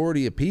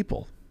majority of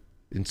people,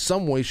 in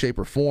some way, shape,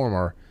 or form,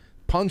 are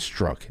punch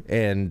drunk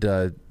and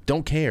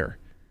don't care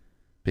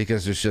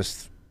because they're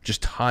just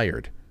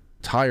tired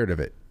of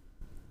it.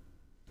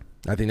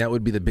 I think that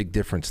would be the big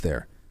difference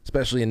there,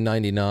 especially in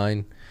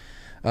 99.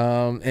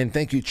 And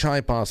thank you, Chai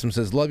Possum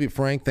says, love you,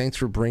 Frank. Thanks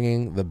for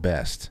bringing the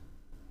best.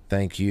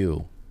 Thank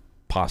you,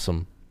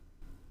 Possum.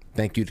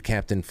 Thank you to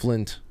Captain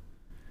Flint.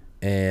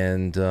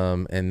 And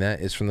that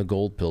is from the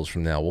gold pills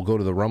from now. We'll go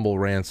to the Rumble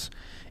Rants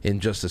in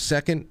just a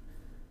second.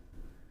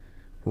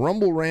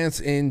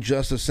 First,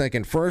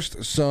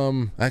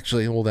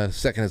 actually, hold on a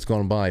second, it's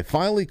gone by.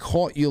 Finally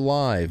caught you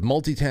live,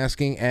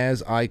 multitasking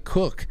as I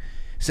cook,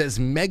 says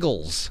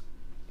Meggles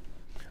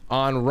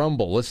on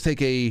Rumble. Let's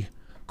take a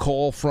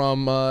call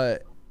from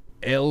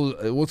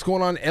what's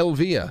going on,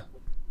 Elvia?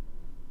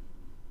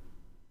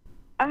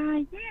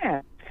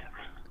 Yeah.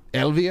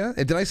 Elvia?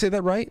 Did I say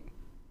that right?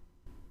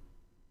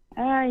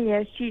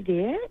 Yes, you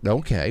did.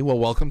 Okay, well,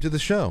 welcome to the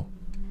show.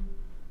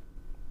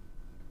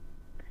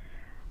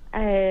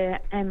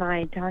 Am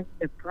I talking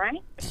to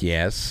Frank?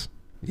 Yes.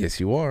 Yes,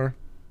 you are.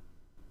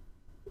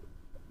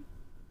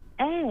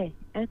 Oh,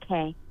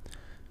 okay.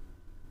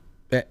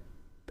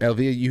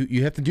 Elvia,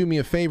 you have to do me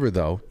a favor,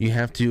 though. You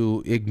have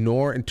to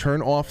ignore and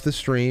turn off the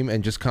stream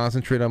and just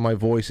concentrate on my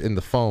voice in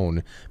the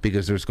phone,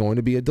 because there's going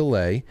to be a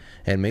delay.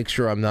 And make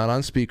sure I'm not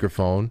on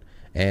speakerphone.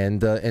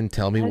 And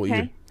tell me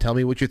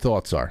what your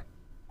thoughts are.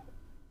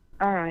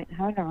 All right,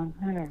 hold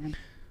on.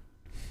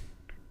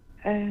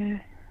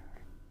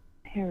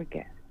 Here we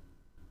go.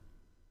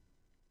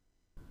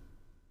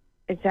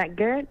 Is that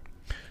good?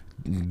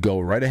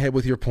 Go right ahead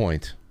with your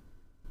point.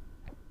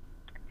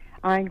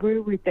 I agree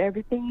with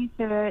everything you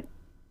said.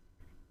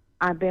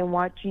 I've been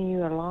watching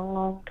you a long,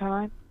 long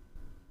time.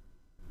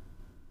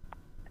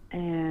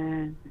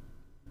 And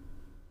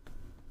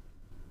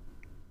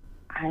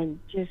I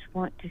just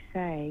want to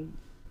say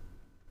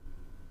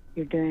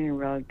you're doing a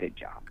really good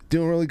job.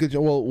 Doing a really good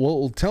job.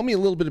 Well, tell me a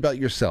little bit about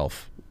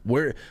yourself.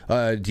 Where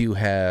do you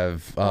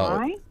have?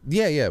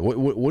 Yeah.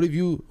 What have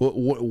you?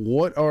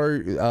 What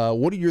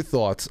are your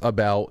thoughts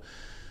about?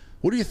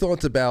 What are your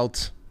thoughts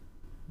about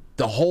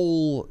the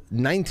whole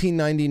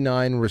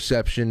 1999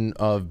 reception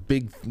of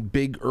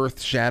big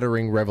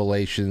earth-shattering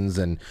revelations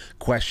and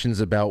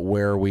questions about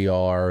where we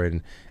are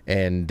and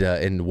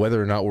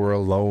whether or not we're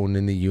alone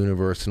in the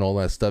universe and all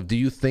that stuff? Do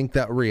you think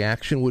that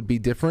reaction would be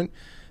different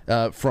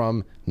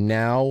from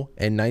now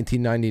and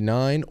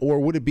 1999, or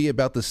would it be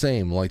about the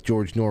same, like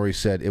George Noory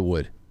said it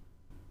would?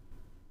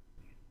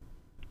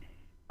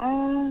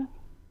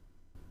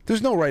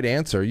 There's no right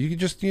answer. You can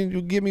just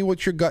you give me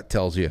what your gut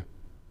tells you.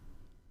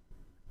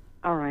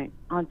 All right.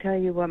 I'll tell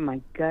you what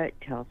my gut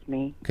tells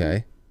me.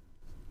 Okay.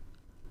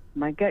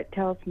 My gut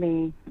tells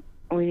me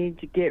we need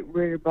to get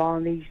rid of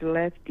all these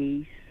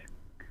lefties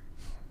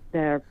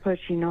that are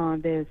pushing all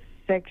this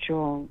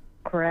sexual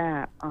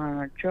crap on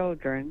our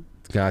children.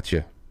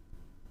 Gotcha.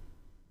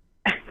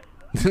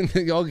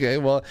 Okay,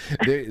 well,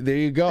 there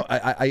you go.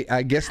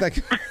 I guess that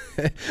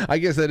I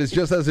guess that is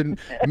just as in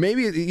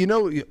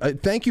maybe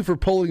thank you for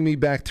pulling me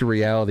back to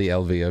reality,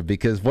 Elvia,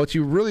 because what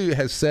you really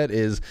has said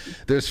is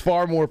there's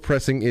far more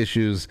pressing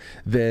issues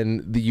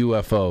than the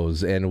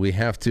UFOs, and we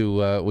have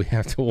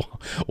to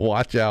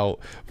watch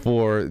out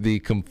for the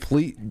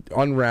complete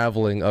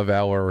unraveling of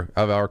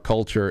our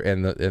culture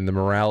and the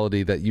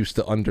morality that used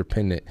to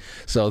underpin it.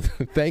 So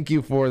thank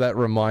you for that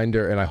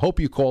reminder, and I hope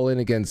you call in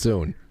again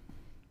soon.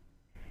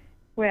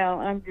 Well,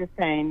 I'm just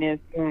saying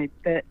it's like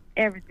that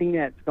everything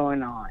that's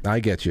going on.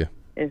 I get you.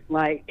 It's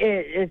like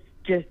it's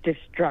just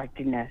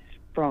distracting us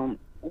from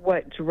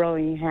what's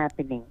really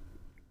happening.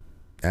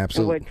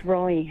 Absolutely. And what's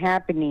really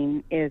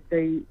happening is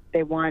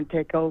they want to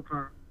take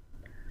over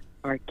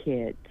our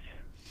kids.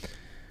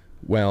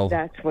 Well,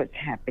 that's what's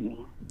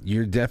happening.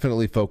 You're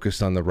definitely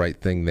focused on the right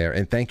thing there,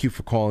 and thank you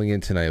for calling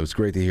in tonight. It was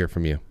great to hear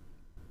from you.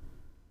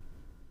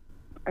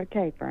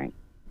 Okay, Frank.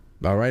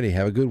 All righty,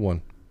 have a good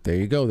one. There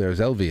you go. There's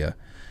Elvia.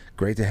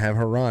 Great to have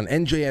her on.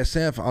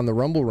 NJSF on the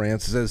Rumble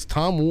Rants says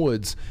Tom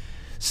Woods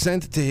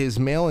sent to his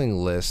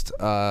mailing list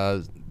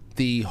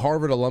the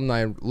Harvard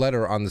alumni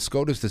letter on the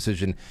SCOTUS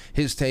decision.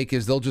 His take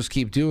is they'll just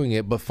keep doing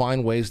it, but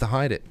find ways to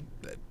hide it.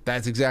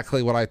 That's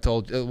exactly what I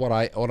thought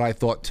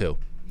too.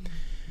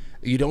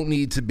 You don't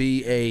need to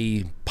be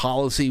a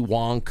policy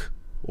wonk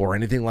or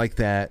anything like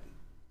that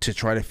to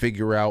try to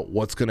figure out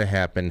what's going to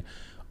happen.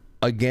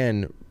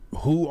 Again,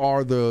 who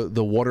are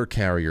the water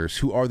carriers?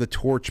 Who are the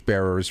torch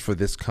bearers for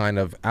this kind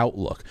of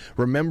outlook?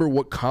 Remember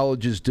what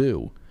colleges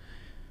do.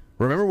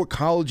 Remember what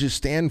colleges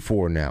stand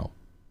for now.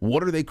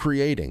 What are they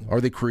creating?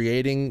 Are they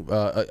creating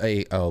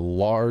a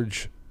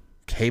large,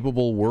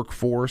 capable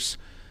workforce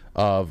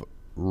of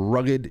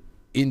rugged,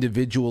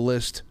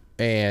 individualist,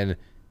 and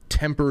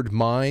tempered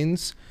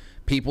minds?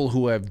 People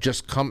who have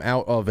just come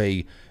out of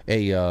a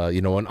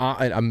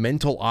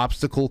mental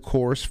obstacle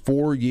course,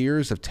 4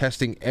 years of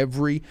testing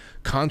every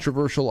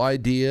controversial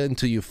idea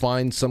until you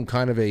find some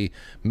kind of a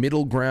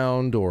middle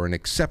ground or an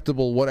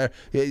acceptable whatever.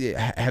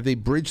 Have they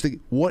bridged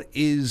what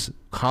is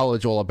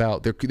college all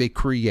about? They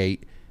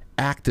create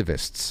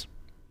activists,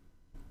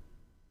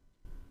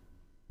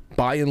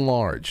 by and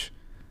large.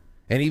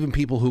 And even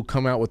people who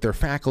come out with their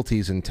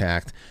faculties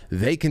intact,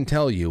 they can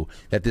tell you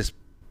that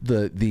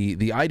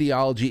the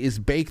ideology is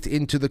baked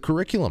into the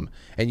curriculum,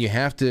 and you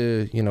have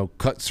to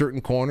cut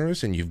certain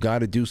corners, and you've got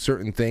to do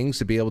certain things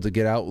to be able to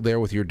get out there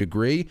with your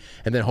degree,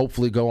 and then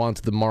hopefully go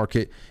onto the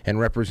market and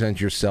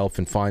represent yourself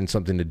and find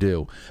something to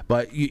do.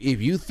 But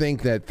if you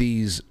think that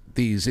these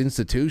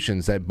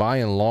institutions that by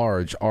and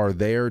large are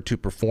there to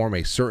perform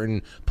a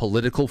certain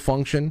political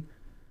function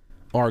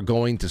are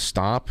going to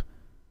stop,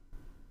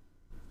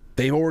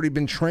 they've already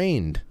been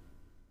trained.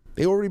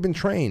 It's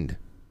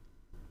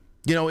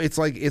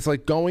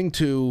like going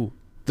to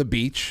the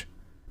beach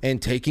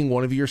and taking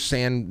one of your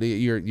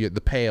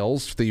the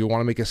pails that you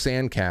want to make a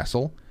sand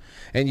castle,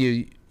 and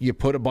you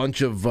put a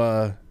bunch of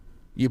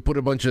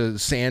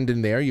sand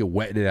in there. You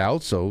wet it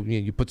out, so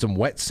you put some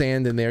wet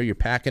sand in there. You're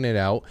packing it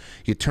out.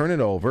 You turn it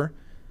over,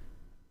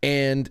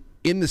 and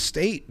in the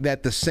state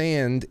that the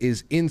sand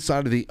is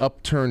inside of the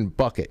upturned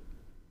bucket,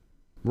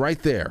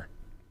 right there.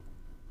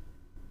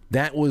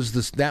 That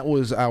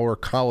was our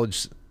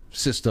college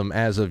system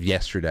as of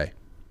yesterday.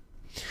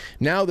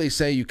 Now they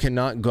say you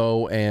cannot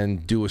go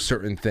and do a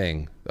certain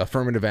thing.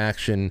 Affirmative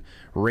action,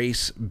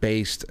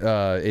 race-based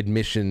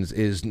admissions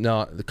is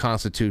not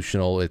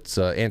constitutional. It's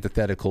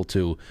antithetical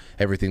to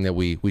everything that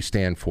we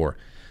stand for.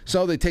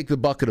 So they take the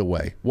bucket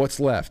away. What's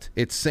left?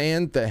 It's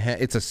sand.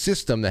 It's a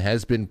system that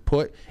has been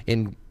put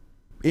in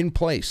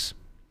place.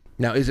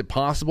 Now, is it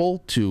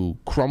possible to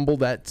crumble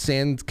that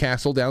sand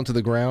castle down to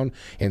the ground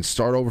and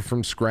start over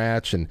from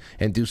scratch and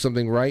do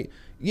something right?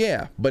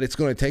 Yeah, but it's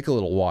going to take a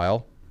little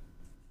while.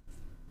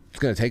 It's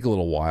going to take a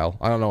little while.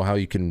 I don't know how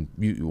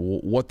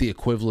what the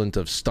equivalent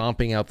of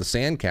stomping out the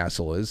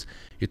sandcastle is.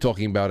 You're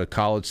talking about a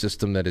college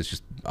system that is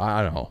just,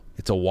 I don't know,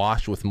 it's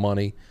awash with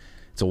money.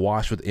 It's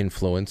awash with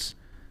influence.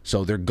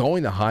 So they're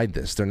going to hide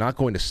this. They're not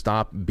going to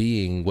stop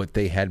being what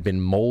they had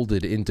been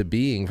molded into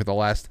being for the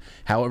last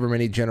however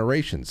many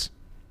generations.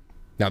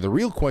 Now, the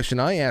real question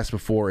I asked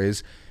before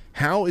is,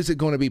 how is it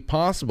going to be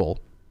possible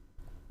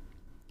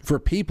for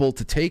people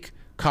to take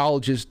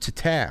colleges to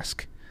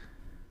task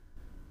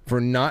for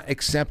not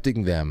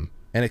accepting them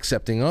and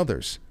accepting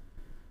others?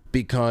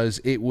 Because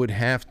it would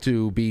have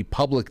to be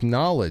public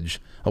knowledge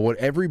of what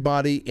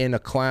everybody in a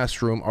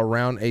classroom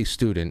around a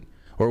student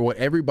or what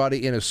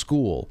everybody in a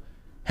school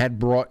had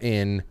brought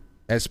in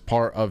as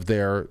part of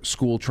their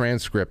school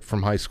transcript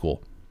from high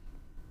school.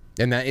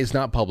 And that is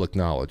not public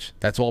knowledge.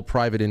 That's all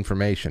private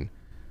information.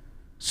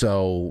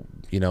 So,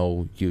 how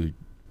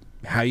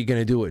are you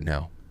going to do it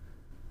now?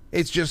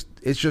 It's just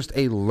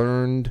a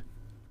learned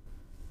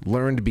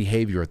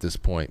behavior at this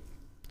point.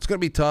 It's going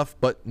to be tough,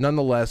 but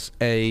nonetheless,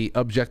 a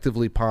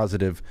objectively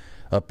positive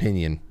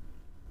opinion.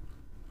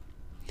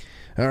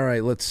 All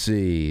right, let's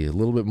see. A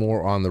little bit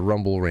more on the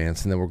Rumble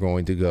rants, and then we're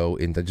going to go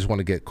into, I just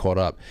want to get caught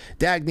up.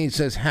 Dagny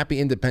says, Happy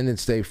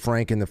Independence Day,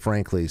 Frank and the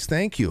Franklies.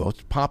 Thank you.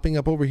 It's popping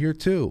up over here,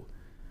 too.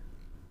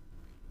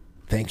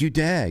 Thank you,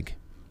 Dag.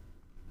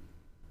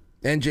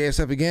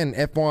 NJSF again,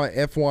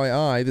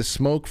 FYI, the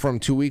smoke from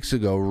 2 weeks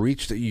ago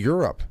reached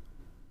Europe.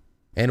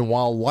 And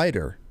while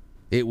lighter,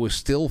 it was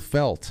still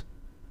felt.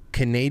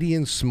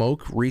 Canadian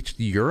smoke reached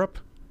Europe?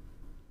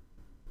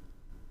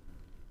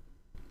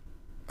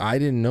 I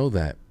didn't know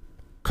that.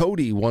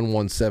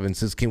 Cody117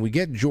 says, can we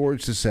get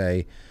George to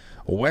say,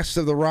 west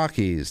of the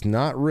Rockies?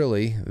 Not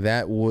really.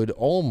 That would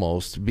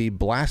almost be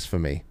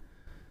blasphemy.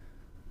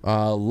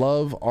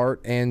 Love,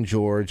 Art, and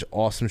George.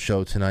 Awesome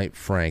show tonight,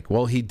 Frank.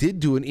 Well, he did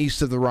do an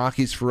East of the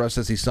Rockies for us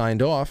as he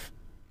signed off.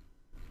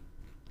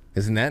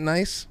 Isn't that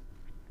nice?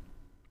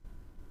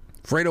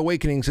 Freight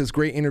Awakening says,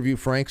 great interview,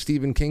 Frank.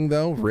 Stephen King,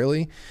 though?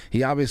 Really?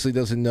 He obviously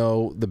doesn't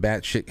know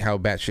how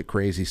batshit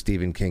crazy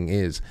Stephen King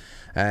is.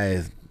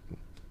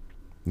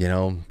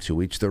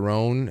 To each their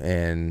own.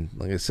 And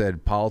like I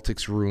said,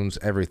 politics ruins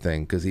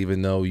everything. Because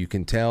even though you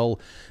can tell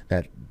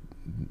that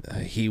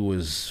he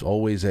was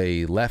always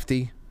a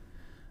lefty,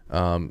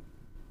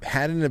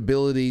 had an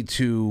ability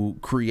to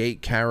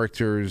create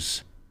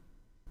characters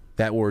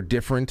that were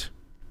different,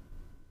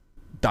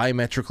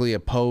 diametrically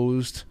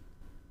opposed,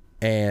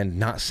 and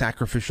not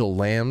sacrificial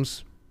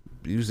lambs.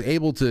 He was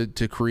able to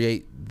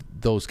create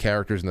those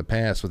characters in the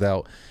past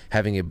without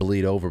having it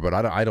bleed over. But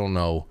I don't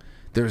know.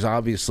 There's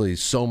obviously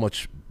so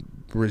much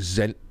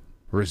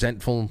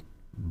resentful,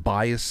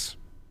 bias,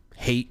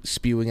 hate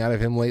spewing out of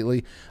him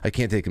lately. I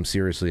can't take him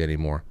seriously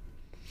anymore.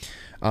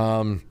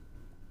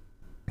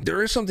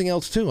 There is something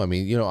else too. I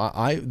mean,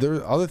 there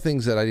are other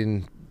things that I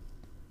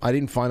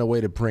didn't find a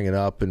way to bring it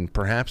up, and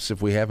perhaps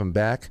if we have him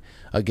back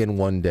again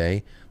one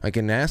day, I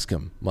can ask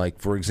him. Like,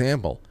 for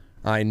example,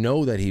 I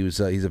know that he's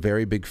a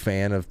very big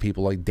fan of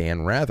people like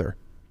Dan Rather,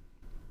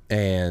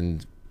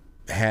 and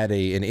had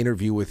an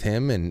interview with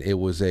him, and it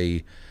was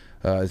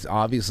it's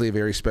obviously a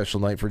very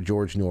special night for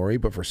George Noory,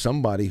 but for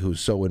somebody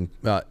who's so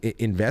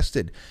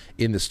invested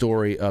in the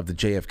story of the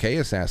JFK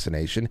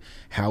assassination,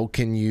 how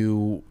can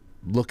you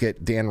look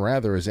at Dan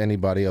Rather as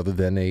anybody other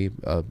than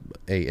an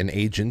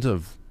agent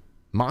of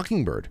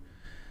Mockingbird?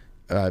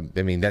 I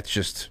mean, that's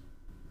just,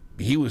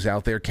 he was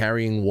out there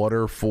carrying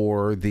water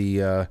for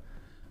the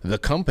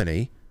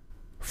company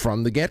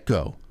from the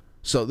get-go.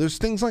 So there's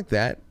things like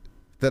that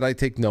I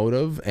take note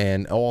of,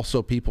 and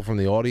also people from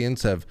the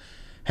audience have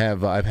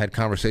I've had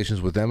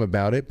conversations with them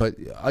about it. But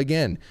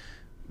again,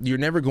 you're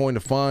never going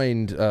to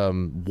find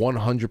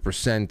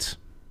 100%.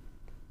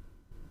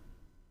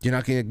 You're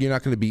not going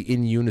to be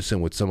in unison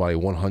with somebody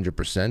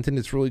 100%, and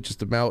it's really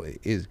just about,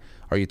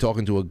 are you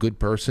talking to a good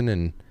person?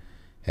 And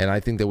I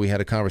think that we had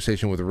a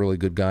conversation with a really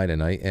good guy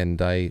tonight, and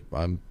I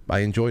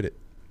enjoyed it.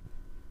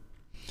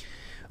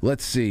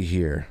 Let's see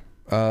here.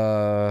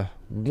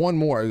 One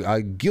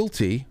more.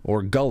 Guilty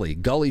or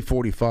Gully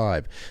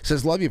 45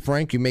 says, love you,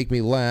 Frank. You make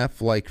me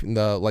laugh like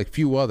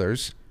few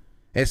others,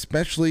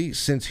 especially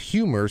since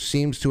humor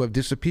seems to have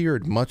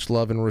disappeared. Much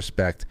love and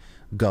respect,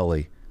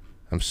 Gully.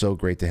 I'm so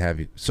great to have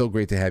you. So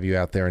great to have you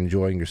out there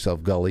enjoying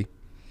yourself, Gully.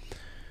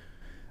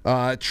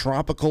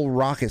 Tropical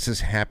Rocket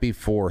says, happy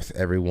 4th,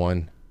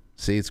 everyone.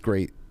 See, it's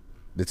great.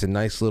 It's a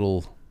nice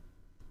little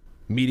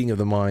meeting of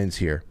the minds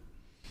here.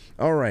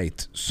 All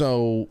right,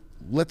 so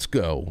let's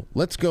go.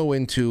 Let's go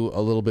into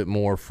a little bit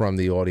more from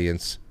the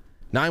audience.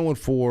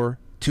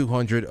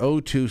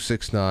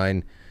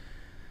 914-200-0269.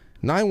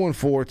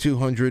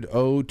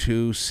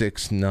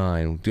 914-200-0269.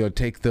 We're going to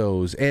take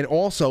those. And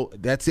also,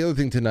 that's the other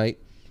thing tonight.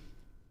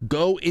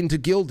 Go into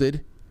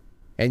Gilded,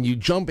 and you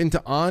jump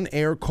into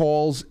on-air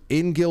calls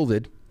in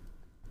Gilded,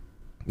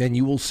 and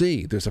you will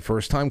see there's a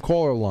first-time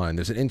caller line,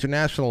 there's an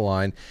international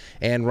line,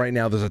 and right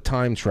now there's a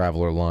time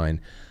traveler line.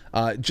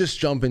 Just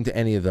jump into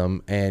any of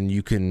them, and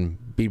you can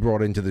be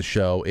brought into the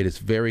show. It's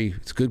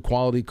good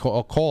quality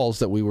calls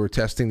that we were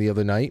testing the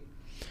other night,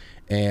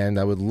 and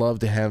I would love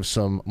to have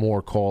some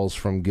more calls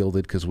from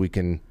Gilded because we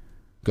can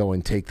go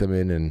and take them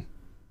in and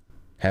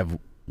have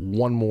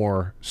one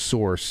more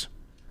source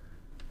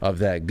of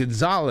that.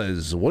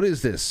 Gonzalez, what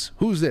is this?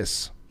 Who's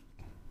this?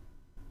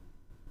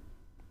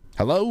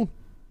 Hello?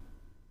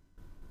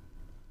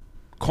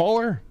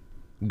 Caller?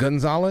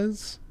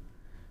 Gonzalez?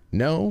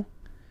 No?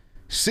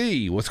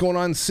 C, what's going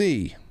on,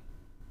 C?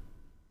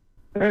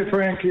 Hey,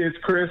 Frank, it's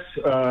Chris,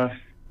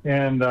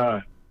 and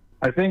I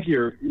think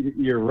you're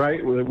right.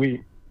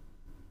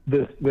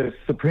 This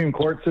Supreme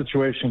Court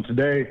situation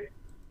today,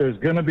 there's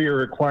going to be a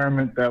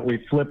requirement that we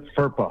flip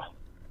FERPA.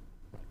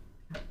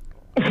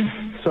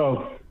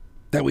 So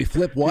that we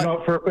flip what? You know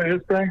what FERPA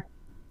is, Frank?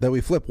 That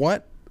we flip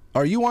what?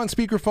 Are you on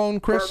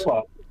speakerphone, Chris?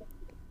 FERPA.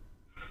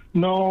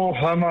 No,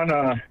 I'm on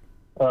a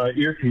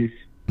earpiece.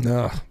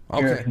 No,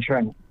 okay. Here, I'm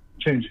trying to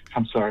change.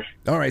 I'm sorry.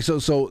 All right, so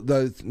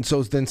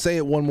then say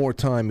it one more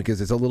time because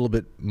it's a little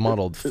bit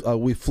muddled.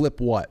 We flip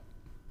what?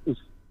 Is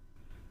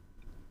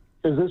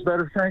this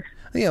better, Frank?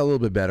 Yeah, a little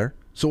bit better.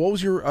 So what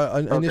was your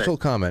initial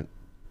comment?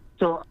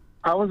 So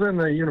I was in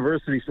the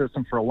university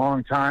system for a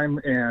long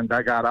time, and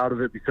I got out of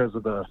it because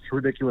of the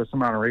ridiculous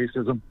amount of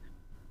racism.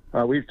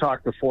 We've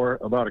talked before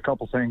about a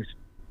couple things.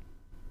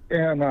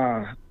 And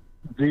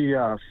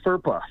the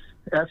FERPA,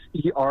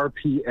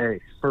 F-E-R-P-A,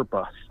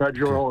 FERPA,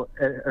 Federal,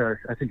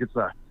 I think it's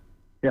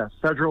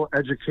Federal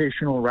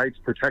Educational Rights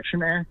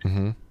Protection Act,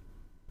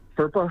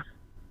 FERPA.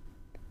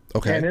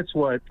 Okay. And it's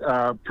what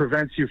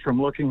prevents you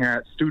from looking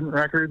at student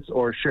records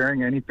or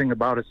sharing anything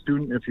about a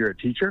student if you're a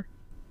teacher.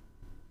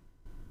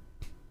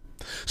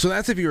 So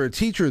that's if you're a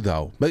teacher,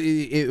 though. But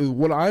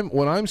what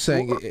I'm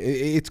saying,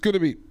 it's going to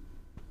be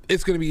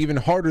even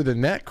harder than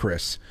that,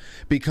 Chris,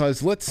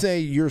 because let's say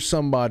you're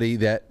somebody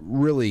that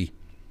really,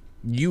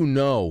 you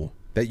know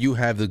that you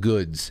have the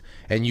goods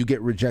and you get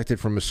rejected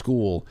from a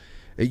school.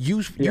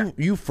 You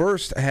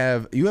first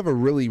have a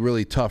really,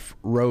 really tough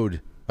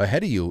road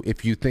ahead of you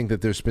if you think that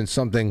there's been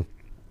something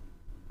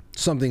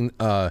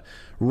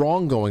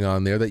wrong going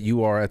on there, that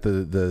you are at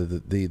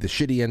the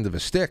shitty end of a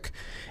stick,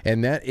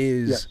 and that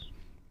is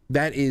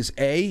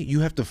you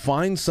have to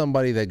find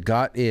somebody that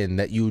got in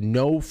that you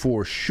know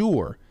for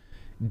sure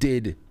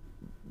did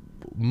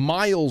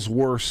miles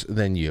worse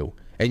than you,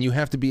 and you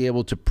have to be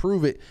able to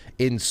prove it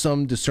in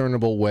some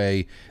discernible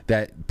way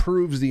that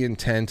proves the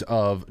intent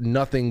of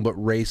nothing but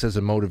race as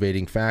a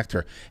motivating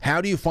factor.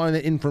 How do you find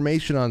that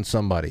information on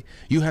somebody?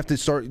 You have to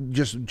start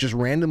just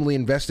randomly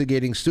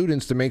investigating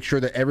students to make sure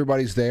that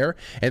everybody's there,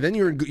 and then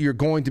you're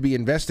going to be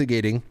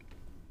investigating.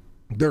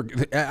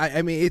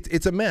 I mean,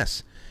 it's a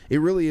mess.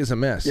 It really is a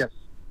mess. Yes.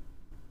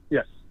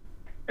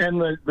 And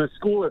the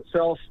school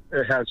itself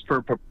has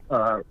FERPA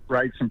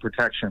rights and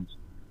protections.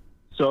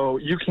 So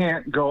you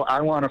can't go,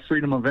 I want a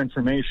freedom of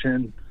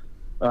information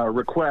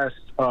request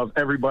of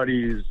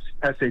everybody's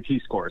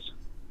SAT scores,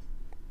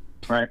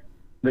 right?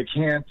 They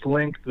can't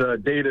link the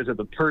data to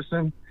the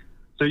person.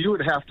 So you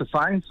would have to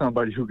find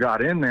somebody who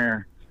got in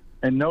there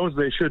and knows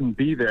they shouldn't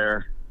be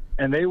there,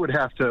 and they would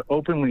have to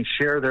openly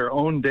share their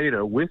own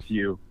data with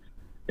you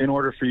in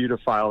order for you to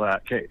file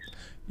that case.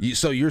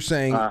 So you're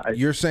saying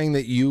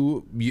that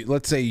you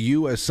let's say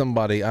you as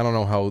somebody, I don't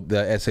know how the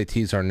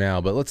SATs are now,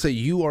 but let's say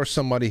you are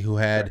somebody who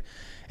had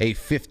a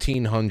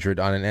 1500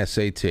 on an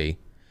SAT,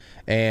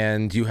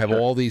 and you have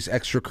all these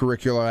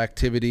extracurricular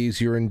activities,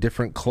 you're in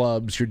different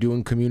clubs, you're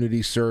doing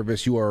community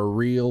service, you are a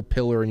real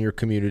pillar in your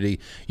community.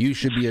 You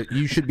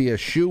should be a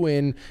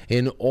shoe-in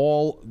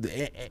all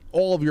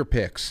of your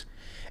picks.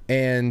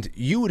 And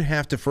you would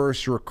have to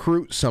first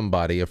recruit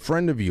somebody, a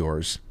friend of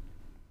yours,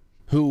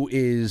 who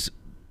is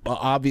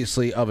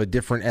obviously of a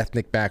different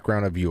ethnic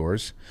background of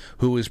yours,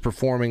 who is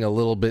performing a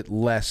little bit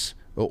less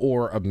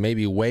or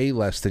maybe way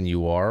less than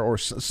you are, or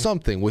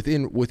something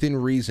within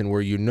reason,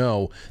 where you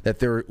know that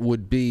there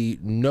would be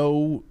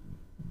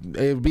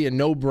it would be a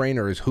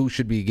no-brainer as who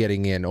should be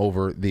getting in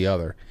over the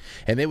other.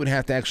 And they would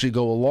have to actually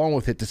go along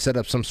with it to set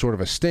up some sort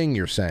of a sting,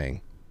 you're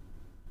saying.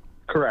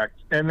 Correct.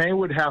 And they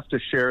would have to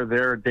share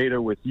their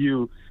data with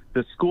you.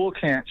 The school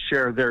can't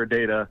share their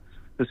data.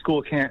 The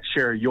school can't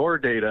share your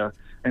data.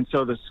 And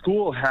so the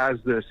school has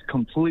this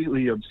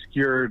completely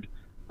obscured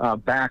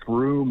back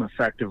room,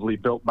 effectively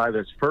built by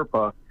this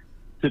FERPA,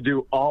 to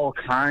do all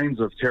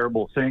kinds of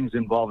terrible things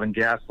involving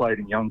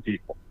gaslighting young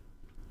people.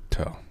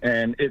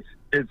 And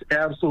it's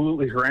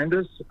absolutely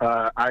horrendous.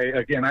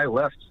 I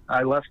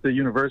left the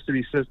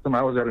university system.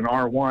 I was at an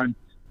R1,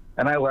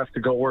 and I left to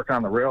go work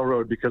on the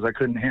railroad because I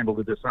couldn't handle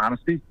the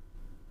dishonesty.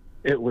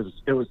 It was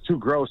too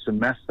gross and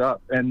messed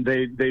up. And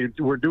they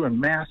were doing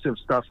massive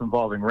stuff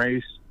involving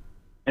race.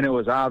 and it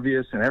was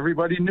obvious, and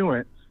everybody knew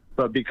it.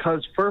 But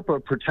because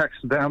FERPA protects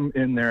them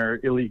in their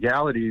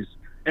illegalities,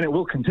 and it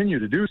will continue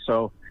to do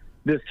so,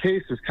 this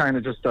case is kind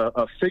of just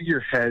a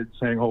figurehead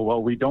saying, oh,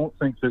 well, we don't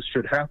think this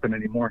should happen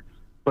anymore.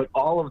 But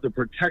all of the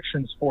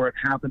protections for it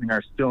happening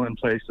are still in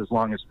place as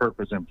long as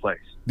FERPA's in place.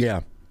 Yeah.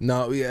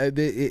 No,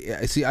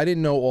 see, I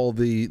didn't know all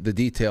the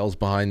details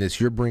behind this.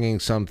 You're bringing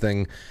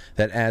something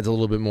that adds a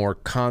little bit more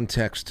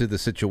context to the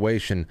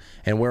situation.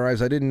 And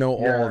whereas I didn't know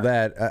all of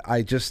that,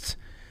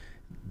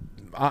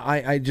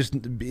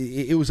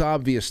 it was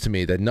obvious to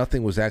me that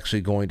nothing was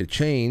actually going to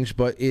change,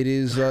 but it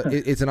is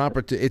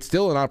it's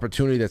still an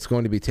opportunity that's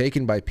going to be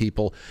taken by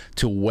people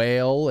to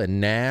wail and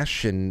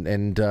gnash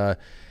and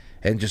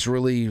just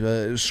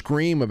really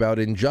scream about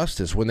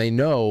injustice when they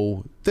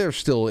know they're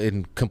still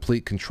in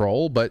complete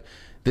control. But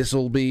this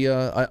will be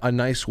a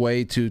nice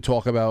way to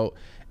talk about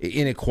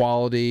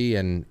inequality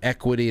and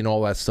equity and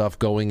all that stuff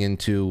going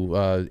into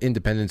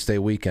Independence Day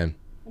weekend.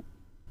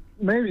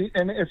 Maybe,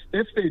 and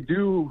if they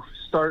do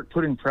start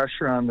putting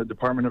pressure on the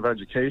Department of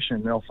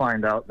Education, they'll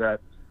find out that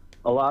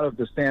a lot of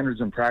the standards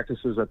and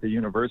practices at the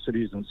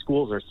universities and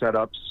schools are set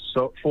up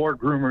for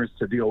groomers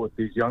to deal with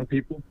these young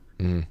people.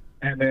 Mm.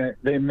 And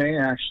they may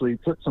actually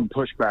put some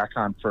pushback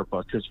on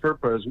FERPA, because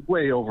FERPA is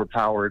way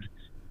overpowered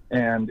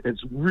and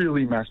it's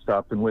really messed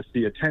up. And with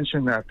the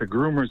attention that the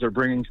groomers are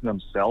bringing to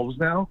themselves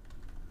now,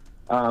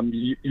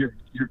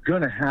 you're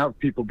going to have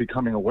people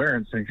becoming aware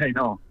and saying, hey,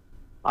 no,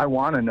 I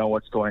want to know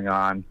what's going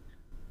on.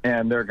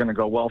 And they're going to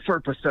go, well,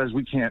 FERPA says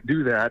we can't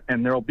do that.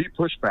 And there'll be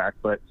pushback.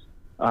 But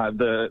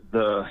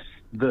the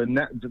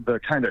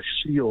kind of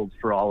shield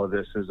for all of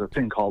this is a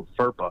thing called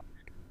FERPA.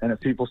 And if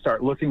people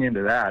start looking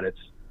into that,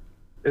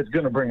 it's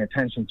going to bring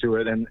attention to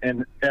it.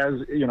 And as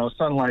you know,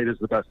 sunlight is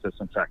the best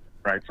disinfectant,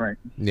 right, Frank?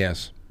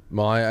 Yes.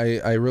 Well,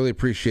 I really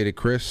appreciate it,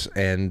 Chris,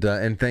 and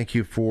thank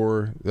you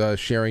for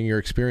sharing your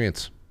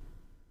experience.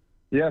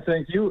 Yeah,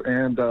 thank you,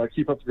 and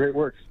keep up the great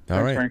work.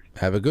 All right, Frank.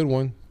 Have a good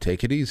one.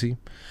 Take it easy.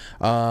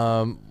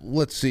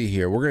 Let's see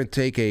here. We're going to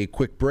take a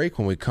quick break.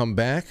 When we come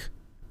back,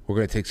 we're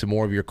going to take some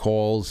more of your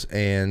calls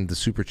and the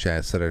super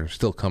chats that are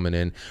still coming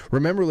in.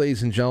 Remember,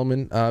 ladies and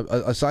gentlemen,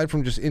 aside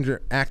from just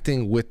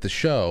interacting with the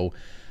show,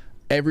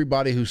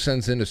 everybody who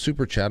sends in a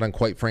super chat on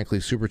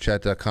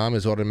quitefranklysuperchat.com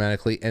is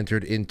automatically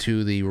entered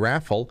into the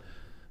raffle.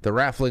 The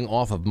raffling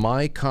off of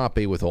my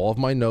copy with all of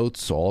my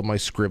notes, all of my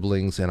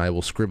scribblings, and I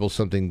will scribble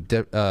something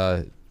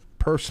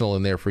personal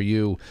in there for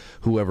you,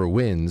 whoever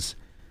wins.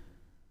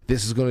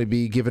 This is going to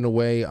be given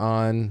away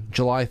on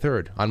July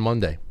 3rd, on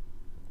Monday.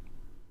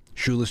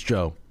 Shoeless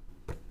Joe.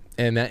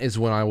 And that is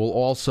when I will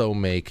also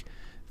make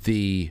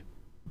the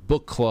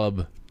book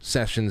club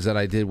sessions that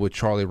I did with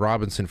Charlie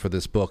Robinson for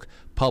this book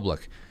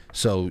public.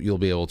 So you'll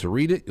be able to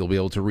read it, you'll be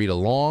able to read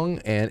along,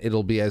 and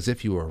it'll be as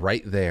if you were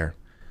right there.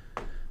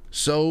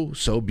 So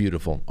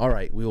beautiful. All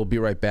right, we will be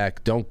right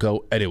back. Don't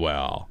go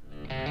anywhere.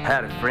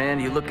 Howdy,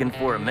 friend. You looking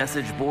for a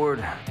message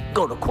board?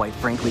 Go to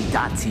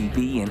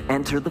quitefrankly.tv and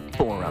enter the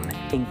forum.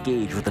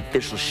 Engage with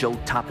official show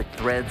topic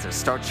threads or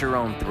start your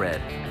own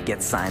thread.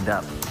 Get signed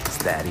up. It's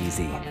that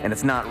easy. And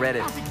it's not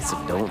Reddit, so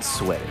don't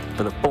sweat it.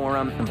 For the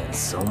forum and then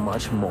so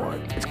much more,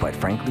 it's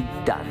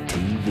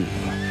quitefrankly.tv.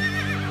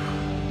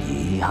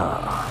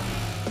 Yeehaw.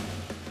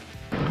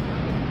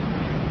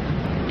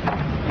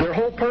 Their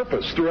whole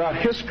purpose throughout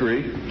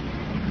history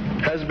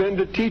has been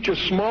to teach a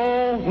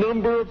small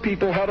number of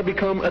people how to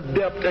become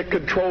adept at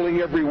controlling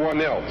everyone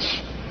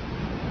else.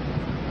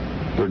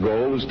 Their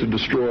goal is to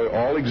destroy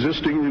all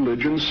existing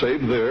religions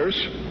save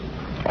theirs,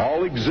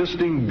 all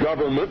existing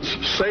governments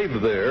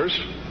save theirs,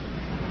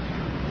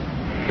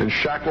 and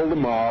shackle the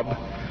mob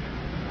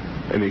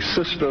in a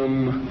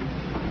system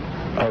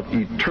of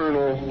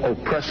eternal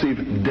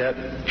oppressive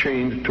debt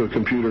chained to a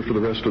computer for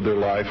the rest of their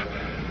life,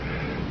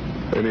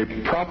 and a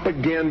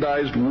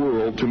propagandized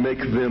world to make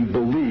them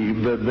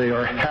believe that they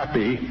are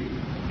happy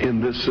in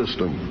this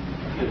system.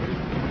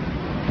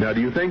 Now,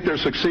 do you think they're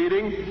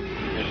succeeding?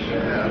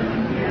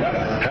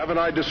 Haven't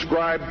I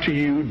described to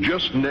you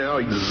just now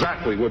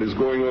exactly what is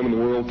going on in the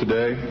world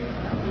today?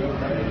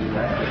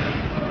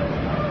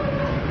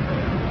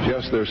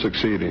 Yes, they're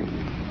succeeding.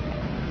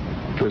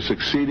 They're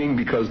succeeding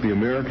because the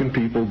American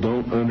people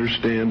don't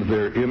understand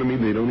their enemy.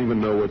 They don't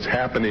even know what's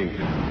happening.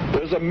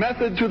 There's a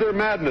method to their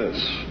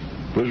madness.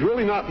 There's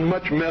really not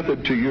much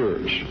method to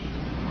yours,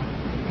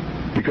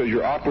 because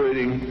you're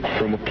operating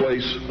from a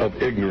place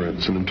of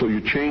ignorance. And until you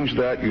change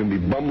that, you're going to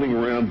be bumbling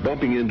around,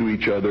 bumping into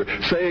each other,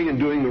 saying and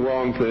doing the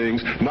wrong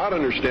things, not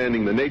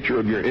understanding the nature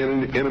of your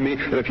enemy.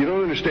 And if you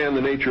don't understand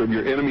the nature of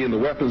your enemy and the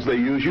weapons they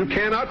use, you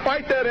cannot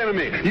fight that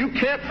enemy. You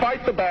can't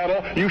fight the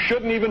battle. You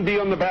shouldn't even be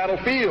on the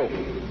battlefield.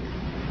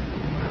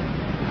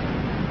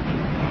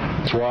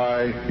 That's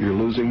why you're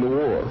losing the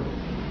war.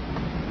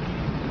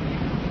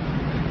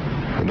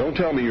 And don't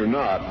tell me you're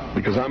not,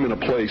 because I'm in a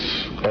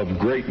place of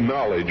great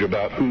knowledge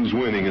about who's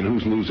winning and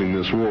who's losing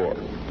this war.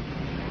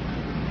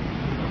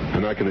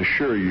 And I can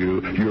assure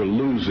you, you're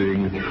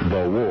losing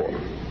the war.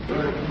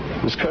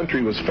 This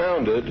country was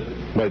founded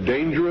by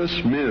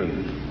dangerous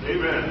men.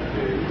 Amen.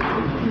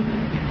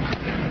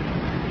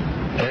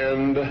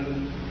 And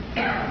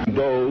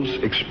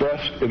those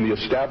expressed in the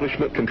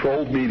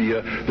establishment-controlled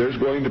media, there's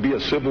going to be a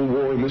civil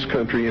war in this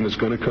country, and it's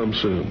going to come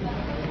soon.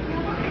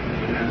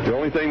 The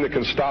only thing that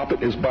can stop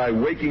it is by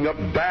waking up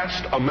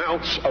vast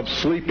amounts of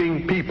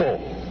sleeping people.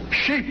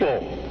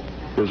 Sheeple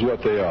is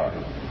what they are.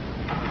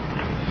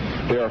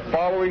 They are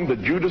following the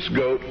Judas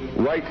goat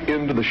right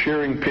into the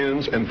shearing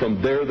pens, and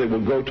from there they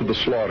will go to the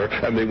slaughter,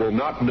 and they will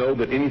not know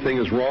that anything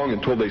is wrong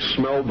until they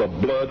smell the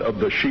blood of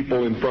the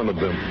sheeple in front of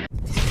them.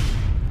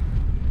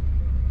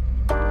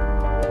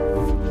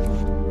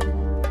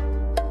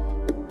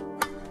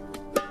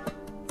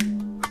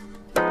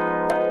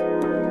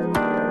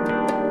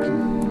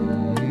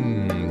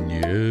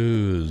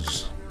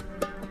 Yes.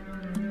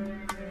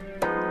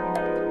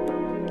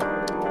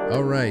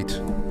 All right.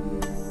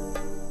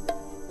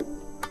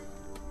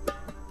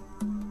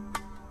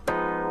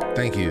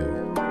 Thank you.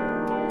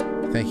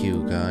 Thank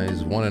you,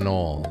 guys, one and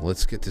all.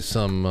 Let's get to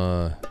some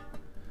more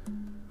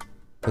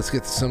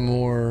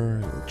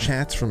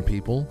chats from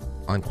people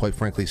on, quite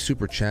frankly,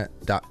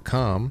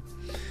 superchat.com.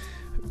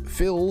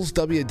 Phil's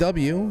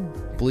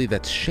WW, believe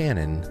that's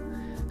Shannon,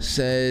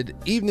 said,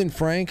 "Evening,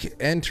 Frank.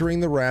 Entering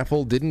the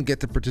raffle. Didn't get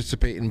to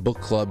participate in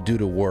book club due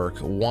to work.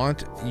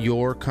 Want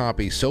your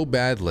copy so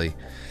badly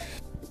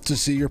to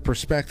see your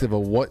perspective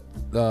of what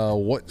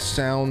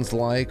sounds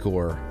like,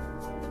 or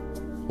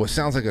what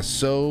sounds like a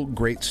so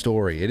great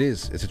story. It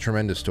is. It's a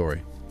tremendous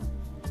story.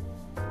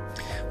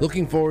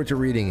 Looking forward to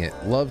reading it.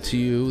 Love to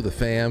you, the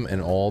fam,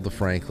 and all the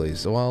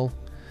Franklies." Well,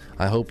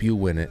 I hope you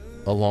win it,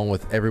 along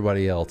with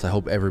everybody else. I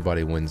hope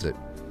everybody wins it,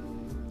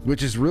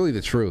 which is really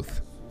the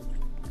truth.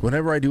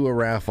 Whenever I do a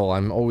raffle,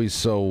 I'm always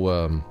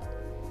so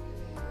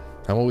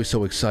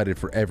excited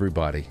for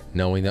everybody,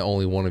 knowing that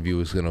only one of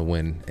you is going to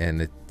win,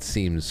 and it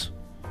seems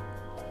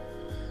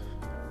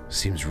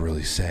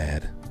really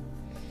sad.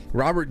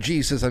 Robert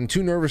G says, "I'm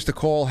too nervous to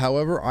call.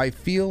 However, I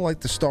feel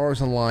like the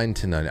stars aligned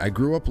tonight. I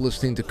grew up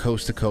listening to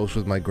Coast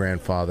with my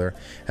grandfather,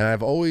 and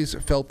I've always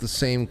felt the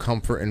same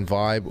comfort and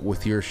vibe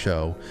with your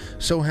show.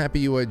 So happy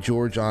you had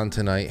George on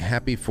tonight.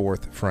 Happy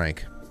 4th,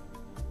 Frank."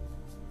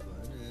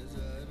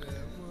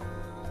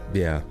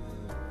 Yeah.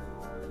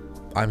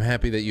 I'm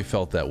happy that you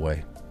felt that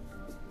way.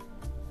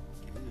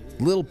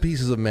 Little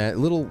pieces of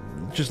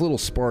little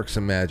sparks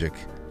of magic.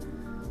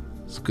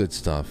 It's good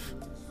stuff.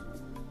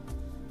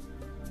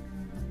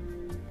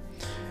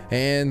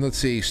 And let's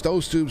see,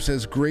 Stowstube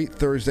says, "Great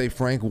Thursday,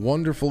 Frank.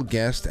 Wonderful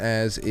guest,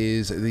 as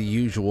is the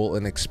usual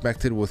and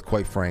expected with,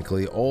 quite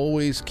frankly,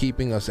 always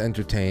keeping us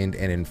entertained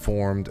and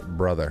informed,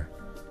 brother."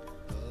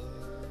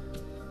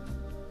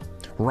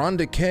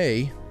 Rhonda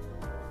K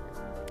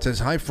says,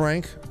 "Hi,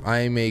 Frank.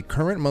 I am a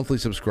current monthly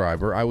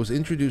subscriber. I was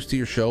introduced to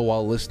your show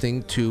while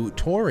listening to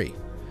Tori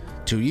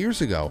 2 years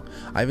ago.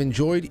 I've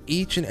enjoyed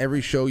each and every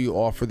show you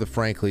offer the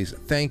Franklies.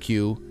 Thank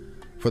you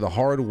for the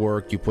hard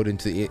work you put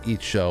into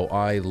each show.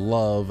 I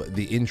love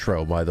the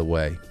intro, by the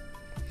way."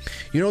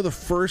 You know, the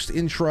first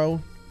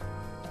intro,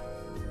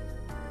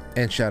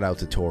 and shout out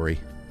to Tori,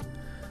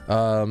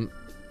 the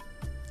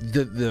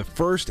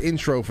first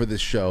intro for this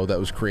show that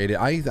was created,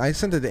 I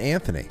sent it to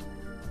Anthony.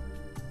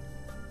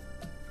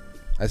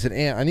 I said,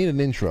 I need an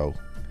intro.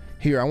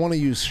 Here, I want to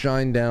use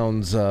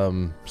Shinedown's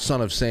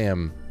Son of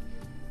Sam,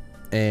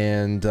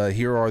 and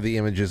here are the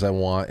images I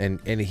want. And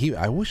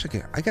I wish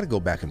I got to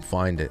go back and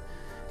find it.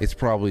 It's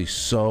probably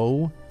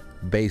so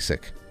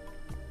basic,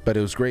 but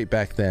it was great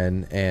back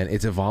then, and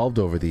it's evolved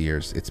over the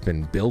years. It's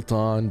been built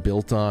on.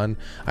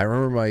 I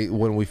remember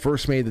when we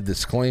first made the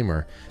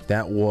disclaimer,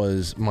 that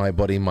was my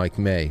buddy Mike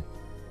May.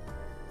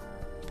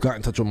 Got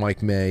in touch with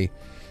Mike May,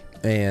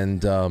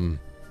 and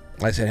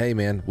I said, "Hey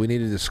man,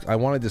 I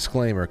want a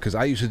disclaimer," because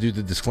I used to do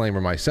the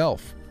disclaimer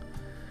myself.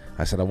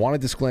 I said, "I want a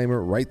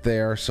disclaimer right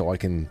there so I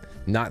can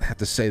not have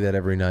to say that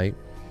every night."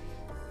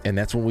 And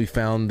that's when we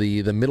found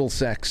the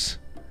Middlesex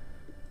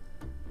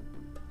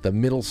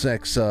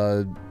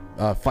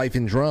fife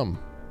and drum.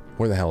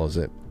 Where the hell is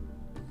it?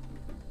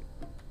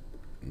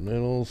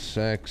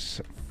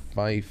 Middlesex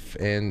Fife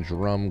and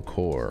Drum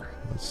Corps.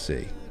 Let's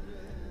see.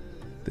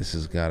 This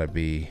has got to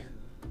be...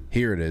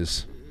 Here it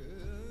is.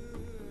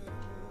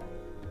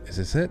 Is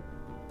this it?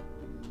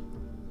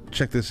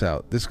 Check this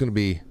out. This is going to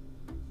be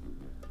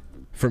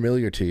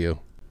familiar to you.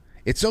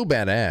 It's so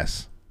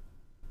badass.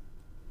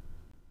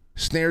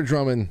 Snare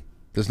drumming,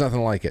 there's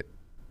nothing like it.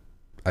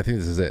 I think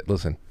this is it.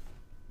 Listen.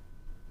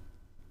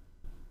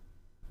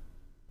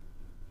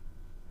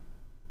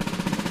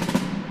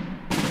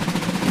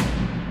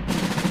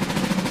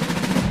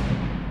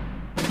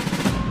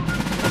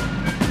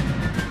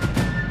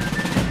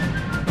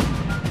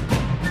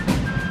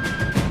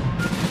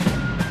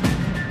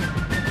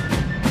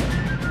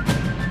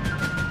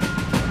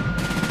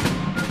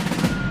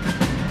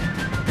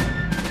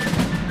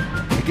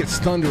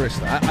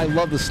 Thunderous. I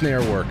love the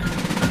snare work.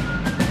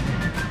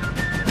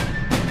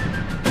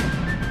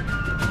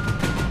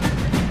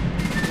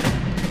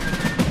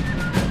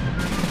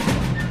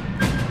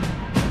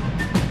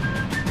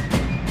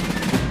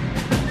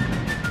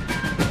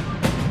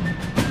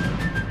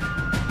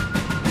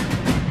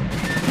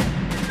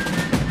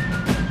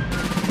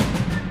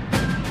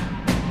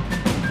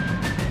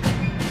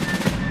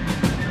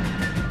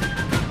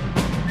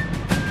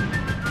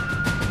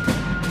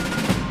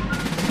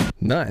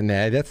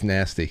 Nah, that's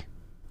nasty.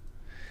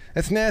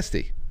 That's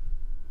nasty.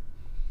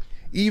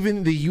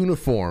 Even the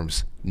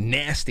uniforms,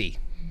 nasty.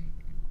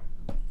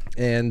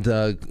 And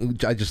I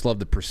just love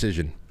the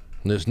precision.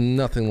 There's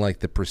nothing like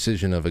the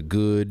precision of a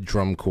good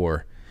drum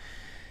corps.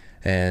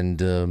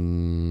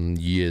 And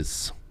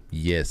yes.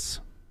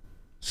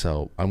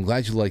 So I'm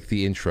glad you like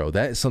the intro.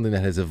 That is something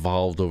that has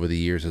evolved over the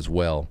years as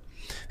well.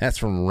 That's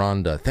from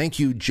Rhonda. Thank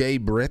you, Jay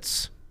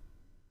Britz.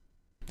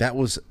 That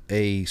was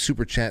a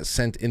super chat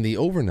sent in the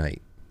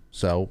overnight.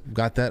 So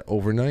got that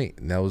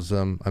overnight. That was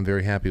I'm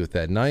very happy with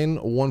that.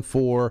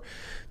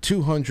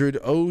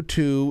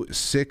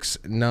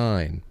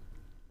 914-200-0269.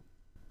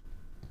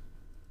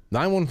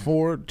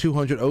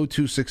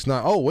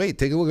 914-200-0269. Oh, wait,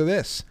 take a look at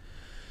this.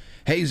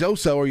 Hey,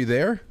 Zoso, are you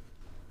there?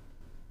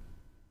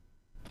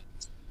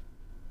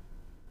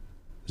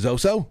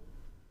 Zoso?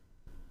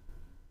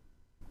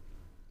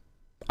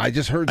 I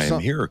just heard I am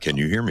here. Can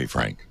you hear me,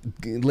 Frank?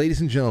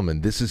 Ladies and gentlemen,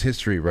 this is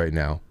history right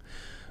now.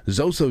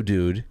 Zoso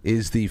Dude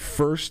is the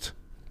first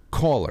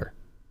caller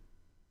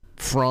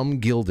from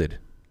Gilded.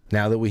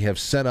 Now that we have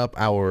set up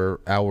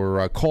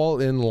our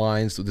call-in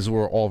lines, this is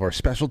where all of our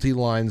specialty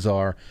lines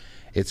are.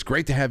 It's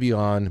great to have you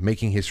on,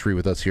 making history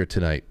with us here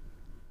tonight.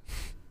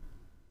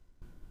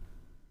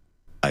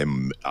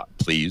 I'm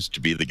pleased to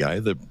be the guy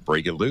that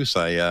break it loose.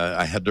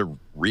 I had to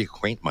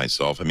reacquaint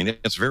myself. I mean,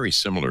 it's very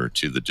similar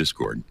to the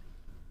Discord.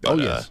 But,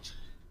 yes.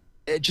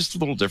 Just a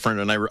little different.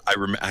 And I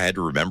had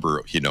to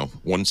remember,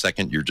 1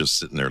 second you're just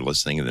sitting there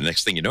listening, and the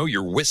next thing you know,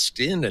 you're whisked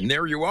in, and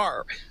there you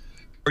are.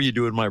 How are you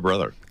doing, my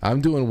brother? I'm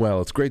doing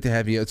well. It's great to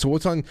have you. So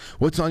what's on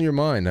your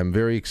mind? I'm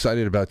very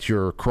excited about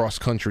your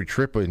cross-country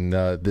trip in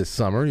this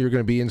summer. You're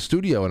going to be in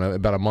studio in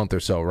about a month or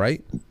so,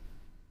 right?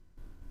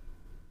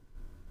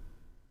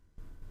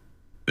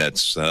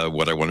 That's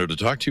what I wanted to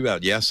talk to you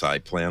about. Yes, I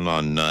plan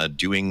on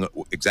doing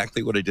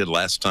exactly what I did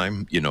last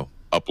time,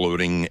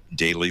 uploading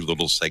daily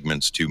little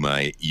segments to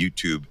my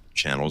YouTube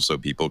channel so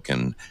people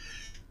can,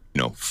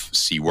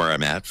 see where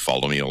I'm at,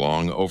 follow me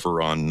along.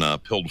 Over on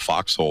Pilled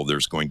Foxhole,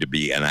 there's going to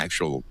be a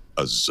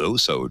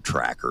Zoso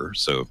tracker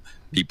so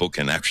people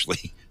can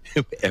actually,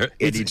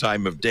 any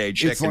time of day,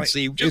 check and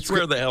see just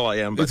where the hell I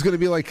am. But it's going to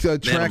be like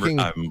tracking.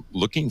 I'm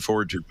looking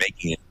forward to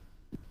making it.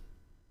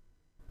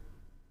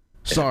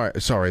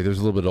 Sorry, there's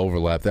a little bit of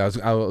overlap.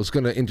 I was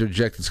going to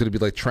interject. It's going to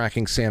be like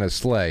tracking Santa's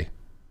sleigh.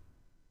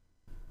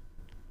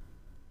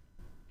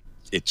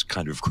 It's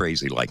kind of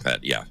crazy like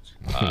that, yeah.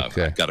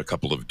 Okay. I've got a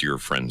couple of dear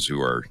friends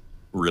who are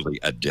really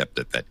adept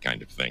at that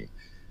kind of thing.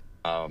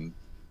 I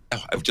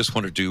just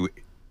wanted to,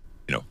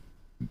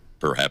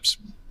 perhaps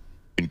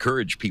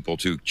encourage people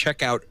to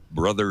check out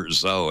Brother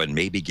Zoe and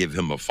maybe give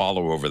him a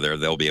follow over there.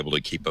 They'll be able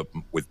to keep up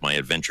with my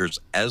adventures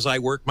as I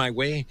work my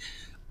way.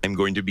 I'm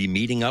going to be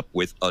meeting up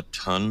with a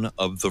ton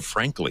of the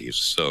Franklies.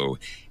 So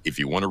if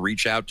you want to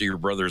reach out to your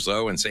Brother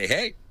Zoe and say,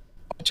 hey,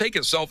 I'll take a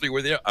selfie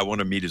with you, I want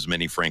to meet as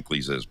many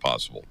Franklies as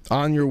possible.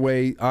 On your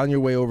way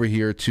over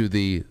here to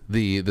the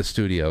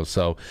studio.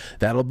 So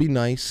that'll be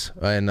nice.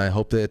 And I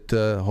hope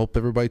hope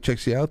everybody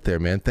checks you out there,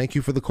 man. Thank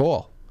you for the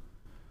call.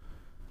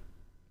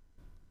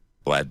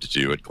 Glad to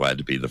do it. Glad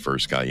to be the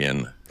first guy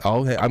in.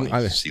 Oh, hey,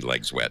 I see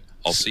legs wet.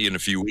 I'll see you in a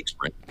few weeks,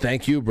 Frank.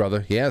 Thank you,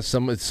 brother. Yeah,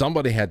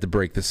 somebody had to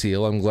break the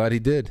seal. I'm glad he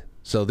did.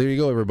 So there you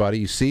go, everybody.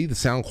 You see, the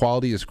sound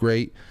quality is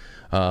great.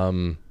 Get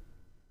on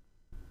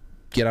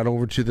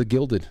over to the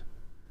Gilded.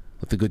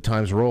 Let the good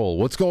times roll.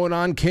 What's going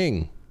on,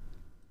 King?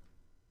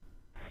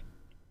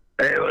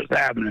 Hey, what's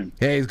happening?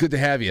 Hey, it's good to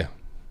have you.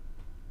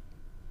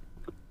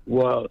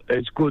 Well,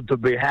 it's good to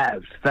be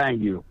halved.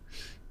 Thank you.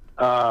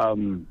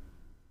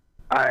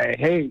 I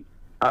hate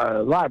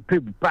a lot of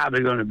people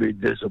probably going to be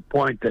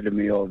disappointed in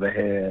me over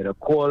here. The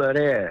caller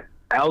there,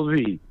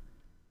 LV.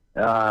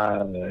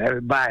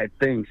 Everybody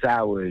thinks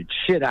I would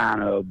shit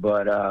on her,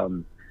 but I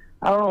don't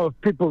know if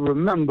people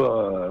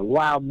remember a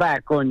while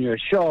back on your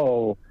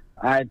show,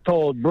 I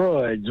told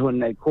broads when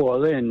they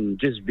call in,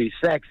 just be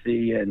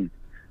sexy, and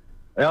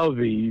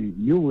LV,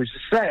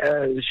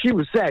 she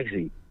was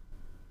sexy.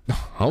 Okay.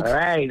 All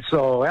right,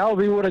 so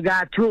LV would have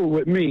got through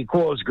with me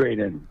course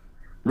grading,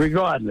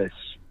 regardless.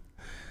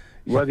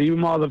 Whether you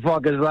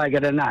motherfuckers like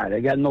it or not, I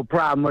got no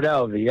problem with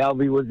LV.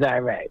 LV was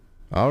that right.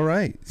 All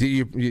right,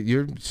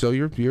 you're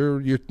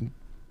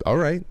all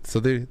right. So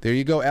there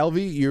you go,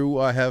 LV. You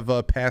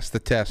have passed the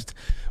test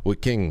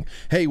with King.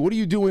 Hey, what are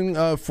you doing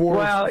for?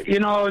 Well,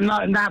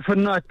 not for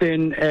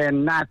nothing,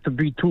 and not to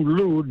be too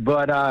lewd,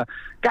 but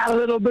got a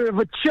little bit of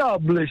a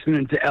chub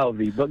listening to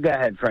LV. But go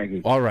ahead,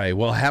 Frankie. All right.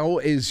 Well, how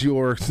is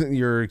your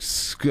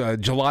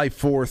July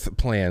 4th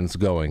plans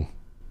going?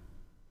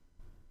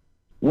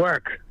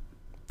 Work.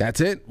 That's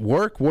it.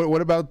 Work.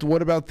 What about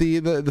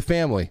the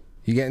family?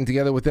 You getting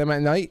together with them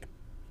at night?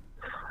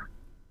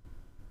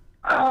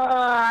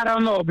 I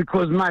don't know,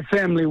 because my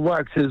family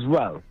works as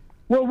well.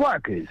 We're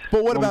workers.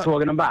 But what about I'm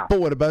talking about?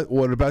 But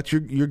what about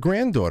your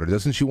granddaughter?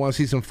 Doesn't she want to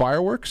see some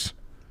fireworks?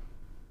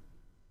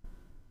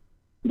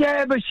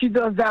 Yeah, but she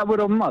does that with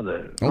her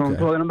mother. Okay. What I'm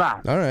talking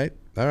about. All right.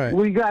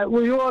 We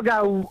all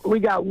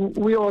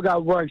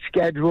got work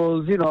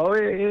schedules.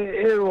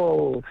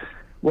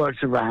 works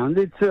around.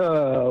 It's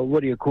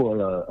what do you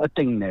call a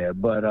thing there?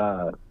 But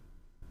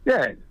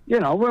yeah, you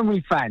know, when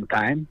we find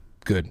time.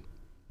 Good.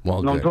 Well,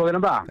 you know good. what I'm talking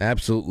about.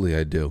 Absolutely,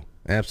 I do.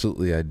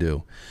 Absolutely, I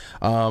do.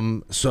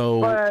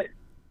 So, But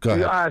go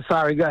ahead.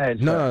 Sorry, go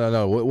ahead.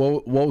 No.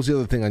 What was the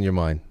other thing on your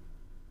mind?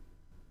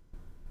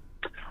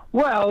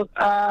 Well,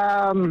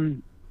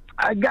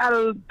 I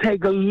gotta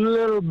take a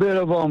little bit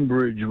of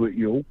umbrage with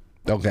you.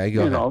 Okay,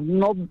 go ahead.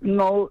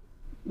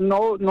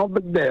 No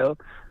big deal.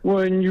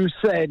 When you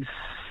said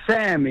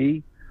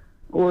Sammy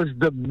was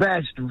the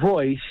best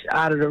voice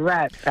out of the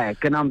Rat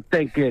Pack, and I'm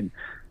thinking,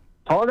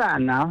 hold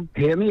on now,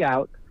 hear me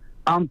out.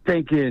 I'm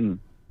thinking,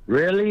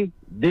 really,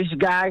 this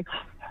guy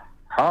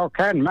who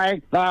can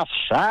make the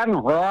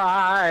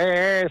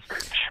sunrise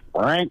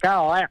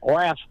sprinkle it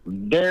with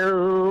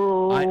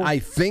dew? I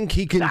think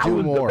he can that do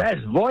was more. The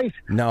best voice.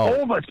 No.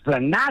 Over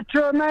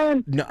Sinatra,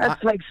 man. No,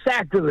 that's like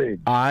sacrilege.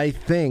 I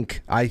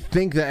think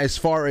that as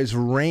far as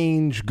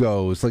range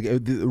goes, like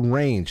the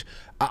range,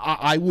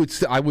 I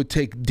would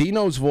take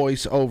Dino's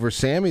voice over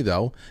Sammy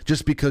though,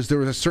 just because there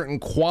was a certain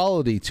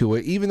quality to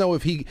it. Even though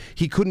if he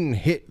couldn't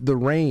hit the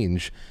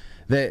range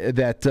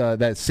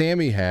that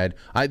Sammy had,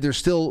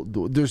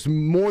 there's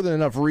more than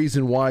enough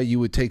reason why you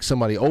would take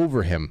somebody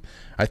over him.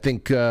 I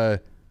think. You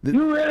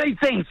really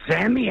think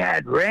Sammy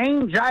had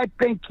range? I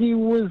think he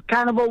was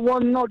kind of a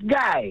one-note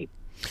guy.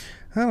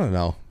 I don't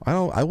know.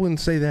 I wouldn't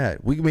say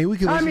that. We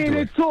can. I mean,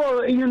 it's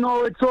all, you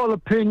know, it's all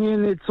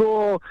opinion. It's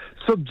all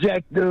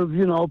subjective.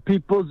 You know,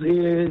 people's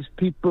ears,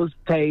 people's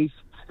tastes.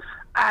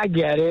 I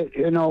get it.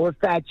 You know, if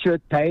that's your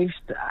taste,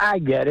 I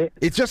get it.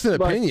 It's just an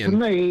opinion. To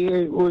me,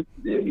 it would.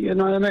 You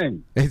know what I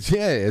mean? It's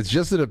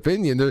just an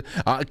opinion.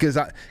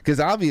 Because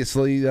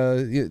obviously,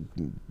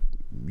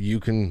 you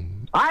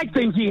can. I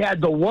think he had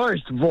the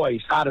worst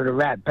voice out of the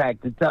Rat Pack,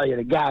 to tell you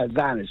the guy's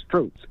honest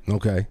truth.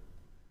 Okay.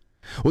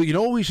 Well, you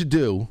know what we should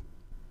do?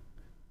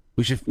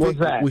 We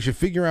should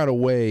figure out a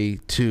way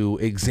to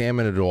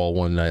examine it all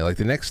one night. Like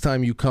the next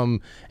time you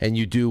come and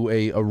you do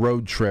a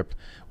road trip,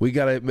 we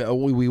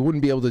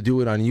wouldn't be able to do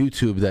it on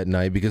YouTube that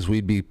night because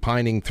we'd be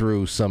pining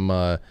through some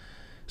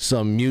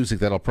music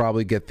that'll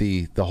probably get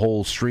the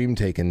whole stream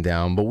taken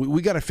down. But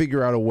we got to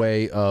figure out a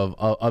way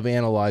of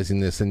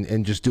analyzing this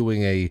and just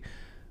doing a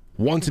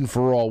once and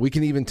for all. We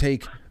can even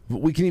take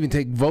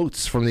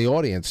votes from the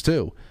audience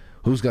too.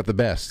 Who's got the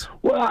best?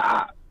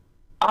 Well,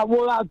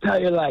 I'll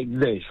tell you like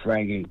this,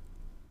 Frankie.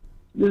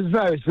 This is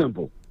very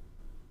simple.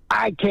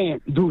 I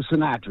can't do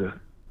Sinatra.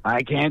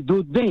 I can't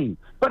do Dean.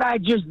 But I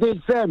just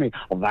did Sammy.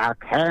 The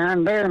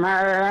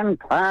Candyman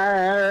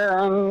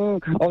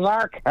can.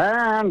 The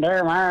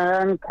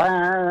Candyman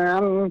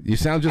can. You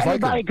sound just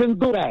like him. Anybody can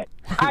do that.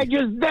 I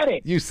just did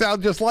it. You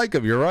sound just like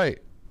him. You're right.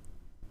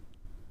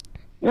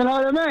 You know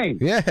what I mean?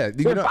 Yeah.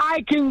 If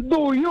I can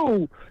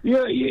do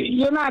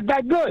you're not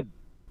that good.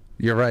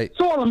 You're right.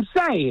 That's all I'm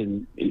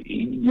saying.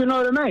 You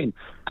know what I mean?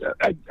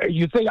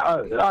 You think,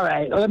 all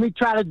right, let me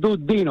try to do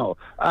Dino.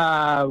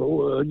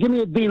 Give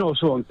me a Dino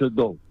song to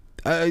do.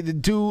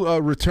 Do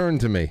Return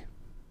to Me.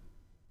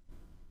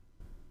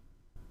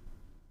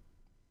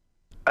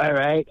 All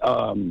right.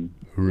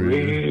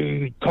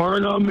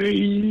 Return to Me.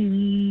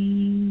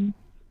 You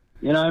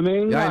know what I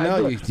mean? Yeah, I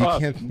know. You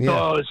can't. Yeah.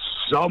 The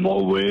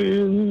summer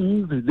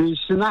wind. This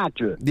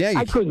Sinatra. Yeah,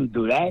 I couldn't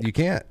do that. You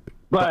can't.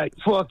 But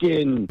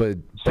fucking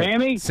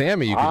Sammy?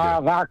 Sammy, you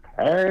can do.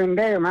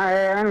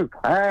 Candyman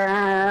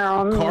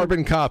can.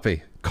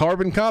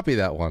 Carbon copy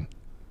that one.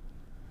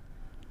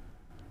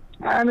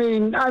 I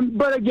mean,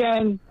 but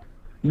again,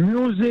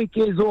 music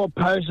is all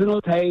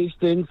personal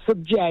taste and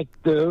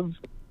subjective.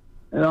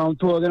 You know what I'm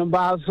talking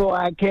about? So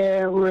I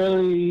can't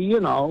really,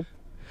 you know,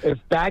 if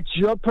that's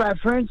your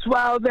preference,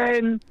 well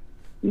then,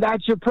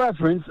 that's your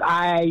preference.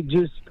 I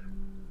just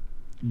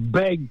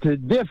beg to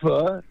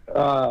differ.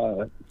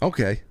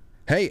 Okay.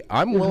 Hey,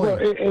 I'm willing.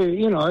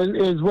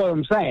 Is what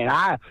I'm saying.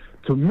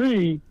 To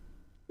me,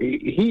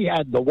 he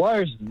had the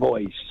worst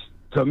voice.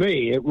 To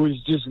me, it was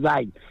just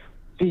like,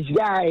 this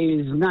guy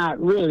is not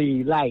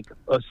really like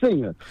a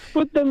singer.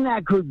 But then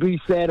that could be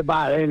said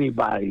about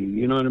anybody.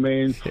 You know what I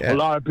mean? Yeah. A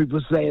lot of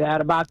people say that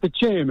about the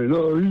chairman.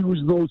 Oh, he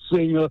was no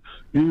singer.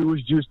 He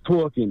was just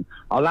talking.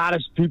 A lot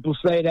of people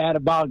say that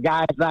about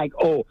guys like,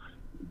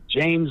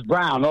 James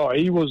Brown. Oh,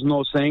 he was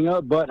no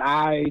singer, but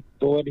I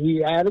thought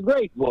he had a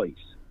great voice.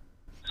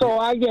 So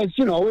I guess,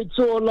 it's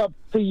all up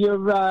to your,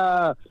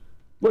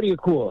 what do you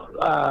call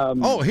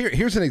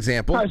here's an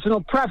example.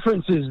 Personal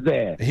preferences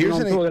there. Here's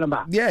what I'm talking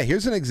about. Yeah,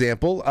 here's an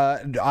example.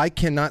 I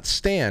cannot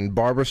stand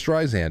Barbra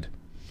Streisand.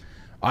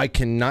 I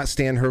cannot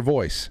stand her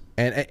voice.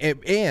 And it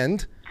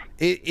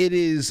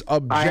is...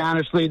 I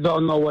honestly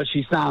don't know what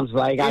she sounds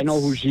like. I know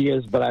who she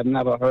is, but I've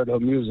never heard her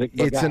music.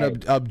 It's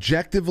an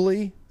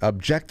objectively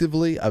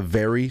a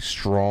very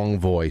strong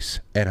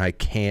voice, and I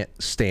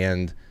can't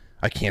stand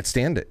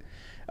it.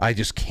 I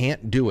just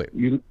can't do it.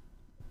 You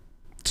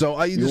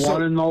want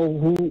to know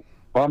who?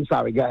 Oh, I'm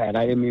sorry. Go ahead.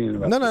 I didn't mean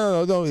to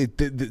interrupt. No.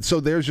 So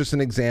there's just an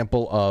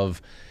example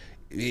of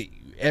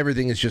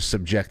everything is just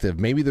subjective.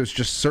 Maybe there's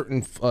just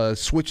certain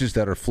switches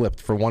that are flipped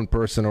for one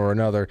person or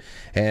another,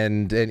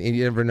 and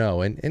you never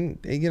know. And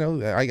you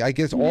know, I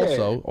guess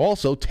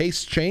also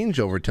tastes change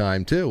over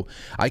time too.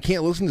 I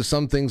can't listen to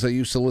some things I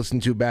used to listen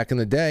to back in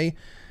the day.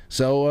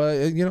 So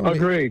you know,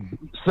 agreed.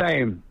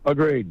 Same.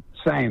 Agreed.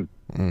 Same.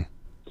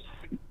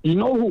 You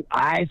know who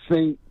I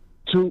think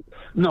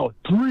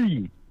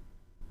three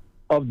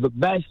of the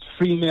best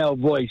female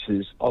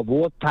voices of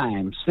all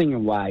time,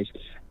 singing wise,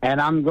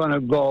 and I'm gonna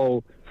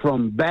go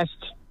from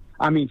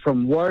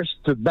worst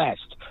to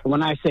best.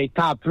 When I say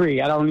top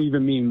three, I don't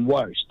even mean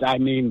worst. I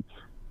mean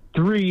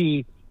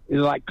three is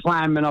like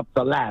climbing up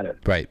the ladder.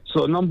 Right.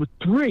 So number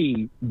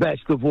 3,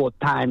 best of all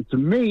time to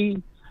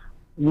me,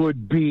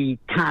 would be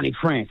Connie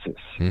Francis.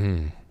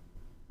 Mm-hmm.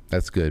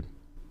 That's good.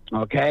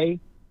 Okay?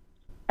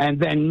 And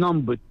then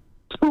number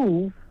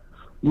 2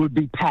 would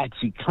be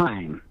Patsy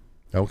Cline.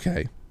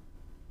 Okay.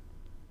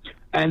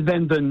 And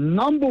then the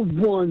number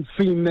 1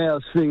 female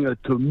singer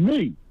to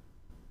me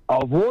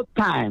of all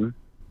time,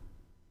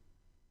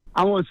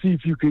 I want to see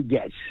if you could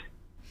guess.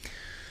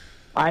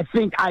 I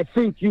think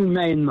you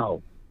may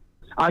know.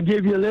 I'll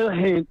give you a little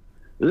hint.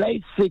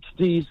 Late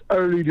 60s,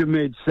 early to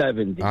mid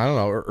 70s. I don't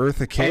know.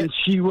 Eartha Kitt? And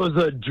she was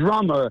a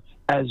drummer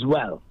as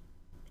well.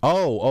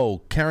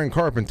 Oh, Karen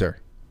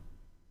Carpenter.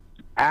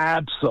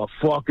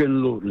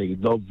 Absolutely.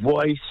 The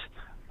voice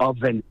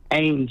of an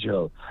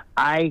angel.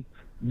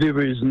 There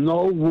is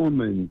no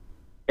woman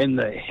in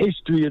the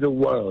history of the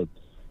world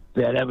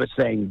that ever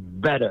sang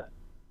better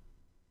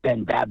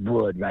than that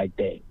broad right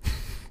there.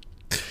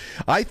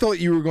 I thought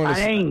you were going to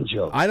say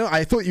angel.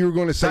 I thought you were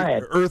going to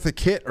say Eartha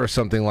Kitt or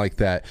something like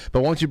that.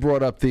 But once you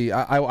brought up the,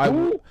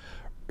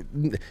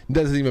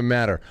 doesn't even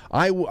matter.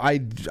 I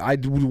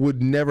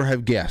would never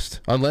have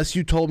guessed unless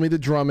you told me the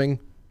drumming.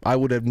 I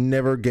would have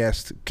never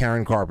guessed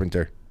Karen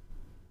Carpenter.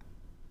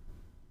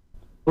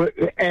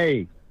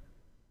 Hey,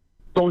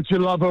 don't you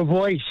love her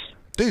voice?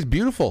 It's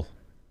beautiful,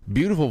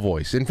 beautiful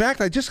voice. In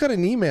fact, I just got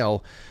an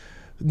email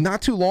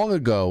not too long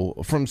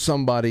ago from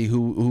somebody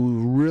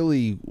who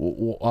really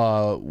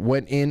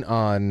went in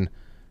on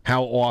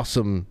how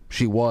awesome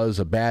she was,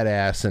 a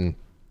badass, and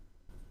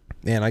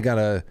I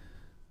gotta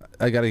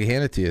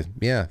hand it to you.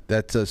 Yeah,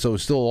 that's so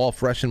it's still all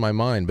fresh in my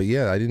mind. But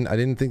yeah, I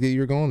didn't think that you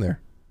were going there.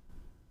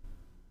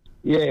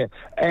 Yeah,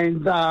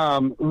 and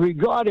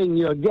regarding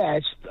your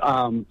guest,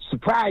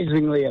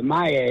 surprisingly at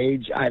my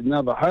age, I've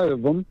never heard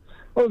of him.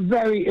 A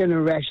very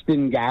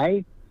interesting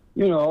guy.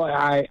 You know,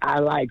 I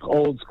like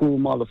old school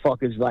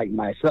motherfuckers like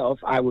myself.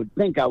 I would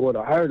think I would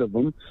have heard of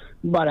him,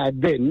 but I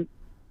didn't.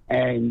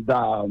 And he's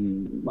a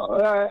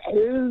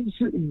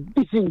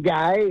decent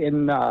guy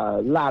and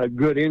a lot of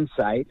good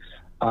insight.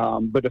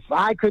 But if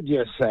I could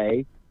just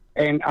say,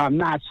 and I'm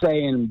not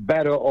saying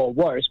better or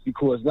worse,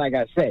 because like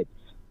I said,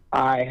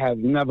 I have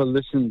never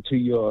listened to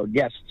your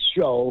guest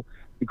show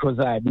because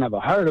I had never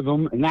heard of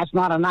him. And that's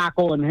not a knock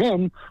on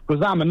him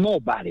because I'm a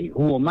nobody.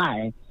 Who am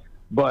I?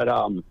 But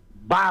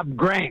Bob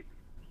Grant,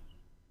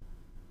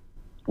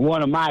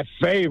 one of my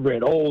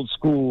favorite old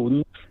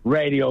school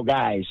radio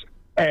guys,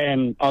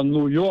 and a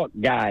New York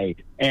guy,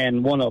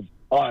 and one of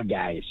our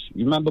guys.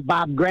 You remember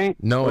Bob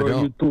Grant? No, or I don't.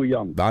 Are you too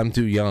young? I'm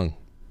too young.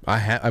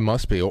 I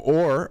must be,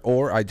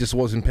 or I just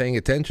wasn't paying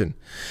attention.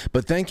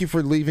 But thank you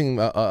for leaving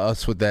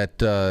us with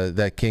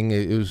that King.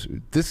 It was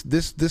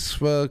this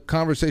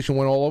conversation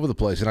went all over the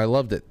place, and I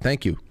loved it.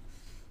 Thank you.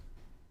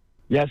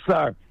 Yes,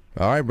 sir.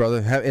 All right, brother.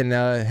 And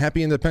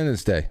happy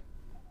Independence Day.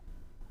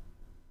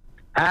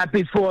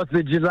 Happy 4th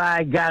of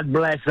July. God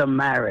bless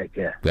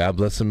America. God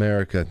bless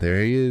America.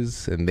 There he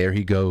is, and there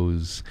he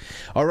goes.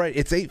 All right,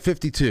 it's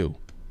 8:52.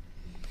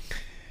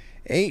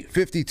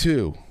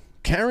 8:52.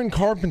 Karen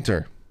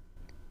Carpenter.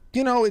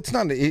 You know, it's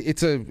not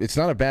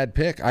a bad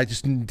pick. I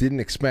just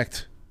didn't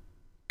expect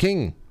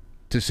King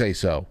to say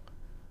so.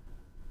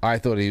 I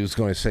thought he was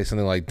going to say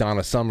something like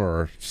Donna Summer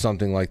or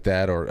something like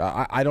that, or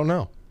I don't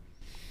know.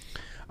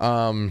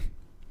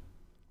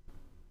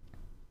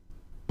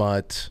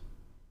 But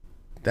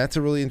that's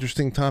a really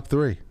interesting top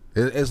 3.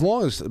 As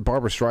long as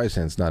Barbra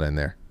Streisand's not in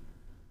there,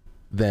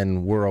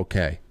 then we're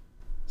okay.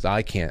 So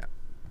I can't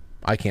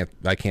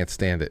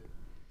stand it.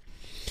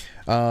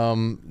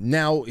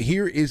 Now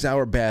here is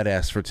our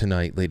badass for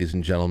tonight, ladies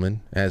and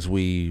gentlemen, as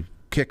we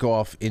kick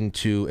off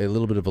into a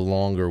little bit of a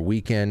longer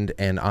weekend,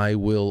 and I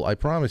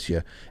promise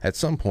you, at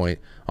some point,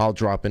 I'll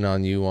drop in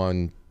on you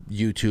on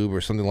YouTube or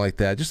something like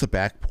that, just a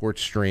back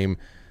porch stream.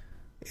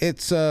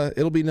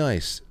 It'll be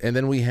nice. And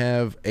then we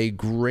have a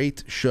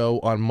great show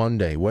on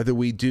Monday, whether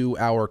we do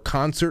our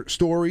concert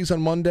stories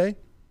on Monday,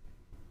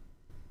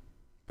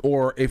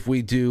 or if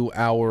we do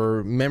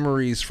our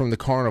memories from the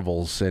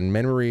carnivals and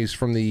memories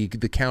from the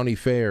county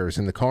fairs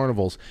and the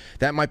carnivals,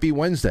 that might be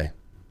Wednesday.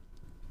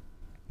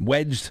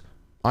 Wedged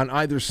on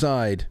either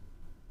side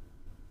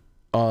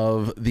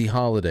of the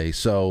holiday.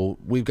 So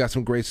we've got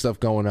some great stuff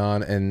going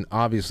on, and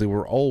obviously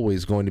we're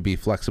always going to be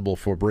flexible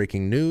for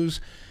breaking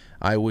news.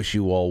 I wish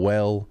you all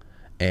well.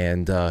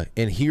 And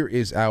here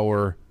is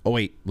our... Oh,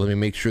 wait. Let me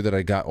make sure that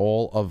I got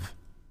all of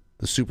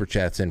the Super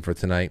Chats in for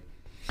tonight.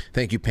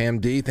 Thank you, Pam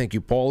D. Thank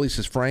you, Paulie.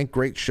 Says, Frank,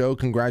 great show.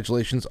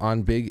 Congratulations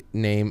on big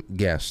name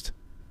guest.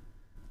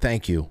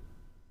 Thank you.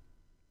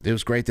 It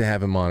was great to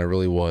have him on. It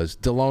really was.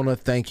 Delona,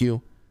 thank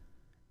you.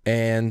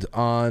 And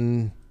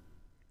on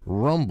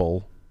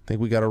Rumble, I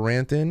think we got a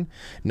rant in.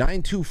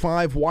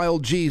 925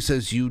 Wild G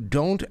says, you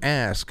don't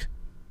ask,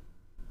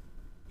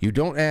 you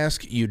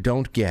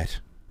don't get.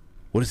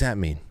 What does that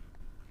mean?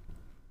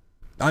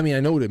 I mean, I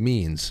know what it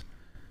means,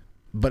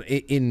 but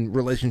in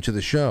relation to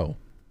the show,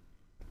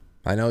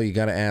 I know you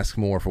got to ask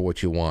more for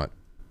what you want.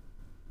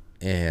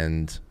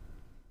 And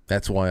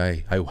that's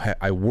why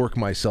I work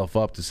myself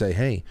up to say,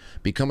 hey,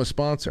 become a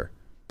sponsor.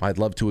 I'd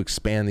love to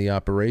expand the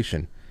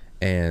operation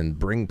and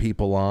bring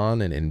people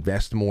on and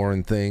invest more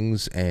in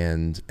things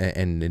and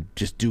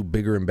just do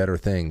bigger and better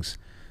things.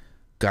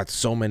 Got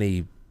so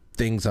many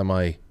things on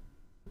my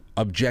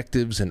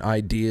objectives and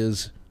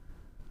ideas,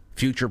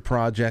 future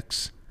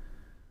projects,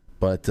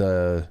 but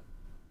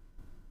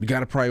you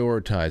got to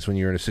prioritize when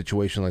you're in a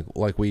situation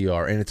like we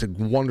are. And it's a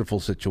wonderful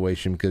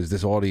situation because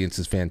this audience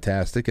is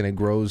fantastic and it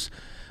grows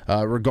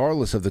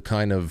regardless of the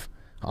kind of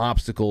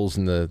obstacles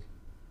and the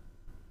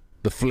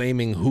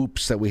flaming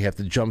hoops that we have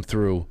to jump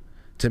through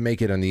to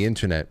make it on the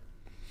internet.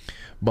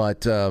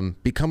 But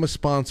become a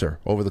sponsor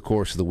over the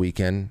course of the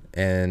weekend,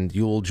 and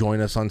you will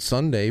join us on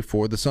Sunday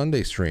for the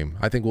Sunday stream.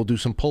 I think we'll do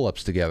some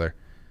pull-ups together.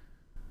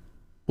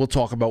 We'll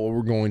talk about what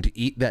we're going to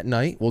eat that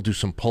night. We'll do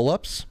some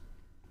pull-ups.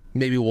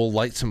 Maybe we'll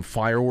light some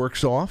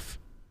fireworks off.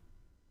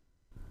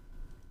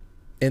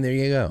 And there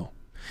you go.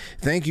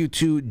 Thank you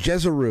to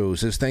Jezaru.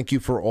 Says, thank you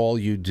for all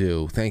you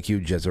do. Thank you,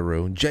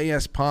 Jezaru.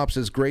 JS Pop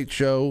says, great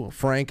show,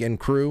 Frank and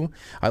crew.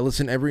 I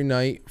listen every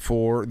night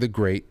for the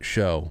great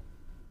show.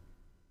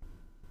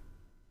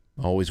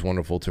 Always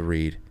wonderful to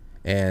read.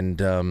 And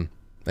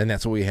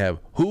that's what we have.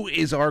 Who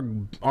is our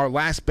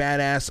last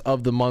badass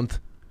of the month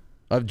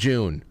of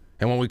June?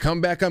 And when we come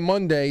back on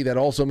Monday, that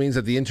also means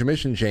that the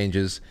intermission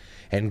changes.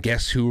 And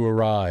guess who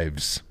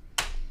arrives?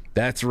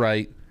 That's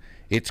right.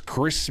 It's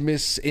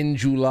Christmas in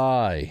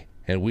July.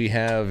 And we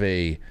have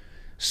a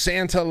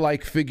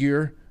Santa-like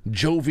figure,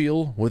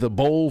 jovial, with a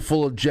bowl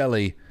full of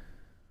jelly,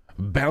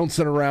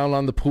 bouncing around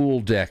on the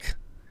pool deck.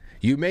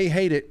 You may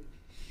hate it,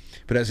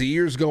 but as the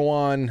years go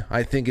on,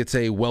 I think it's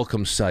a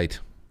welcome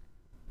sight.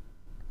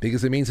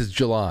 Because it means it's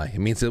July. It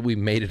means that we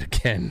made it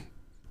again.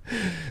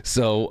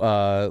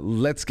 So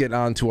let's get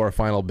on to our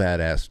final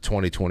badass,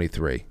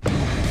 2023.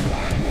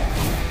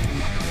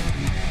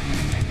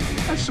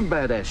 That's some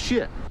badass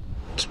shit.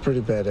 It's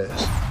pretty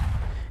badass.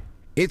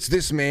 It's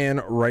this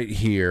man right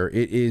here.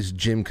 It is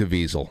Jim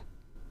Caviezel.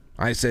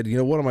 I said, you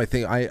know, what am I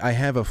thinking? I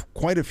have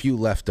quite a few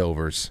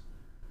leftovers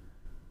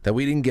that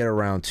we didn't get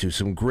around to.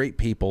 Some great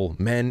people,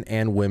 men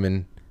and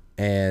women,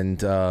 and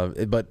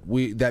but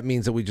that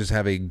means that we just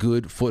have a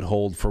good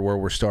foothold for where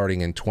we're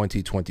starting in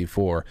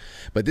 2024.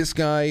 But this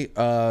guy,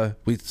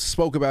 we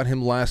spoke about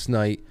him last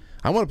night.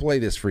 I want to play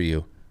this for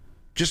you,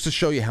 just to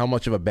show you how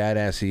much of a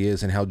badass he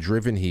is and how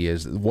driven he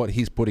is, what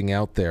he's putting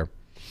out there.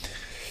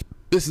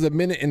 This is a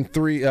minute and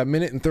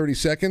 30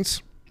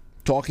 seconds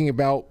talking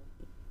about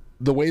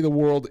the way the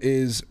world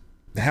is,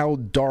 how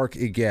dark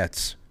it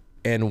gets,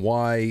 and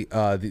why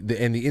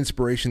the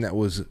inspiration that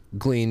was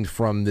gleaned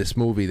from this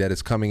movie that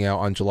is coming out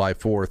on July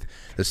 4th,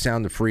 The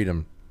Sound of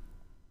Freedom.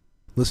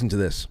 Listen to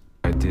this.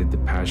 I did The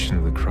Passion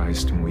of the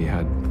Christ, and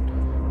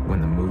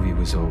when the movie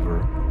was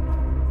over,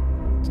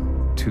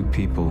 two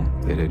people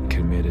that had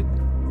committed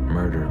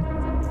murder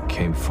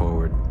came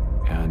forward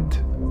and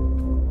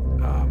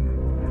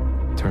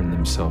turned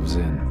themselves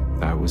in.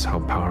 That was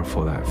how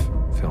powerful that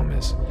film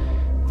is.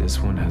 This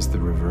one has the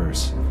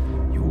reverse.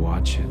 You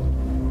watch it,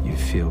 you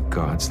feel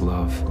God's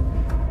love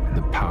and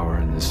the power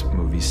in this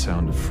movie,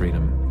 Sound of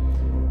Freedom,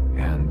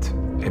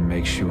 and it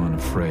makes you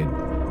unafraid.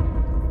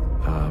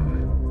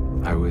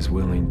 I was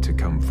willing to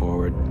come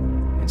forward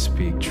and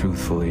speak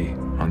truthfully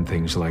on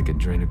things like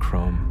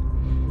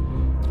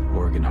adrenochrome,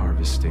 organ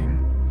harvesting,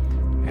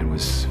 and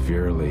was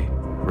severely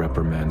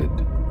reprimanded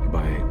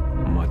by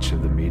much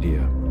of the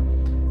media.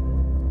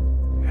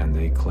 And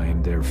they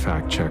claimed their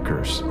fact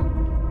checkers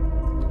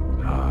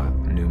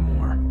knew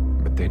more,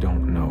 but they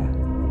don't know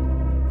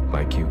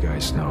like you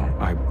guys know.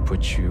 I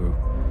put you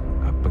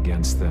up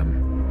against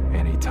them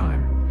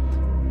anytime.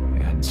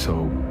 And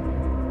so,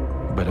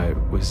 but I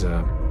was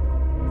a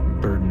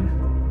burden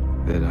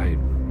that I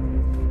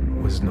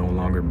was no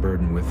longer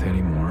burdened with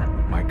anymore.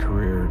 My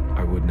career,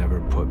 I would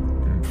never put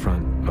in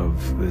front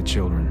of the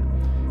children.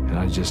 And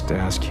I just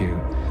ask you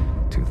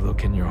to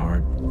look in your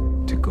heart,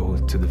 to go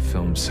to the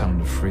film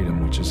Sound of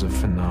Freedom, which is a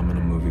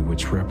phenomenal movie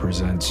which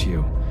represents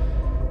you,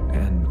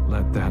 and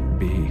let that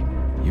be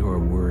your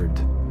word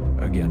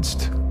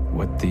against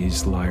what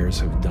these liars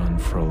have done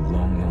for a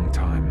long, long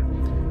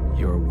time.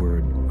 Your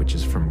word, which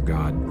is from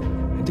God,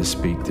 and to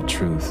speak the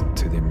truth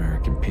to the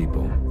American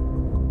people.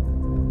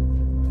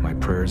 My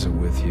prayers are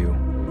with you.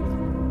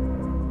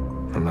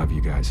 I love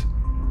you guys.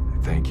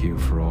 Thank you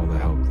for all the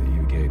help that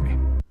you gave me.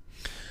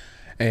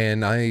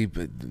 And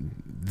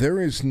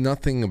there is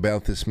nothing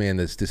about this man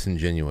that's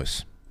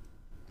disingenuous.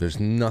 There's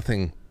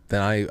nothing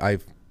that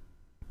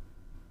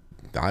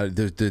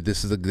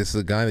This is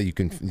a guy that you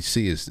can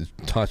see is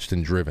touched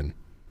and driven.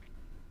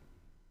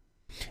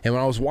 And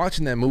when I was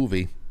watching that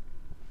movie,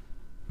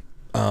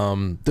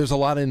 there's a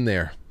lot in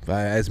there.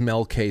 As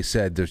Mel K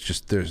said,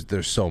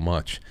 there's so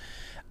much.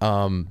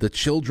 The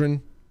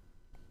children,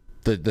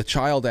 the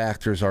child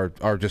actors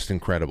are just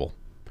incredible.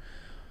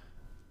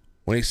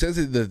 When he says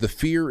that the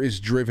fear is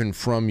driven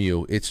from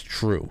you, it's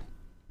true.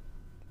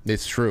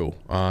 It's true.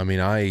 I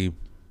mean,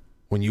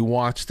 when you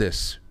watch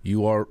this,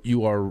 you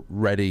are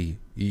ready.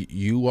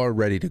 You are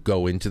ready to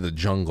go into the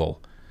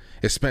jungle,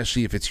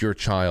 especially if it's your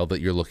child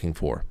that you're looking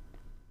for.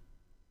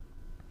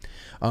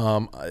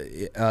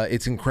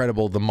 It's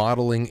incredible, the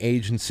modeling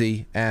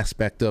agency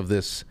aspect of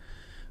this,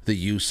 the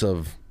use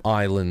of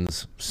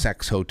islands,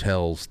 sex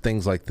hotels,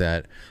 things like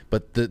that.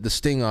 But the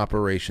sting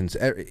operations,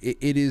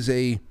 it is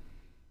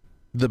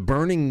the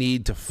burning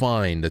need to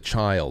find a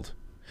child.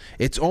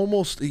 It's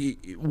almost,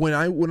 when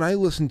I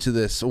listen to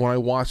this, when I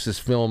watch this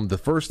film, the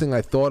first thing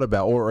I thought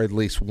about, or at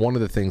least one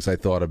of the things I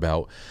thought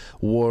about,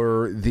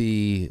 were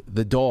the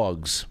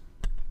dogs,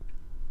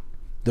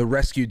 the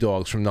rescue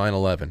dogs from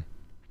 9/11.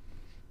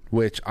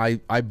 Which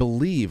I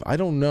believe, I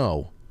don't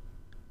know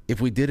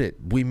if we did it.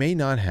 We may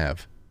not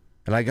have.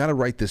 And I got to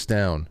write this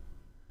down.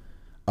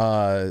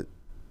 I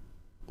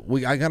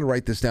got to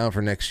write this down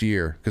for next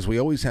year, because we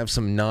always have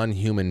some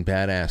non-human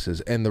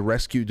badasses. And the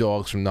rescue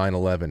dogs from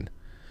 9/11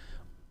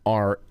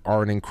 are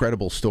an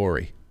incredible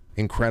story.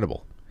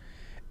 Incredible.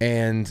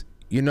 And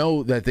you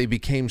know that they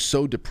became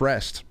so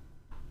depressed,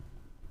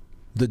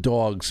 the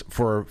dogs,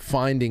 for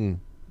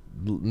finding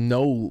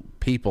no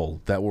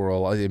people that were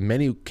alive, in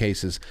many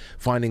cases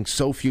finding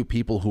so few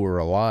people who were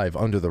alive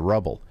under the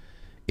rubble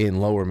in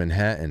lower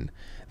Manhattan,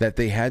 that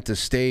they had to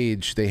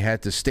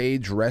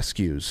stage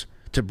rescues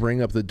to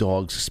bring up the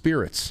dogs'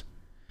 spirits,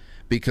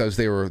 because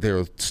they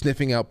were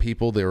sniffing out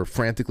people. They were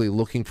frantically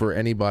looking for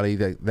anybody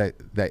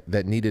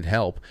that needed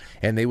help,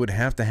 and they would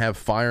have to have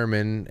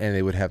firemen, and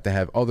they would have to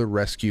have other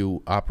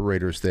rescue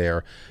operators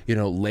there,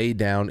 lay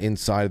down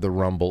inside the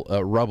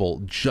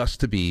rubble just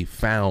to be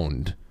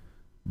found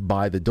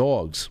by the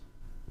dogs,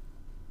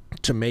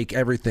 to make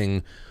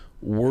everything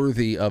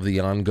worthy of the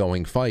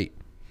ongoing fight.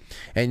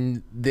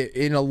 And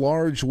in a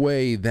large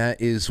way,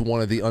 that is one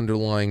of the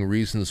underlying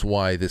reasons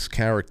why this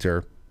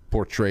character,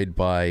 portrayed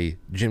by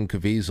Jim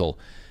Caviezel,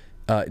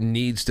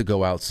 needs to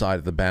go outside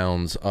of the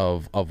bounds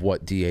of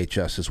what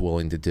DHS is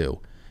willing to do.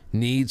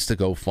 Needs to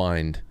go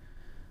find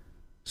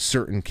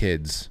certain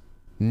kids.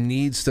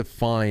 Needs to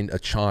find a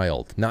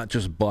child, not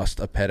just bust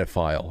a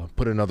pedophile,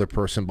 put another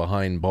person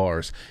behind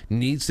bars.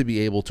 Needs to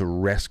be able to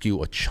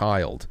rescue a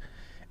child,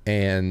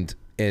 and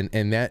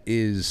that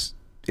is,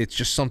 it's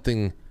just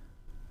something.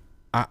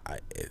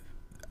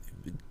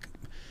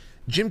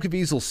 Jim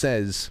Caviezel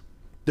says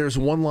there's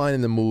one line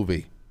in the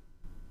movie,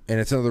 and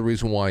it's another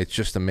reason why it's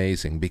just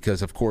amazing,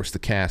 because of course the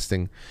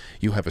casting,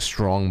 you have a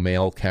strong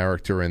male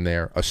character in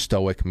there, a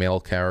stoic male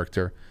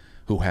character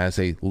who has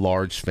a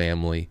large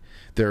family.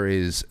 There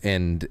is,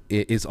 and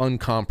it is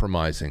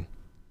uncompromising.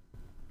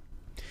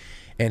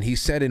 And he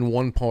said in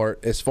one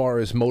part, as far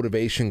as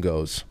motivation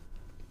goes,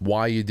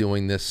 why are you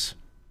doing this?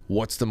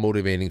 What's the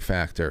motivating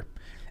factor?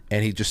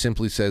 And he just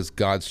simply says,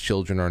 God's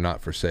children are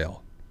not for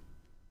sale.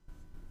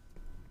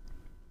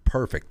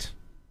 Perfect.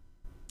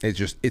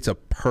 It's a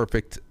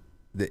perfect,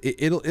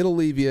 it'll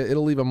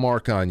leave a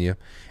mark on you.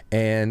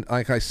 And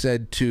like I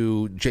said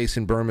to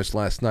Jason Burmis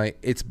last night,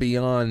 it's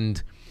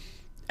beyond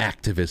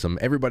activism.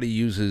 Everybody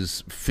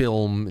uses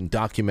film and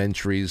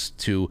documentaries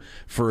to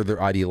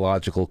further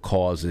ideological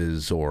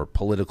causes or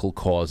political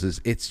causes.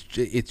 It's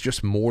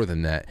just more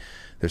than that.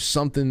 There's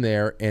something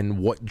there, and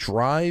what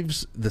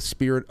drives the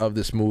spirit of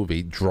this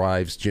movie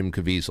drives Jim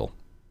Caviezel,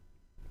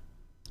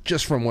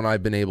 just from what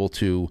I've been able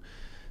to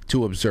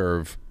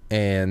observe,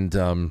 and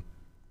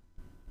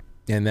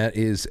that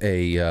is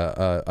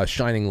a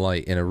shining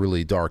light in a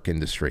really dark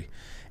industry.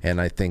 And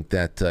I think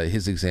that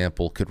his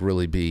example could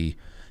really be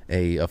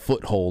a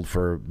foothold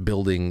for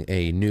building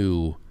a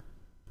new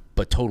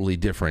but totally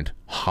different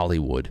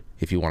Hollywood,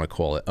 if you want to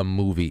call it, a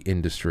movie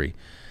industry.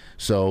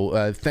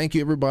 So thank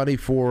you, everybody,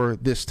 for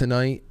this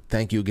tonight.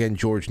 Thank you again,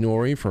 George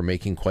Noory, for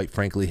making Quite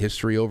Frankly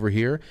history over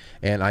here.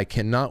 And I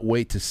cannot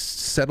wait to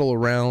settle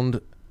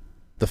around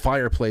the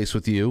fireplace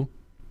with you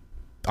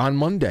on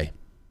Monday.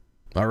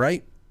 All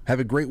right? Have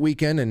a great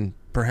weekend, and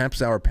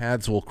perhaps our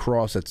paths will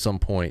cross at some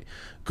point.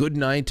 Good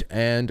night,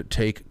 and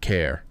take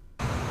care.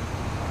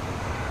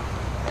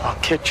 I'll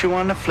catch you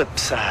on the flip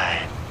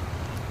side.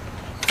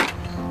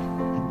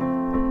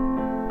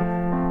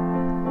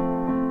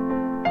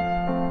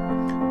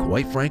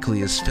 Quite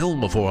Frankly is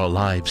filmed before a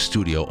live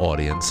studio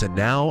audience, and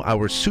now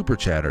our super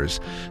chatters,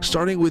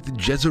 starting with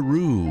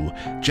Jezaroo,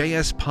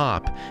 JS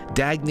Pop,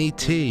 Dagny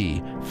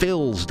T,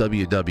 Phils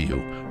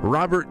WW,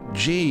 Robert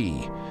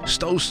G,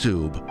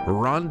 Stowstube,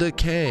 Rhonda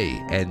K,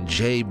 and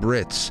Jay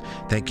Brits.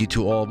 Thank you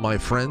to all my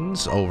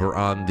friends over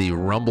on the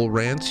Rumble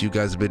Rants. You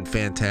guys have been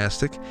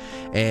fantastic.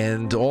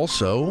 And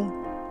also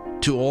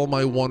to all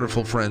my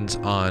wonderful friends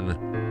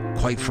on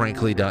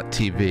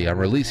quitefrankly.tv. I'm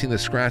releasing the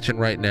scratch-in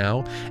right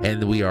now,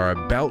 and we are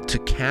about to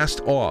cast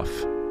off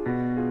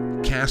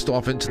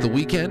into the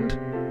weekend.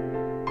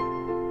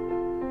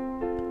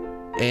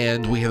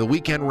 And we have the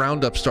weekend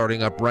roundup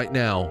starting up right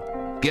now.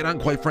 Get on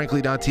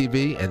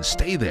quitefrankly.tv and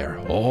stay there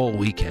all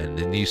weekend,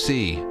 and you'll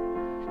see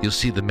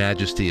the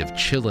majesty of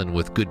chilling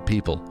with good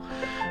people.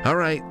 All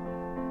right,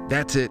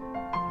 that's it.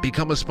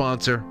 Become a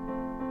sponsor.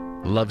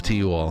 Love to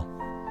you all.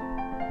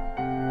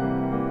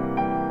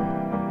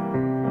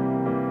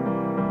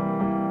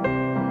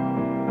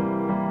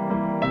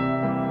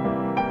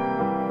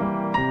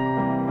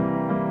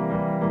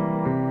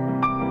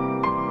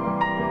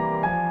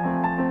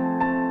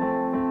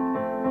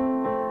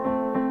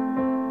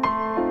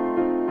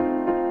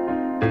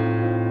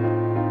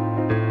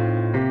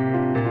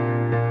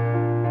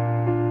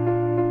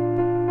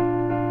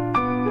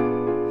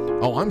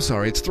 Oh, I'm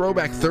sorry. It's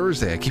Throwback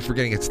Thursday. I keep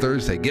forgetting it's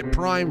Thursday. Get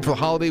primed for the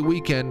holiday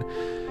weekend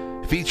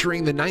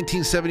featuring the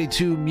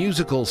 1972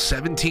 musical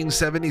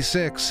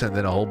 1776 and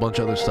then a whole bunch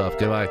of other stuff.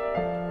 Goodbye.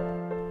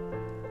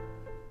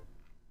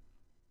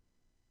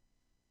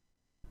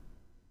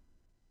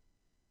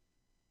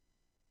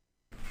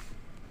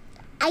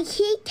 A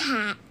kitty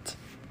cat.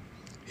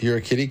 You're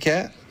a kitty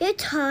cat? Your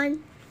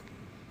turn.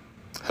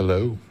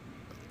 Hello.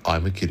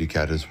 I'm a kitty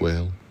cat as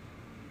well.